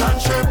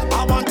relationship.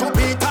 I want to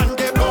beat and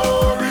give.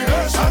 No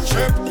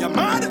relationship. You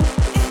mad?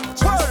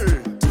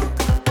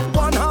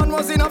 One hand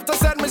was enough to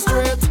set me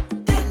straight.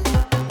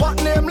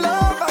 What name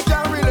love, I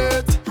can't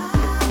relate.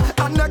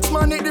 And next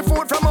man need the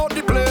food from out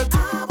the plate.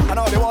 And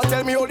all they want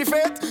tell me all the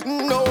fate.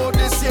 No,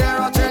 this year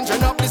I'm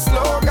changing up the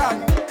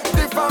slogan.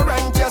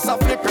 Different, yes, I'm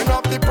flipping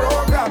up the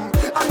program.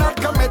 I'm not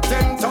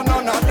committing to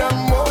none of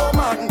them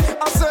woman.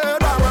 I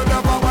said I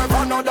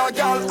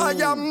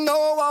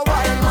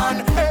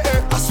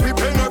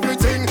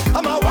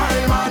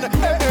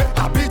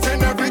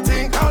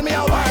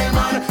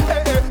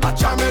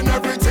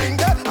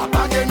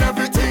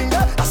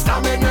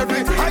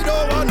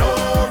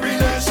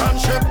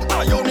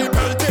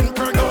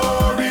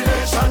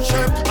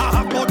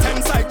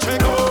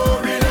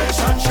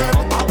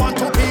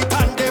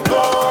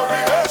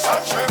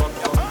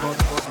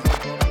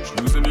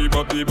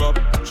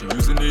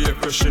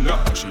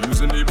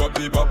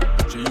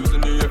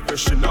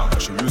freshener.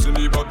 She using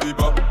the bobby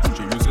bop.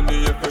 She using the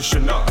air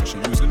freshener. She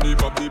using the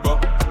bobby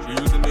bop. She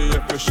using the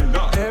air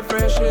freshener. Air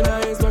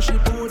freshener is what she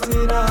puts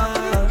in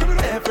her.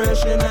 Air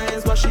freshener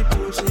is what she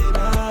puts in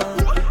her.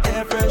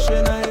 Air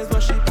freshener is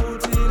what she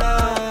puts in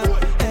her.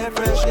 Air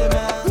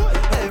freshener,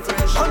 air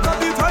freshener. On top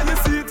the toilet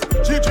seat,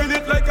 she drill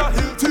it like a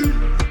Hilti.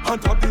 On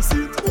top the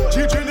seat,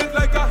 she drill it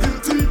like a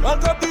Hilti. On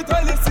top the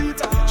toilet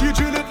seat, she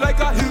drill it like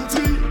a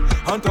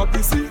Hilti. On top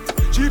the seat,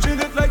 she drill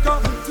it like a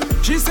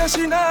Hilti. She says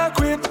she not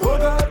quit, oh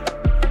God.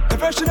 The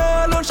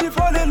freshener alone she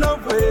fall in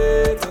love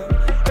with.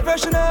 The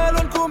freshener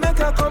alone could make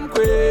her come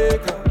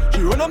quicker.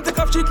 She run up, take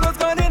off, she clothes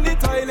gone in the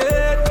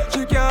toilet.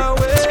 She can't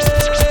wait.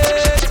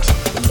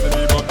 Using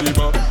the bobby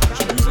bop,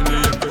 she using the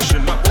air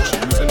freshener. She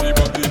using the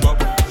bobby bop,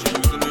 she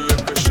using the air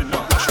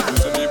freshener. She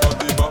using the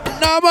bobby bop.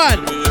 Nah, man,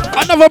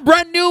 another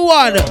brand new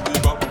one,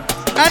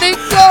 and it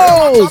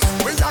goes.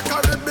 We are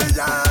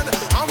Caribbean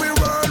and we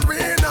world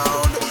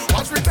renowned.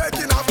 Watch we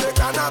taking off the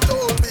cannot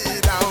hold me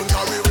down.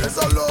 Cause we raise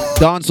a low.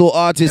 Dancehall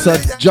artists are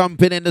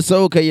jumping in the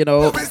soca, you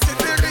know.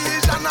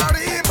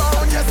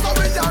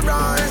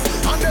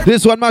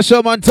 This one,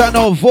 Marshall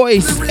Montano,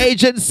 voice,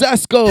 Agent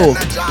Sasko.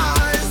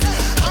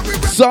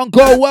 Song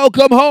called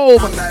Welcome Home.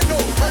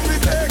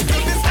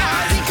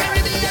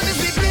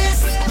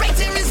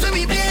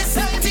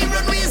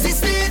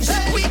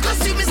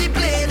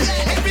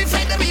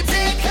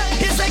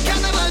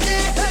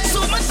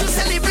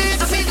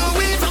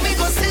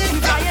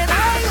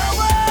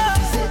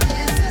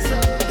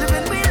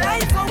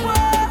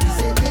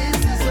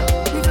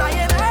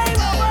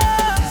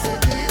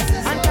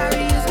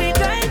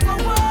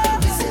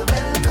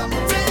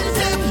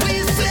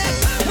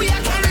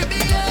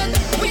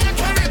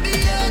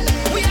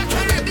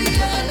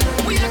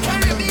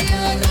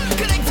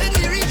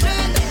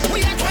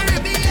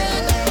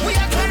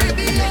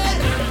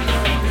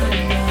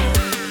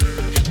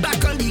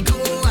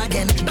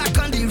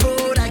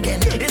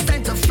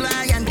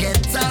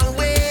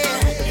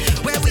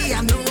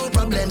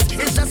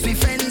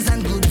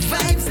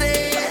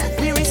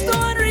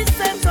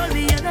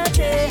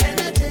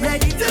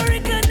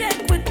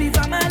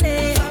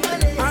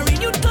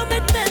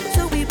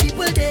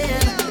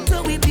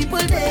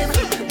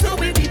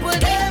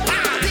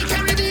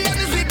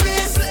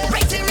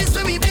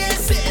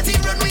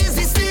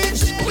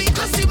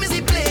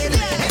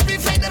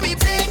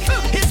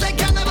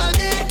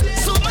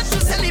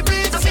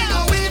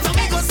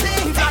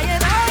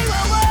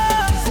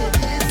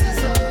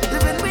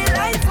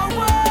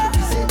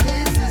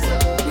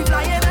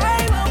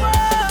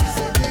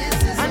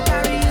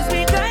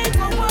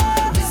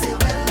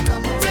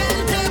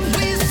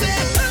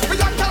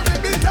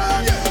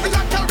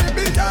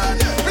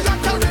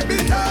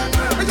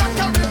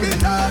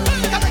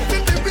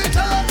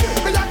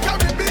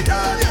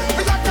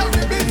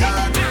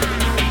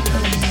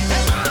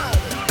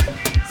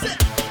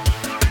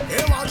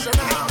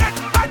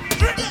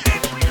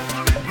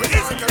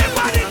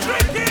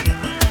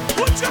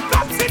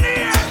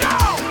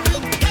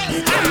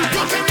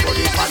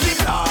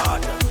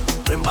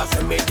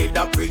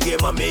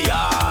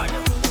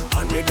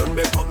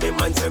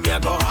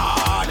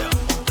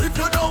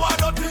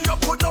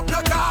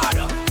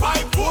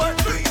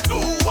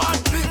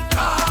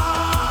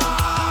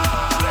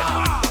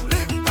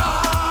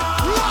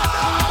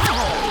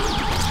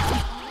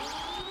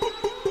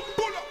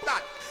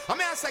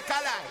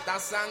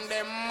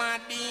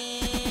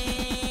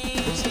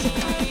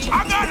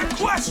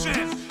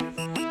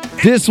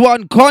 This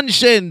one,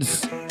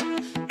 Conscience.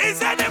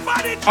 Is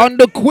anybody on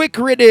the quick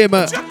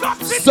rhythm?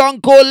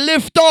 Song called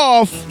Lift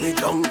Off. Me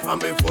come from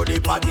before the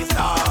party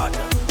start.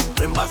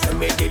 Remember say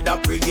me did a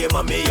pre-game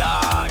on me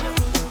yard.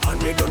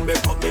 And me done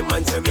make up me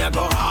mind say me a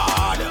go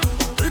hard.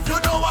 If you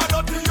know what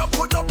nothing you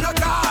put up your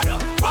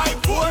guard.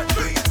 5, 4,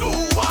 3, 2,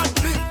 1,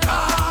 lift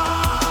off.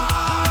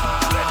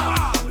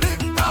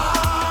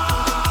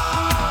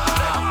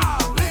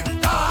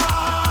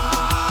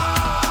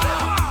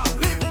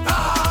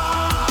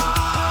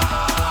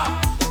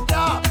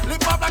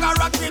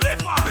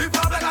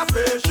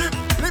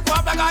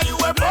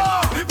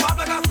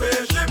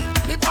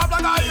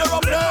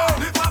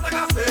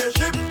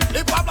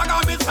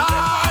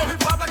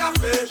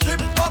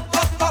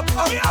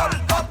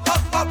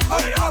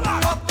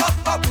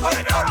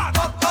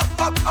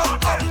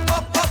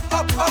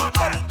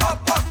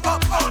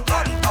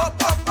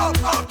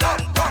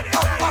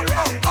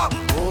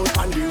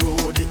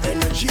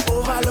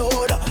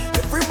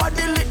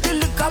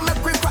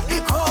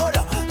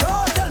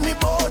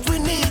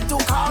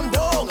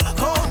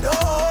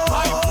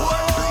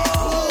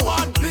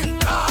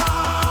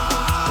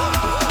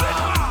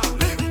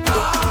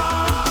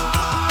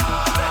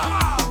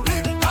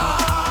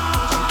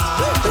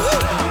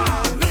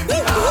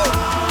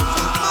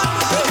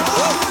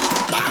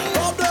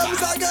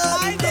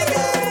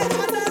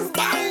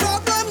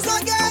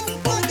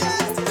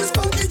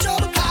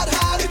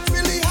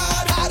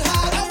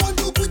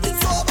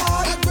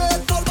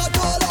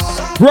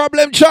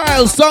 Problem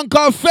Child, song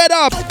called Fed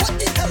Up.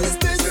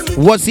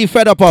 What's he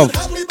fed up of?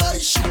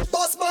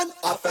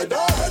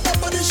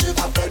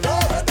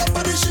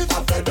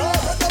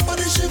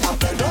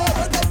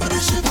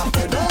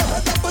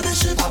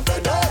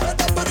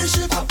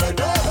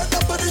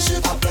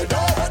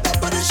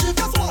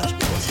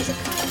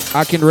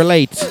 I can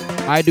relate.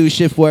 I do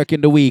shift work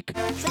in the week.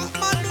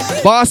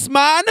 Boss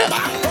man.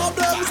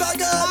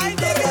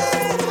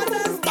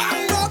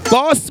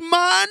 Boss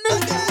man.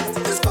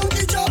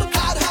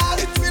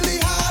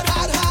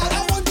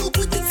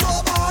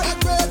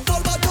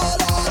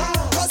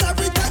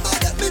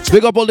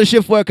 Big up all the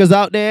shift workers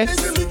out there.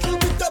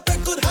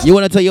 You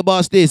want to tell your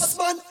boss this?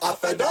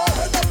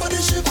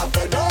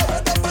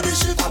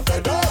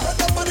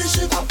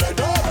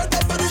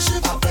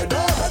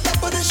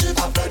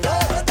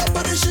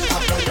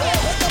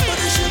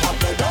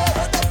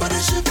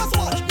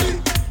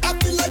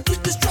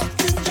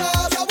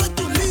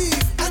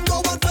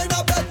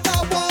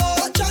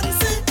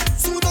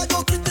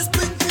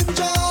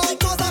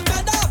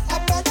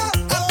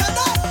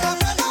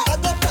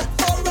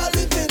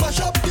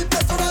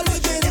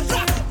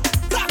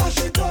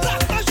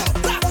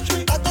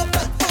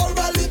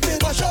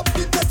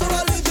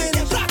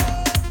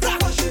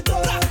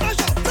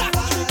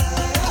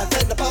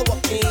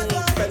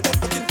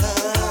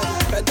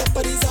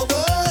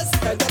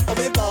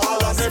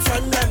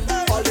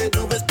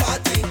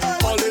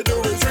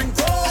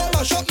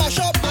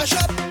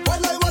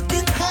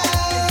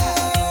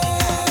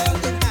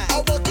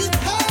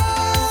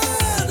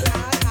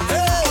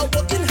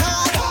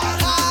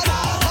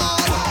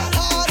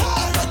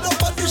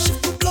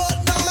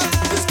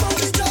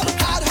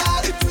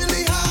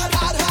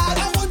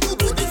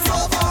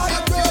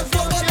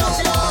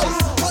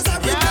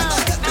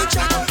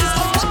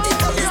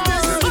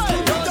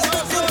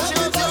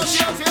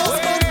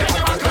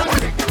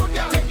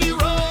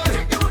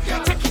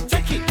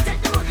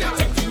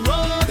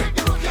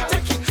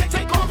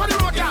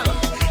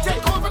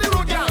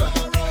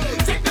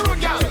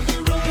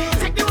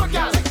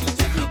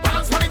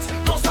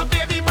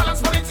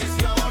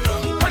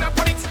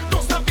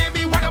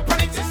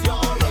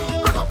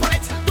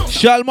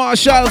 Shal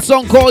Marshall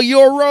song called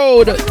Your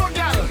Road.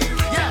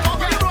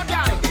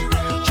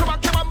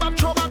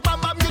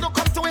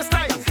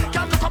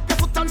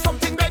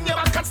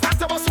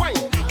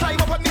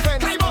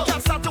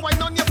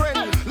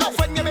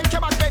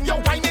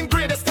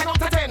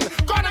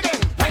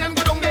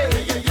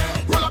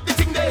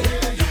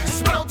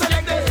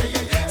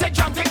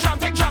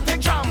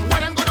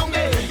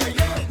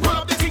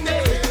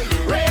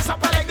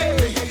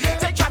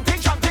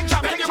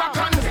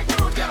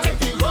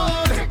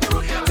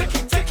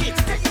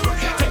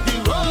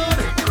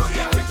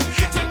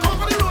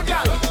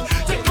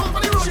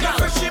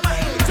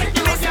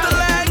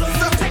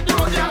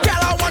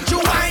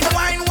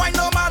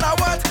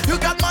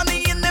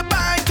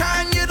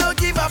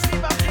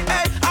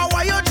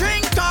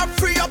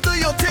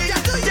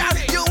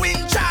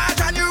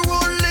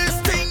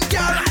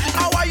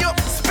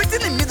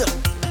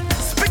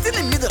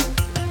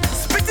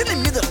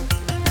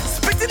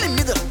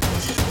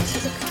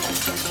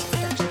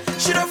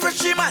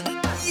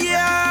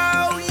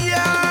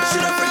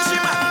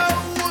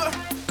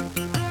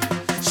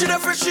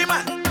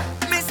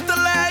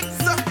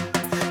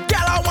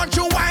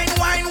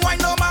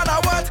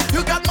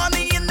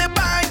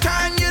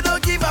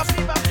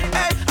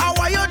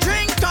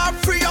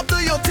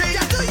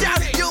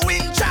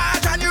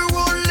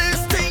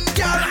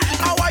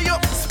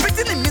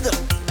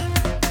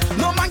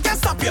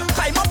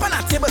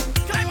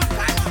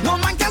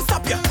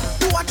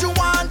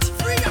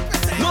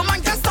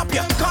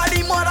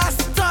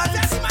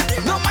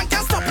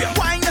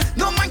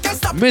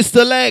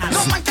 Mr. Legs.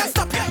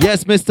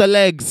 Yes, Mr.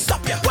 Legs.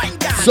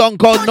 Song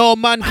called No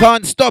Man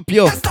Can't Stop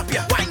You.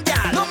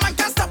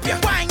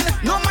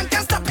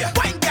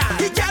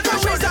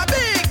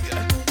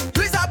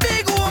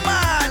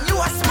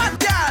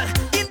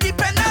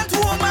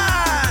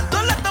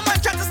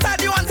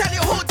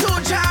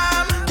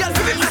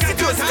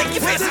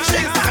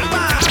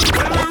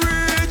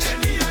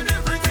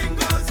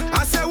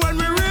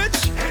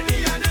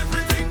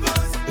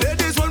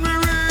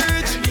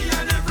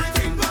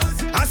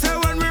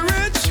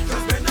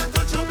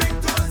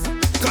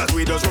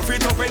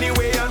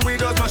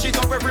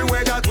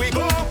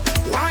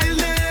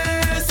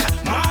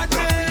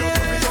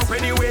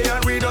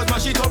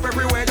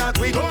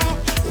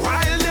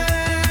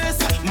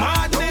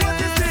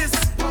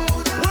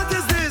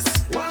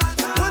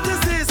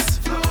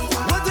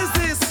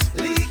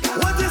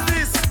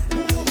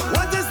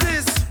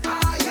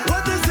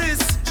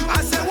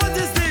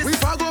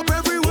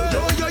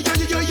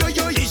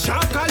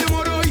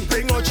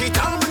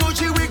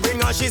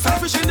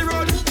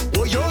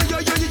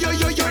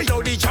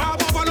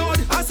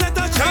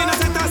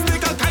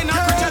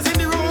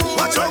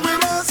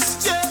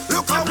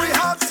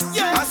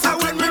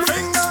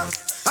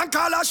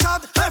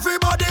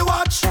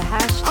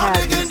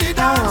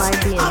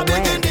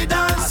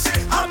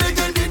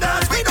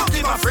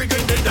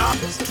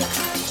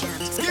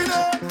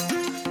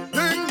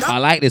 I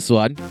like this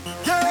one.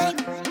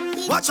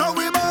 Watch how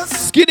we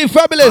bust. Skinny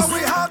Fabulous. How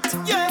we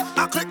hot.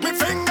 I click my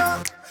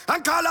finger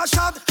and call a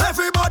shot.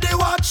 Everybody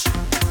watch.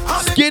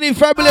 Skinny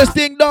Fabulous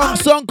Ding Dong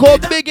song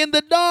called Big in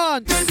the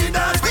Dance.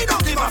 We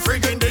don't give a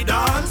frig in the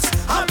dance.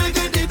 I'm big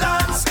in the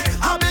dance.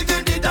 I'm big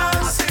in the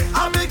dance.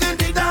 I'm big in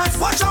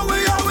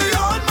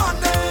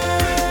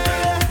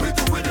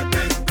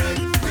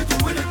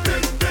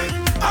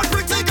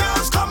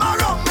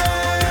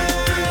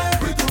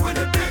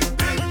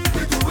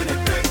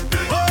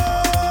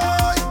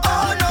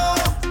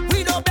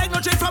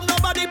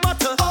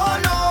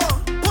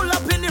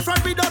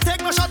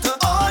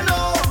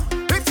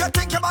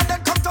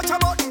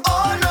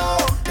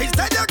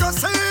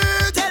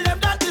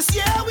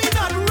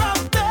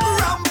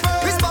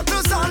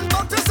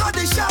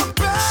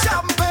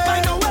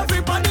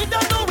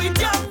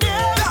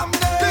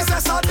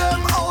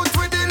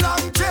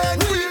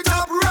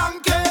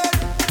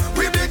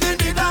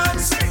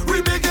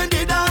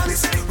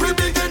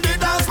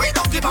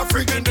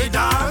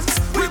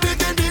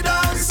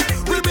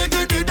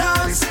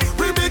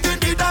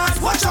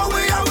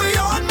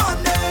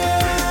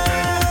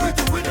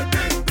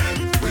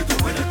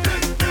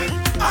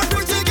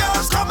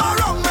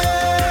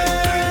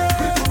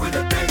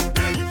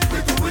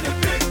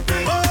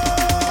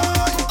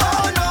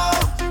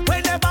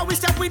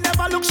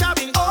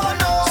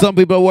Some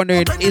people are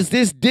wondering, is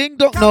this Ding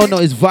Dong? No,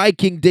 it's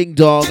Viking Ding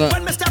Dong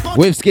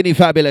with Skinny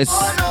Fabulous.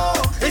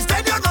 It's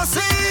then you go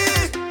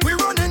see. We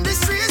running the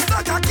streets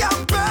like a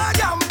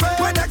campaign.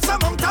 When X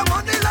amount of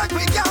money like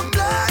we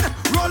gambling.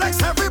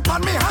 Rolex every pan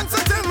me hands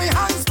until me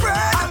hands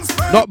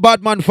spread. Not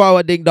Badman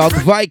Forward Ding Dong,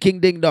 Viking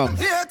Ding Dong.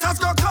 Haters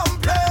go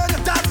complain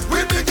that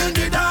we begin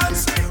the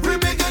dance. We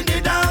begin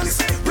the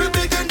dance. We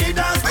begin the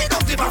dance. We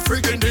don't give a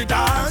freak in the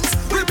dance.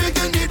 We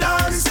begin the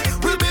dance.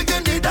 We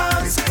begin the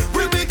dance.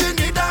 We begin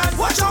the dance.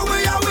 Watch how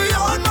we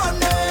on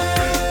money.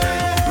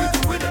 We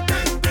do it a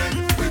bang bang.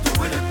 We do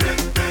it a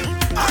bang bang.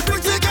 And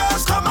pretty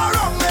girls come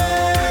around me.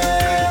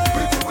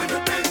 We do it a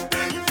bang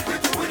bang. We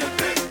do it a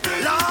bang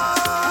bang.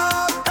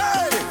 Lord,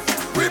 hey,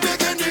 we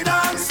begin the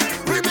dance.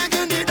 We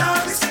begin the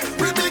dance.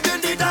 We begin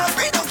the dance.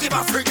 We don't give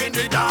a freak in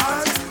the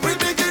dance. We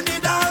begin the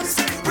dance.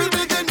 We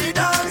begin the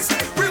dance.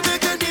 We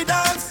begin the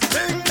dance.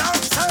 Ding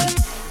dong say.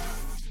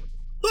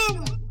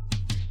 Boom.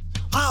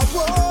 Ah,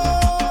 whoa.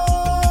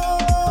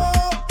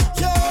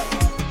 Yeah.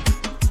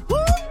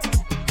 Woo.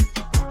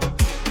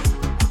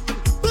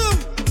 Boom.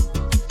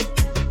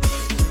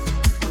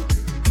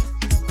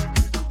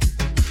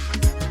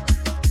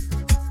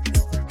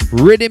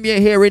 Rhythm you're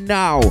hearing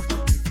now.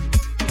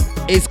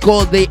 It's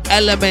called the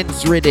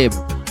Elements Rhythm.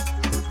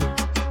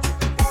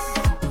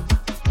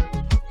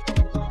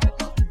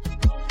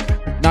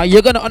 Now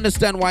you're gonna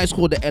understand why it's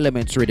called the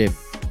Elements Rhythm,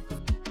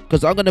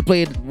 because I'm gonna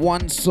play it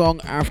one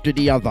song after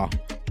the other.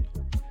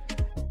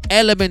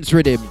 Elements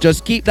Rhythm.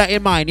 Just keep that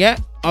in mind, yeah?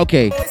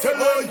 Okay. Chew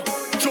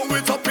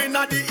it up in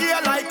the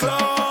ear like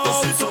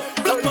clouds.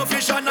 Black no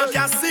fish and I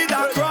can see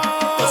that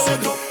crowd.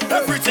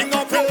 Everything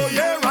up in the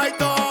air right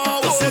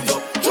now. Chew it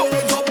up,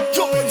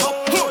 chew it up.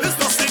 It's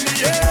dust in the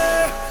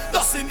air,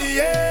 dust in the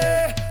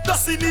air,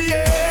 dust in the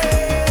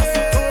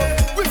air.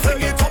 We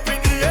fling it up in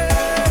the air,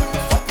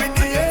 up in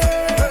the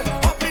air,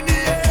 up in the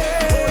air.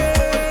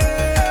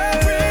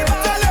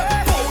 Tell them,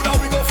 bow down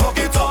we go fuck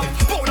it up,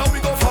 bow down we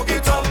go fuck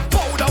it up,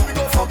 bow down we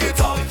go fuck it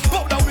up,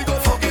 bow down we go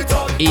fuck it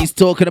up. He's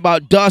talking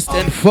about Dust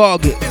and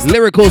Fog.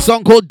 Lyrical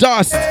song called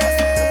Dust.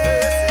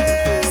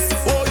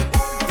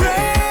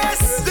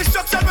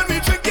 Destruction when we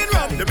drinking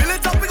rum. The build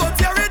it up, we gon'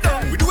 tear it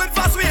down. We do it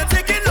fast, we ain't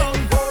taking long.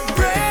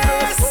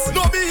 Race,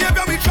 no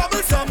behavior, we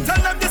troublesome.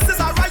 Tell them this is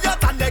a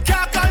riot and they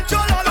can't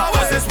control all of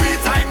us. It's we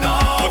time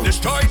now. Don't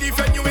destroy the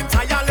venue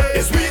entirely.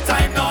 It's we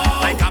time now.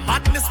 Like a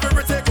madness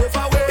spirit take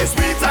over way. It's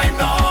we time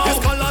now. His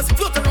colors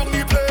floating around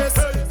the place.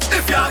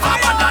 If you have a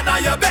banana,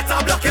 you better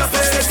block your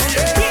face.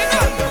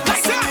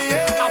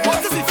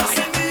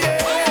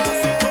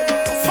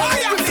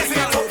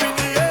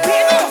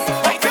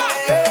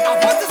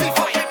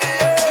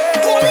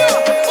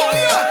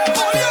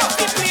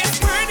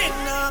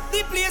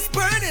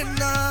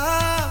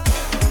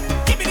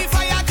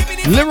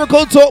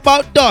 Lyrical talk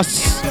about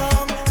Dust.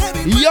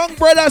 Young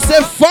brother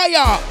said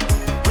fire.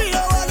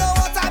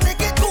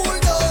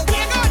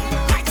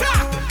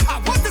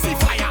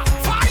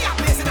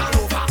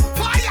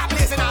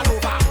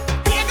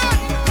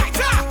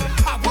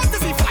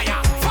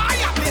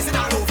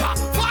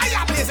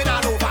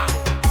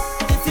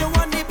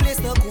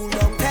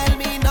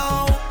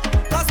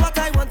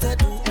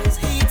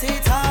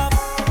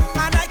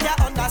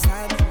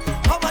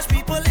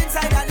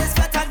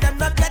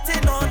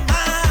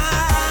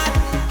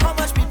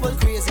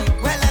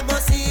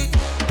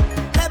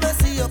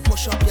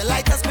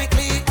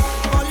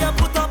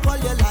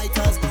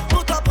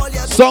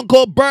 Song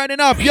called Burning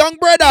Up, Young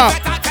Brother.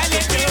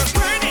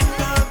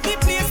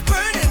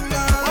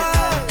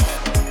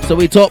 So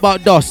we talk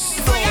about Dust.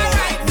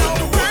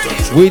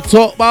 We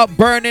talk about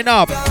Burning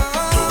Up.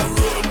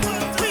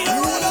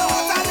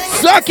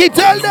 Saki,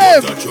 tell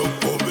them.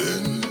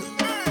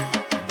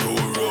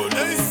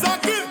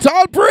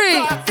 Tall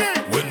Pre.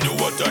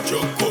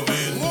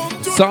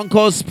 Song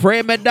called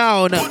Spray Me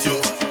Down. Put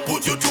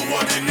you to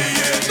one in the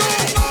air.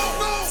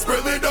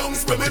 Spray me down,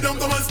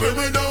 come on, spray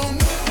me down.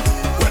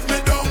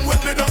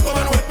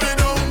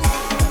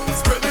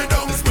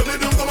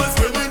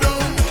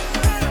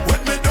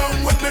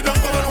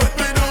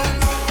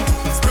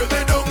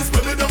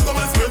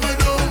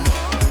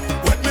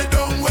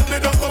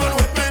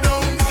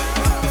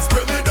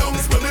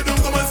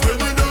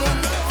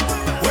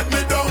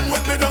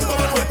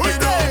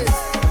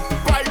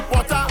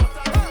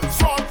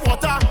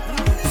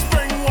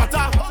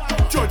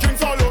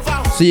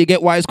 So you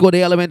get why it's called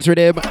the Elements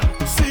Rhythm.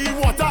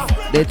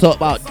 They talk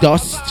about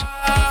dust,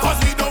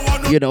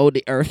 you know,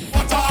 the earth.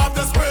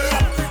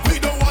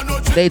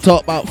 They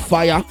talk about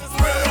fire,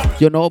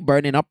 you know,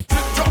 burning up.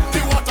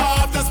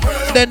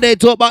 Then they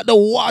talk about the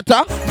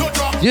water,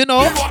 you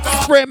know,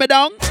 spray me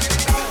down.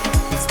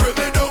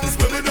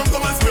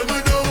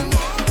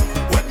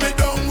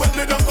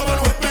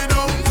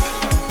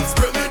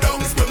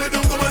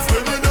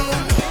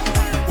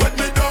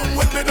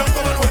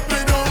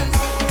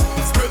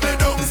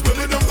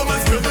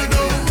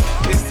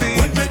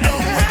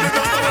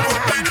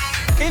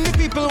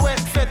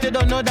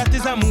 That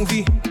is a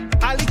movie.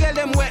 All the girl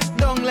them wet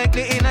down like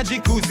the in a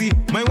jacuzzi.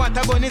 My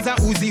water gun is a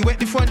Uzi, wet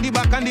the front, the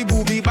back and the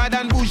boobie. Bad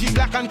and bougie,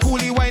 black and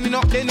coolie, winding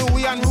up, they know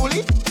we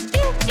unruly.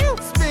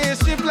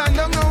 Spaceship land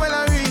don't know where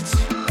I reach.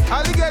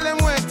 All the girl them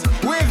wet,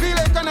 wavy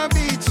like on a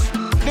beach.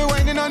 They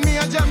winding on me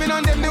and jamming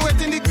on them, they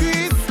wet in the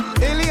crease.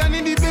 Alien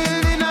in the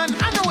building and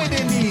I know what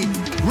they need.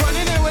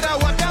 Running there with a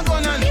water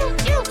gun and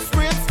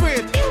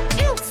sprit.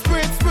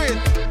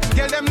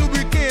 Get them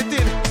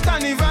lubricated.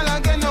 Carnival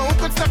again now, who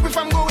could stop if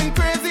I'm going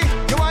crazy?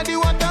 You want the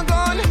water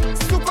gun?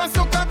 Super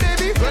soca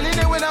baby. Running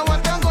there with a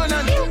water gun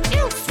and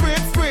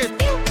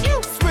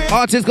sprit.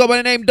 Artist go by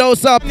the name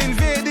Dose Up.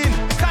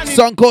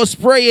 Song called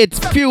Spray It.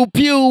 Pew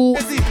pew.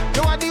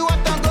 You want the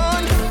water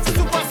gun?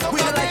 Super soca We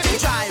don't like to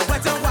try,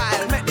 wet and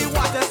wild. Make the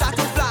water start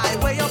to fly.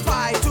 Way up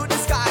high to the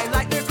sky.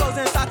 Like the clothes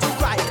and start to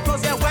cry.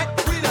 Cause they're wet.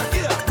 We not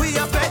here. We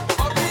are wet.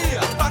 Up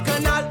here.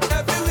 Bacchanal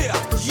everywhere.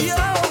 Yo.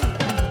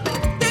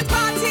 The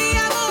party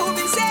are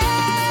moving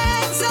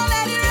set. So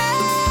let it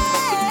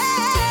rain.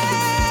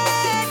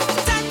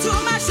 Time to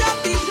mash up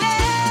the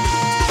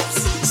place.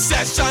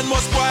 Session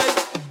must wild,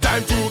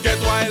 time to get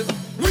wild.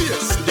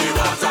 Waste the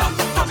water,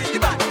 pop in the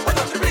back, put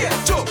up the rear.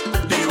 Choke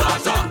the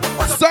water.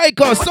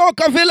 Psycho,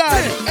 Soca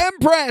Villain,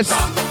 Empress.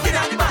 Get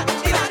out the back,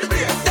 get out the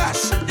rear.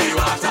 Dash the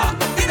water.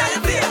 Get out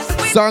your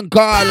face. Song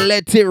called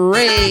Let It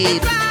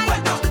Rain.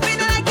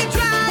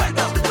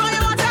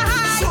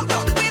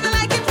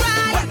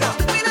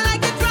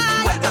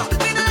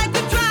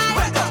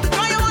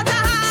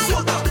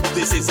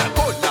 This is a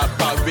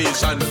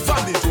collaboration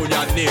from the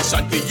junior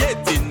nation,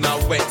 creating a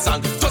wet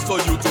song just for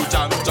you to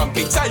jam.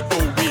 Jumping psycho,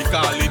 we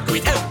call it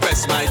Queen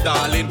Empress, my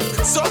darling.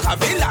 Soca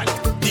Villain,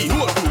 the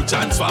whole crew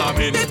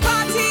transforming. The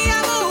party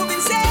are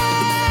moving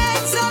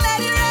set, so let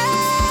it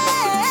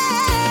rain.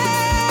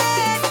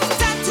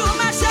 Time to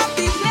mash up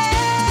the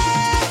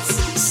place.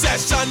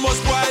 Session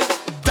must wild.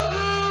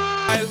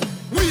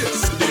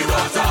 Waste the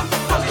water.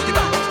 Pop in the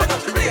back, put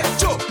up the rear.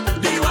 Choke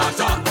the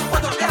water.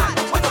 Put up the hand,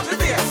 put up the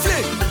rear.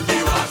 Fling the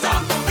water.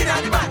 Get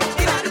out the back,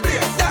 get out the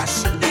rear. Dash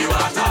the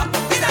water.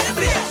 Get out the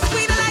place.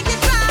 We don't like it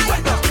dry. We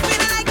don't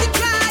like it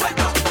dry.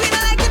 We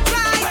don't like it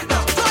dry.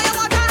 Throw your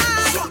water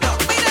high.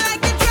 We don't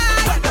like it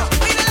dry.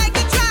 We don't like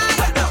it dry.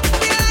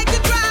 We don't like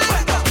it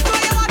dry. Throw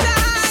your water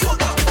high.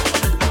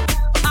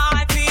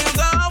 I feel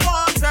the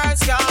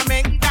water's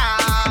coming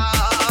down.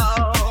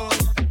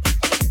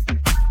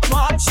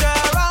 Water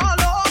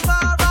all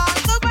over on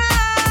the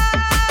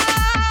ground.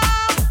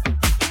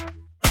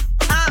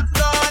 I'm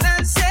gonna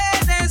say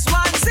this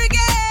once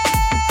again.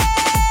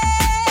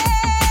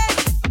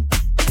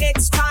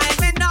 It's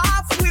time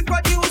enough. We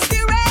produce the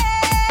rain.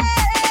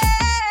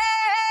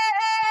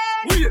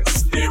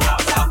 Waste the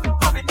water.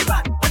 Pop in the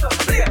back, put up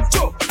the rear.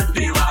 Choke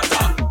the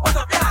water. Put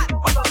up the hand,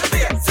 put up the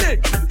rear.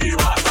 Fling the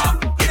water.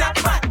 Get out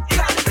the back, get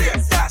out the rear.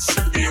 Dash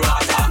the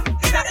water.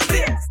 Get out the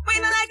place. We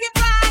don't like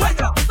it dry. We don't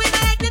like it dry. We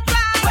don't like it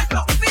dry.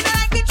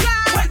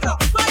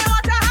 Throw your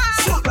water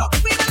high.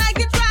 We don't like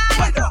it dry.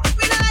 We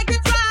don't like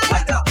it dry.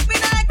 We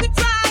don't like it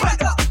dry.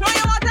 Throw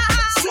your water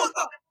high.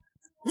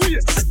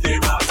 Waste the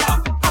water.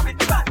 Pop in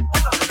the back,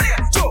 put up the rear.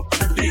 Choke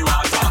the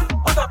water.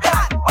 Put up the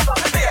hand, put up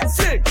the rear.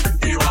 Fling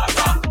the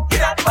water.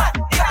 Get out the back,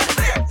 get out the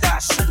rear.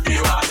 Dash the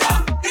water.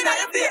 Get out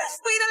your place.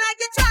 We don't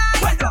like it dry.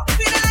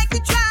 We don't like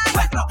it dry.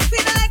 We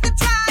don't like it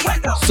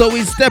dry. So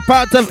we step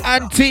out of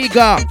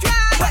Antigua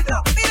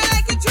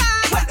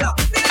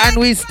and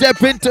we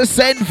step into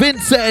St.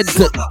 Vincent.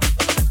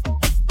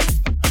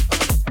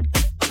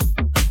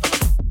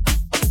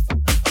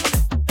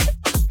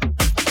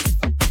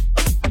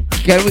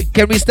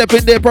 Can we step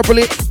in there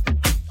properly?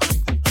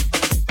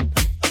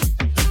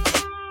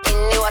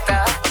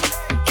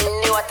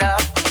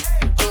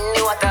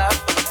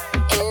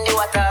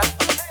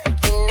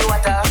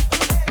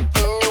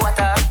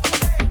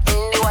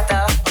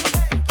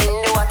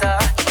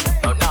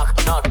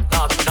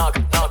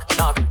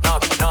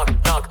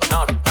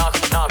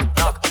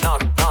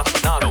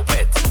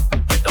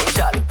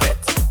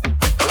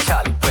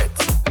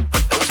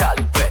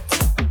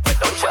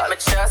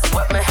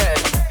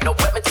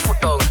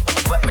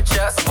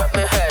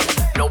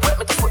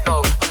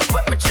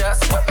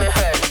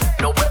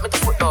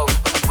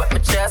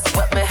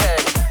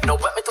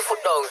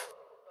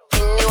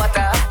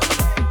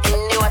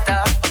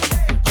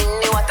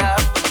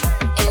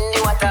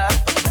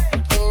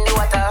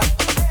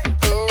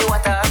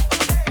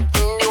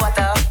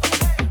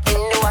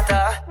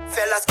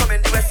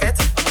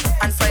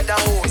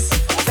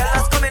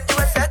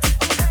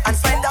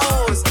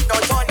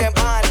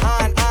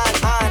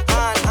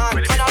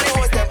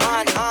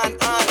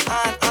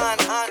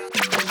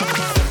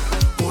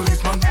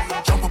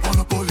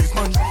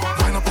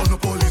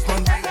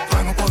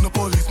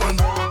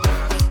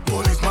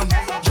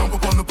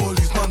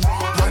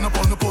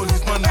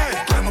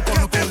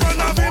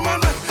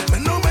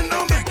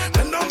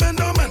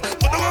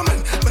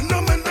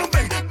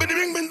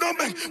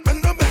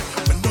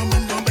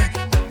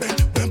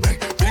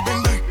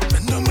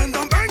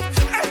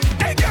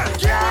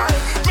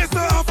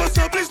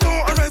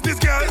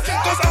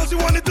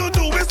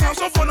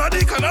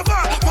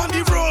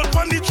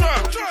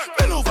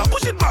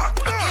 Push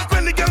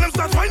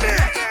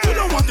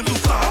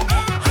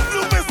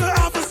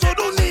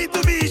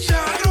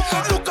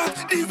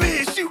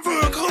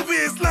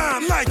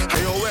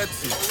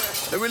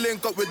Let me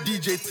link up with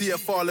DJ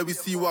TFR, let me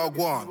see what I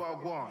want.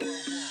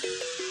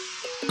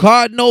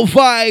 Cardinal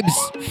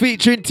Vibes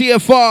featuring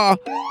TFR,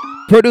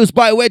 produced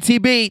by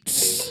Wetty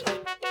Beats.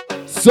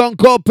 Song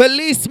called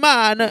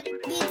Policeman.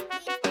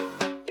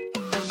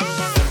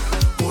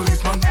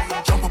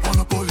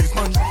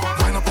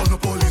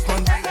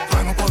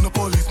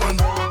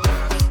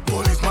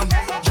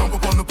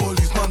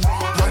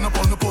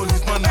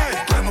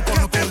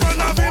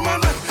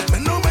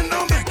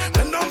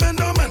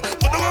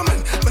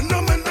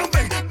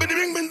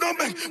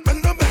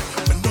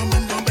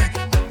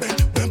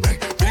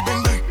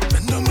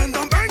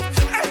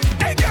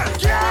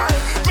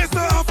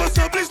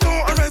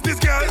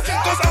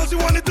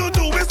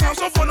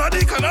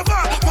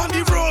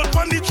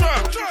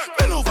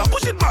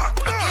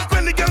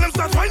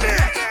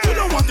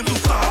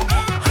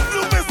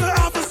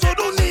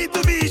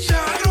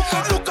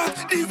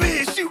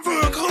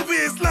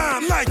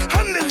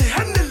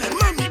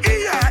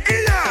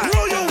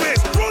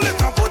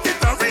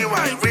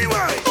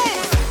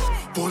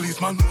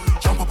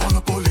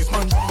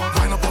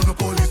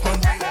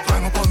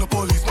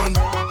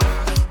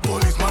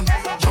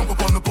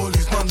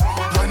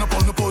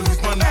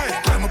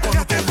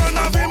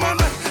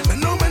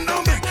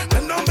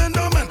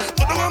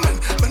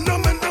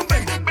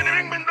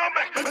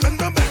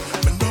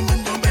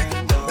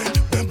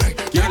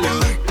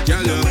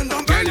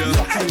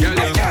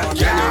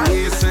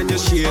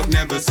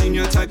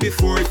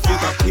 Before if you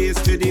got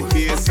pace to the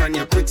face and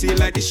you're pretty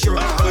like the short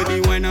body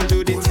when I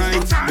do the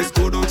time. Let's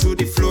go down to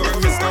the floor,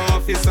 Mr.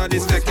 Officer.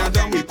 This like I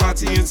done, we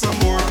partying some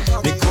more.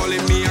 They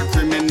calling me a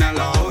criminal,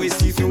 I always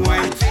see you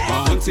wine.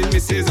 I hunting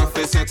Mrs.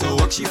 Officer to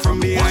walk she from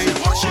behind.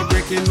 She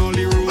breaking all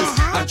the rules,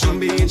 I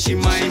jump in, she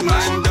mind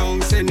man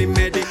down, sending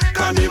medic,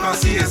 can't never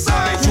see a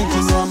side.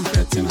 Drinking rum,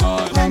 betting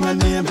hard, by my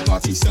name,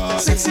 party star.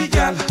 Sexy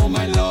gal, oh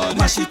my lord,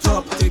 mash it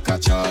up, take a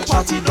charge.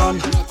 Party done,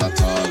 not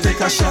at all, take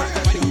a shot,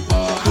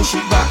 push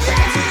it back.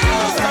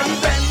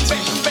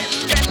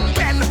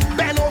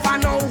 Bend over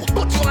now.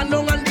 Put your hand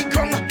on the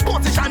ground.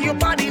 Position your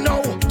body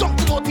now. Don't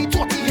floaty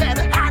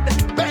head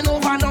hard. Bend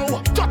over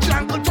now. Touch your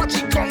ankle, touch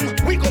it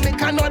tongue. We gon'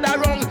 make another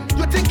run.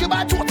 You think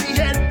about floaty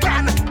head.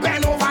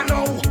 Bend over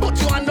now. Put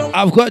your hand on.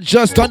 I've got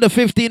just under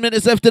 15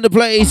 minutes left in the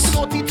place.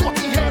 Floaty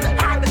head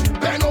hard.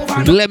 Bend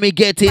over now. Let me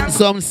get in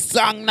some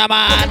song, na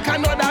man. Make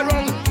another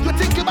run. You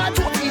think about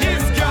floaty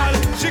head. This girl,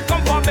 she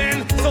come for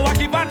Ben, so I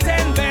give her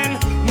 10 Ben.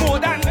 More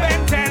than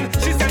Ben 10.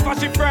 She said for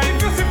she friend.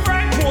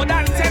 More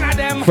than 10 of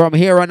them. From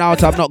here on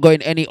out, I'm not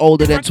going any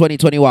older than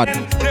 2021.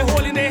 They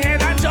hold in their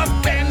head and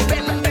just bend.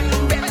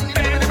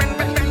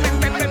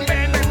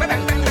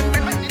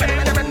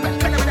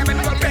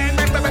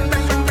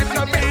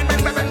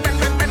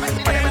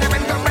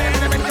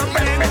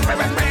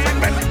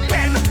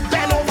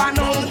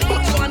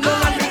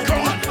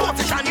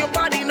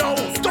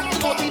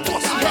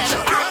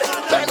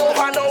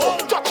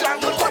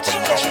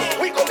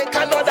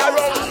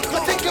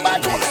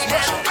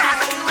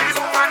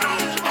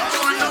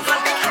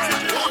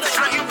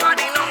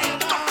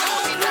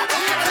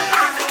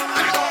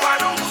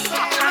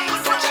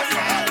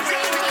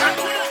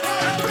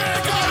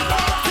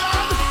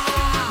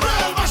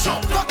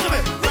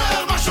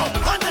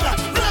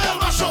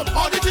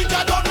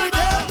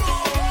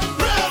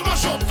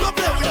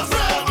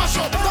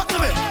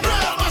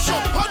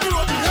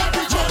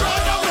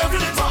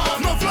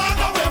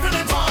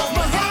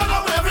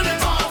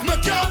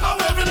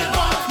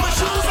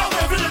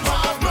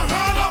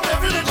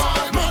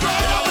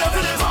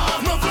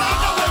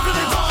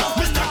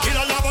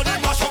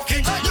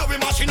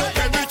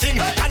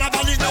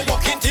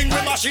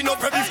 She know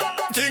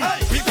everything.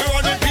 People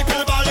running,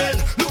 people balling.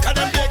 Look at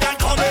them big and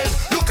coming.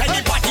 Look at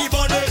the party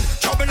burning.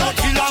 Jumping out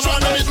killer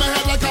man. Hit my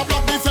head like a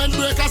block defense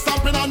breaker,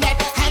 stamping on that.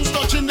 Hands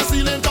touching the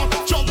ceiling top.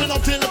 Jumping up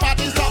till the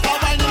party stop.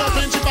 I'm winding up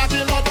in the party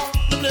lot.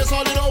 The place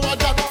all you know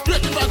what that.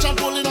 Breaking branch and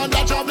pulling on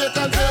that job. They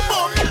can say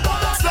boom.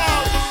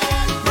 Stop.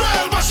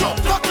 Real mash up.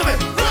 Look to me.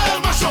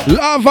 Real mash up.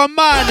 Lava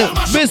man,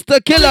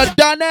 Mr. Killer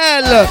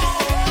Daniel.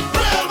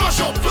 Real mash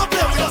up. Look to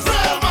me.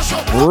 Real mash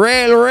up.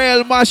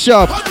 Real mash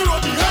up.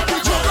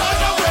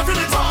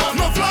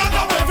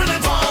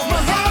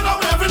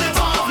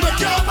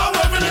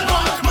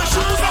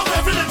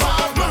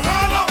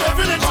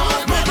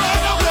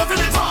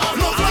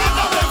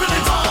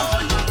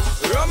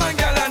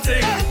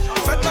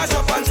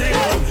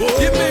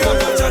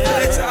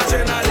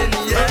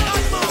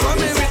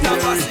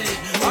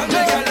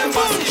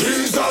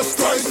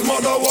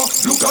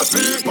 Look at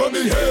people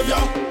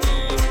behavior.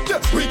 Yeah,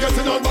 we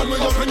getting on bad, we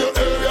up in your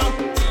area.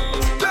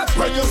 Yeah,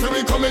 when you see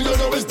we coming, you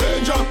know it's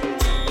danger.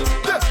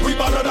 Yeah, we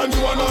better than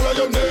you and all of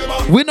your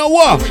neighbors. We know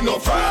what? We no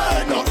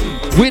afraid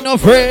nothing. We no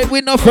afraid,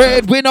 we no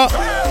afraid, we no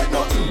afraid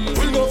nothing.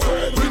 We no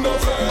afraid, we no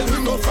afraid,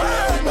 we no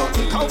afraid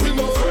nothing. Cause we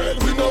no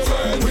afraid, we no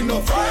afraid, we no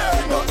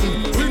afraid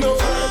nothing. We no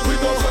afraid, we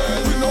no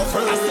afraid, we no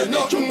afraid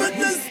nothing.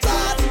 Business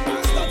start.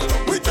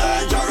 We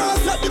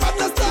dangerous, let the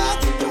business start.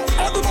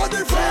 Everybody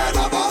afraid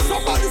of us,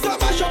 somebody say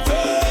mash up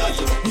face.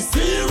 We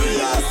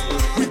serious,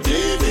 we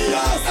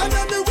devious, and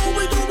then the one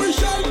we do we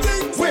shall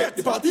things. Wait,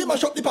 the party mash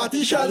mash up the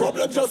party shell.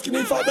 Problem just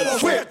skinny for better.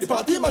 Sweet. The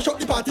party mash up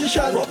the party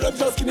shell. Problem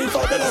just skinny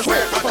for better.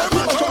 Sweet. The party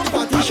mash up the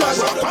party shell.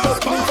 Problem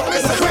just skinny for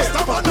better. Sweet.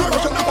 The party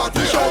mash up the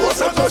party shell.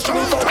 Problem just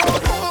skinny for better.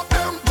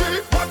 OMG,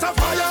 what a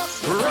fire!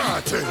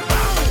 Rotten.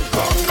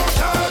 Congo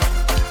cat,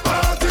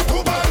 party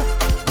too bad.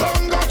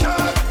 Congo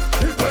cat,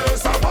 the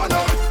place a burn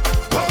up.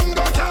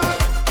 Congo cat,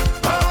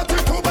 party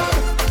too bad.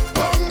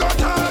 Congo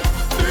cat,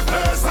 the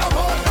place a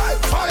burn.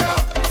 Fire,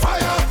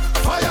 fire,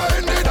 fire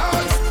in the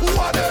dance.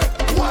 Wade,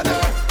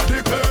 the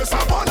place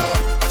a burn up.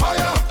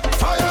 Fire,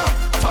 fire,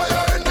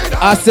 fire in the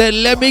dance. I said,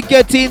 let me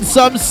get in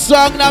some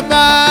song now,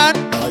 man.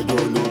 I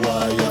don't know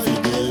why every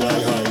day I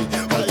high,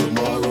 I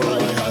tomorrow I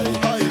high.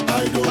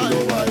 I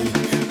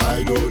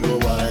don't know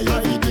why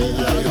every day I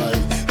high.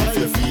 If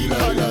you feel I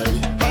lie,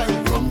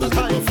 from the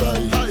top of fly.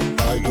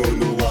 I don't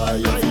know why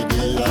every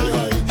day I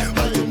high,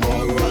 I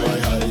tomorrow I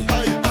high.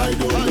 I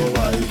don't know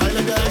why. I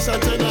like the ice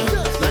antenna,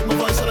 like my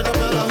voice like a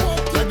cappella,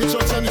 like the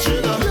trucks and the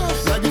trailer,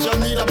 like the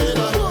Jamaica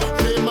Bela,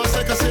 play my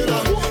second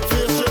sailor,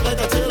 face straight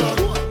like a tailor,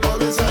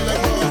 always I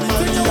like my money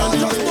and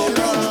the tailor.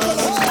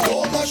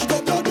 Don't mash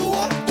up your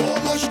door, don't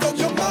mash up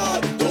your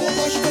mad, don't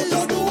mash up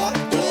your door,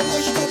 don't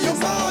mash up your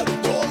mad,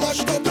 don't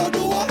mash up your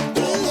door,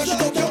 don't mash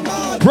up your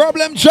mad.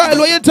 Problem child,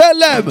 what you tell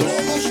them?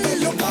 Don't mash up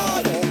your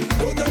mad.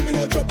 Don't tell me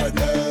no drop it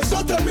there,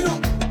 so tell me no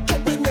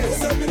drop it there.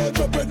 Tell me no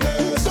drop it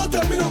there, so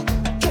tell me no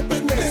drop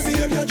it there. See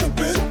if you drop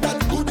it,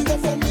 that's good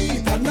enough for me.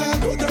 And now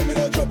don't tell me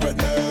no drop it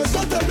there,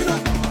 so tell me no.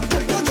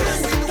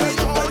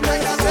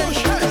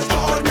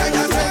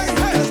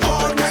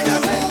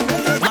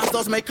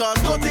 Does make us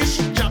Scottish,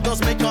 Jab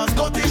does make us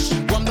Scottish,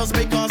 rum does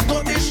make us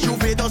Scottish,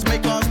 Juve does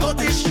make us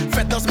Scottish,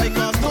 Fed does make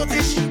us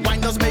Scottish,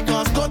 wine does make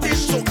us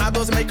Scottish, Soca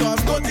does make us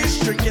Scottish,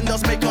 drinking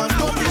does make us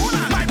Scottish.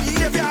 My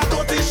behavior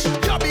Scottish,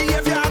 your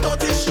behavior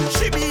Scottish,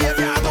 she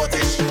behavior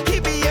Scottish, he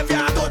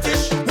behavior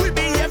Scottish, we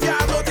behavior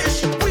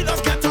Scottish, we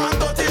just get on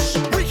Scottish,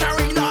 we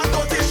carrying on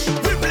Scottish,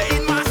 we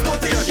playing my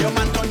Scottish. Your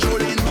man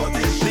controlling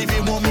Scottish, leave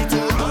him on me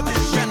too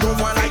Scottish, bend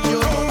over like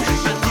you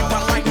Scottish, and keep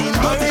on whining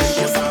Scottish.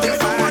 You're something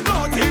fine.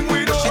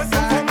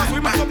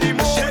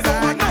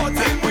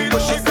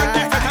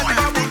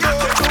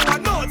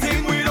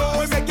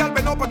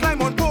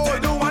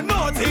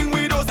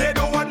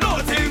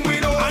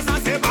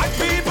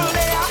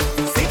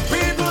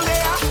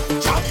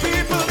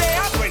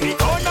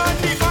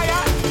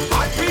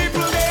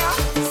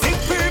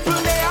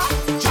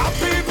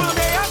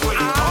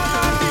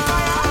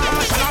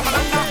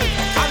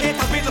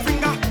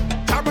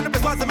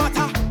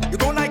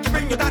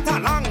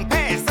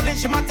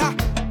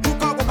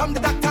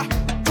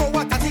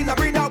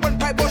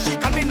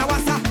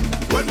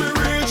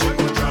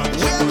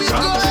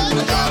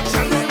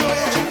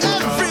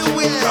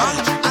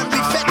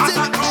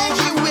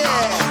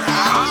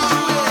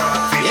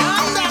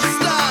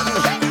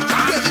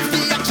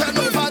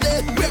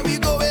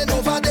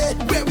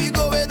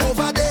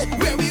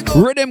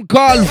 Rhythm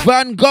called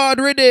Vanguard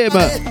Rhythm.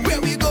 Where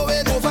we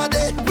going over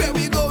there? Where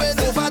we going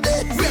over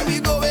there? Where we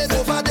going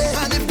over there?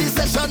 And if the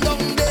session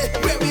down there,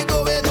 where we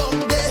going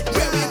down there?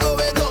 Where we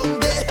going down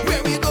there?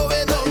 Where we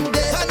going down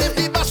there? And if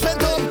the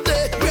bashment up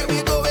there, where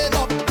we going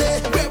up there?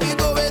 Where we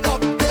going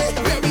up there?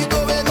 Where we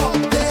going up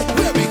there?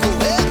 Where we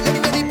going?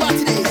 Anywhere the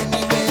party day,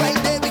 right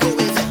there we go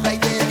with it,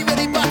 right there. Anywhere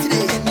the party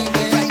day,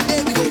 right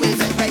there we go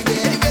with it, right there.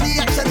 Anywhere the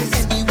action is,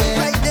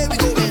 right there we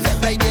go with it,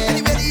 right there.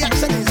 Anywhere the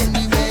action is,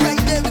 right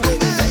there we go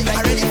with it.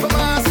 Ready for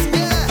mass,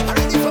 yeah,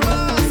 ready for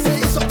mass.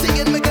 Say something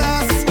in my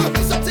glass,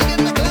 something in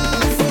my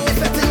glass.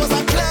 If it was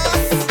a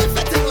class,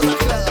 if it was a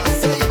class,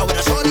 say I would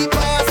have surely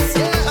pass,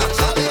 yeah.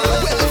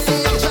 Where we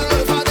see action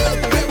over there,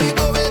 where we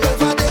going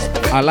over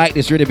there. I like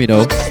this rhythm, you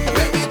know.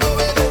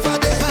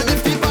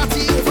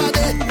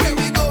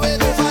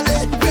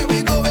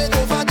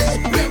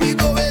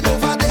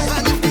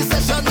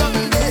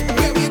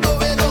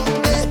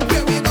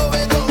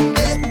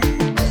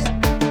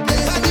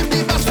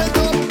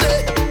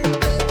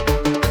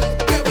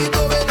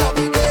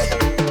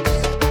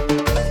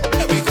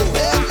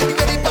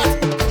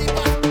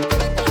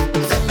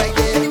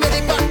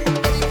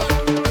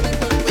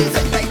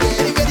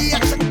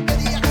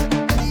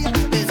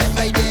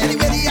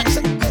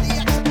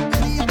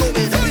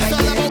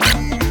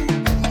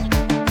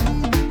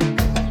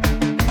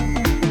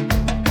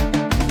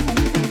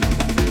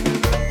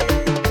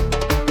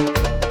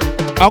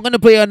 I'm going to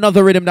play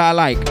another rhythm that I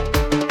like.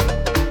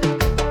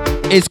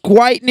 It's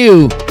quite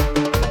new.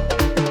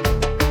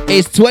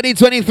 It's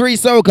 2023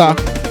 Soca.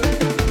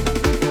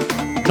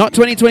 Not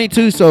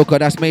 2022 Soca,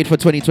 that's made for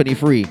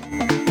 2023.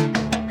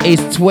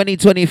 It's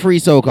 2023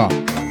 Soca.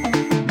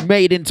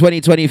 Made in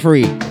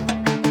 2023.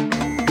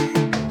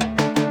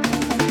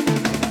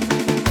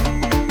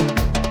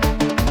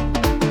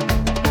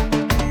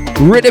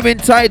 Rhythm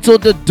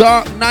entitled The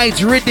Dark Knight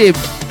Rhythm.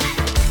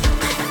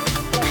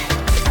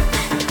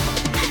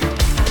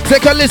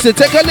 Take a listen,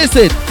 take a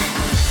listen.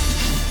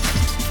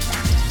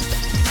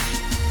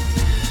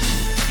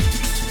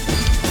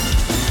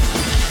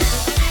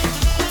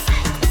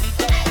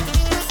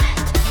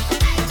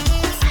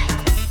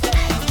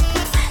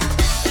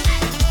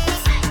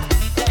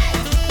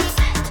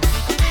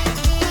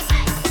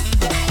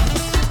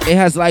 It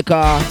has like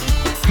a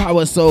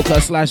power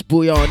soca slash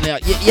bouillon there.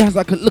 It has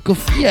like a look of,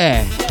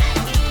 yeah.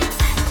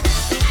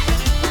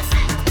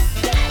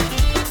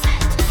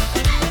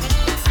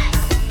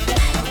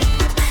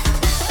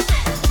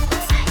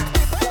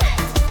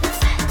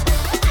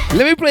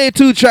 Let me play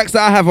 2 tracks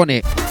that I have on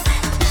it.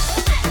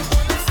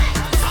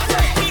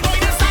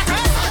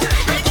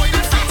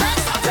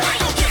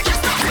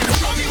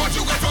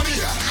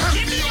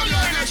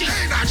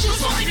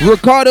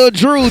 Ricardo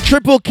Drew,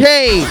 Triple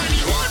K.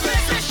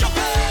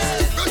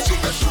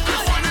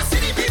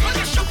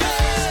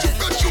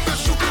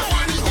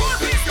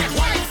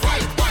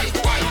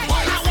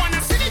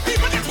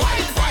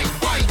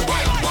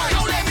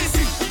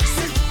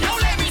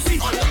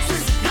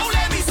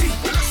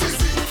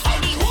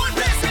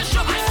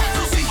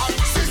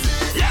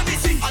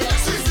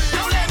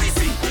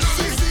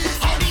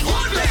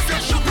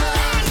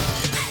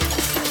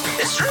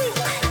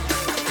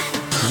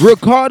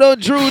 Ricardo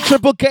Drew,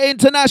 Triple K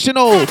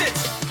International.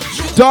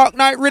 Dark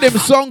Night Rhythm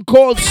song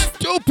called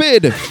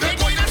Stupid.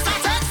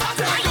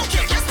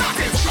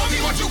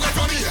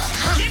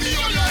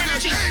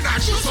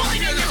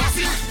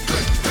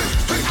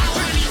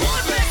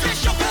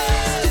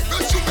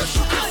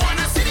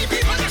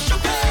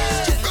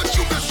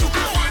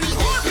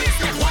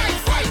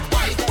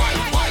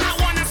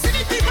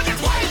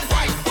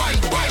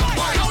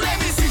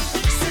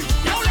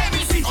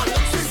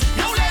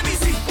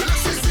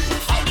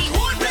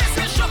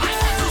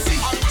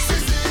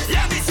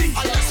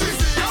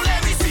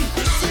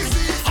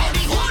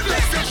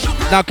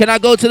 Now can I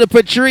go to the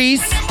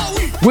Patrice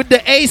with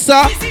the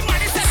Asa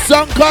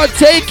song called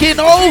Taking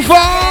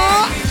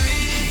Over?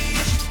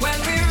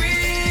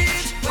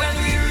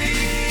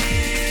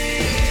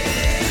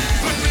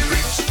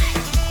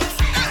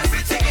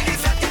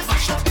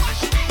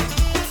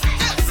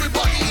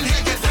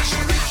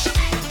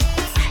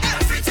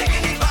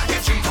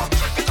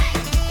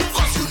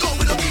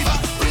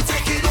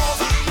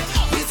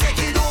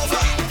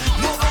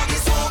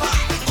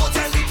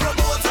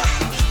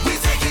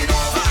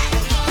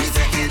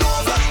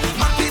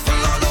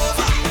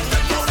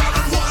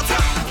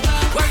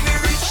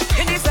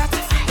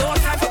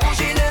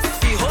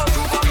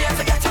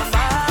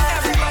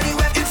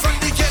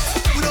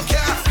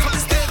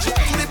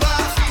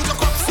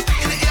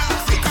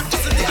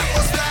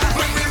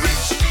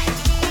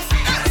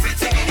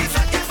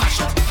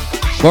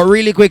 But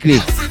really quickly,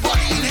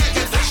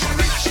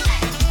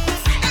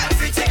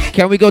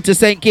 can we go to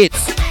St.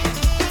 Kitts?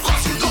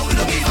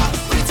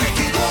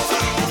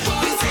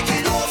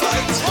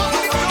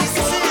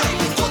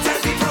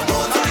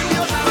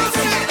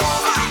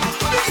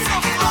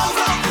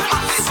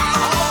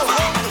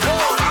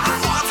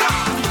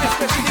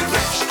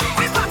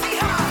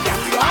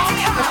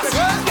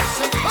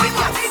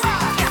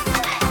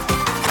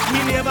 Me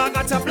never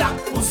got a black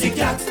pussy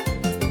cat.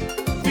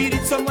 Feed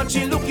it so much,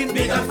 she looking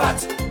big and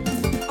fat.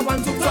 I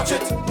want to touch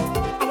it,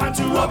 I want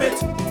to rub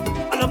it,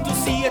 I love to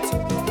see it,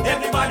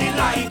 everybody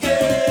like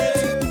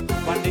it.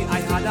 One day I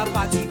had a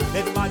party,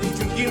 everybody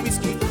drinking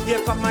whiskey.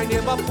 Here come my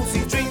neighbor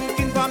pussy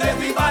drinking from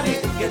everybody.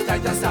 Get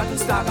tight and start to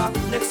stagger,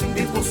 next thing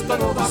they push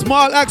gone over.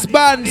 Small Axe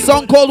Band,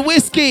 song called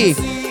Whiskey.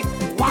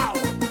 Wow,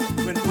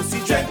 when pussy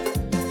drink,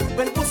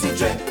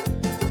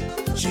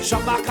 she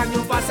shot back and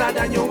you faster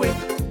than your way.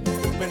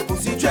 When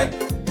pussy drink,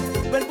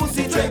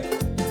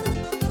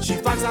 she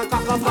pants and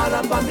cock up all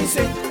up on me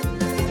say.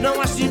 Now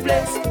watch the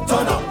place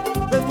turn up,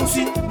 when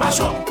pussy mash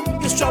up,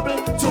 it's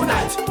trouble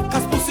tonight.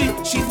 Cause pussy,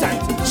 she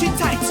tight.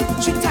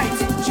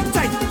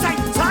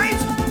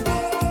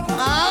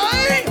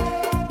 Aye,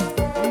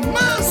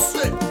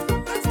 mercy.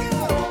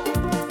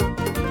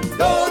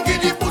 Don't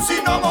give the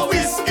pussy no more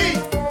whiskey.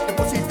 The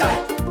pussy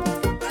tight.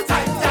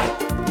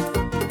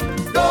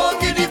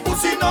 Don't give the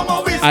pussy no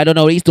more whiskey. I don't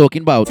know what he's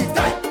talking about. The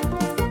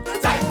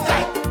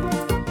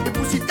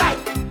pussy tight.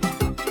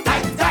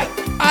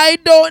 I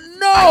don't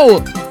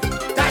know.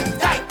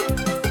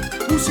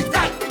 Pussy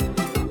tight.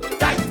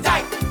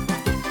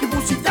 The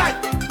pussy tight.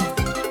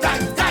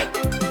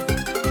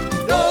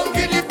 Don't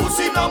give the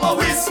pussy no more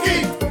whiskey.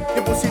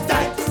 The pussy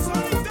tight.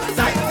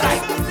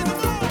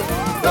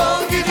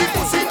 Don't give the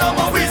pussy no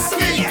more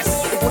whiskey. Yes.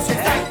 The pussy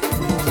tight.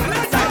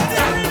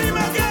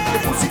 The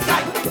pussy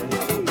tight.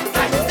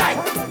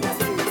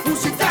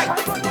 Pussy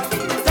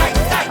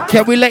tight.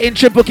 Can we let in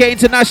Triple K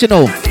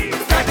International?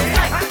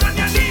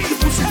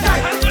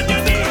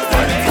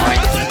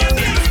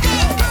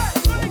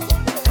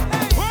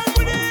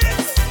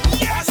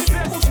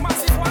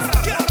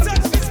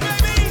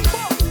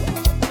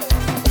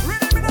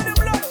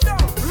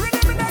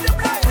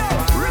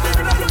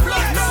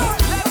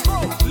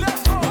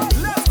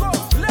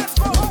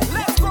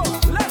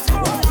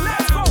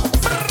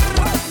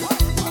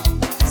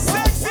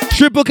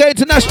 Triple K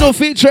International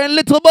featuring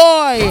Little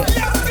Boy.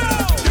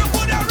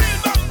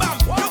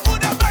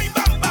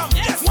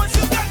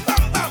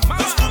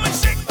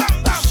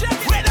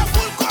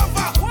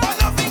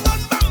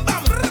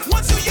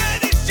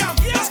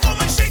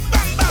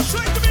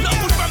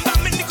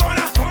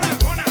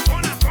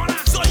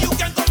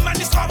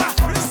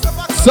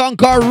 Song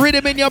called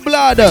Rhythm in Your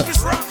Blood.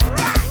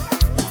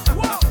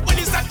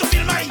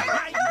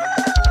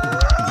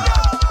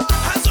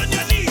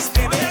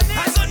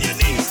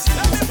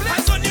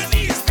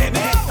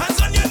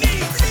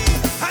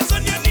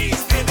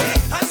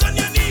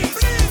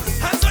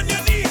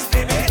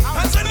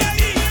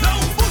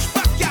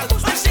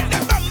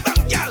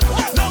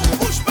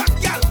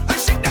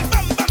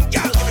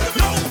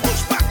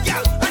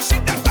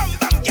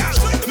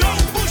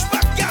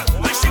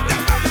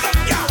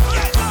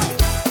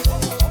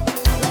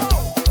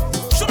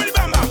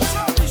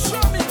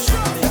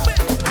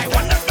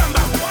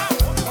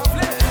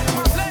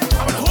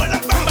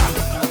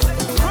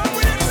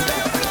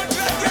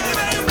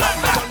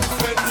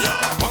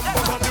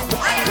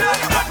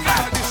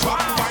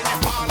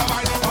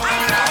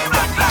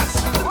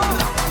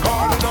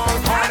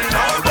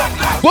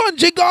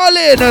 Bungee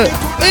Garland.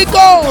 It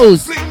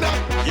goes.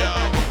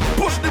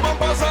 Push the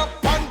bumpers up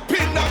and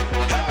pin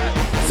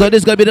up. So this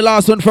is going to be the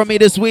last one from me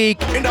this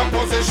week. In that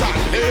position,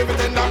 leave it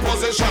in that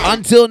position.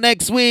 Until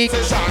next week,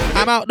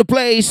 I'm out the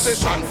place. Push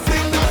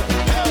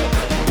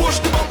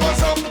the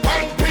bumpers up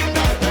and pin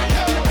up.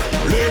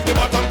 Leave the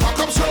bottom cock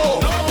up slow.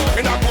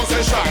 In that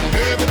position,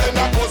 leave it in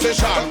that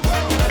position.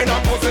 In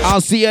that position.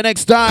 I'll see you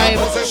next time.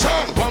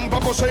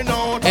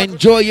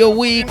 Enjoy your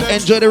week.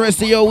 Enjoy the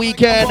rest of your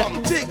weekend.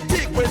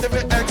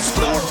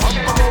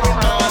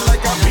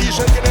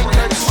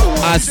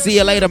 I'll see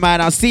you later, man.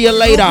 I'll see you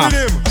later.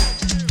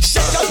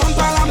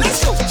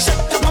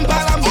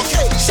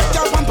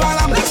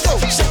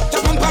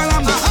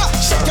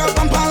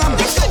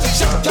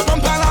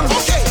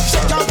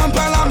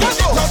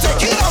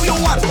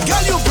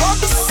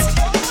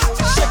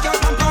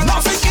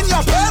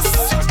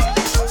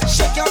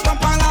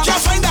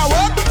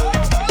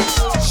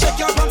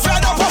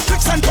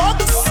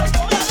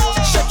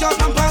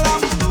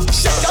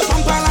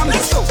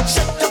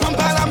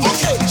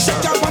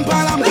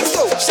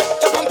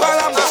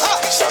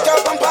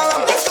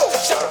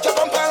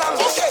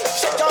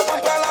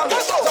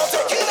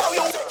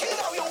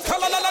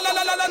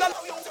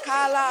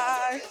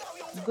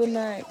 Good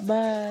night.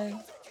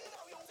 Bye.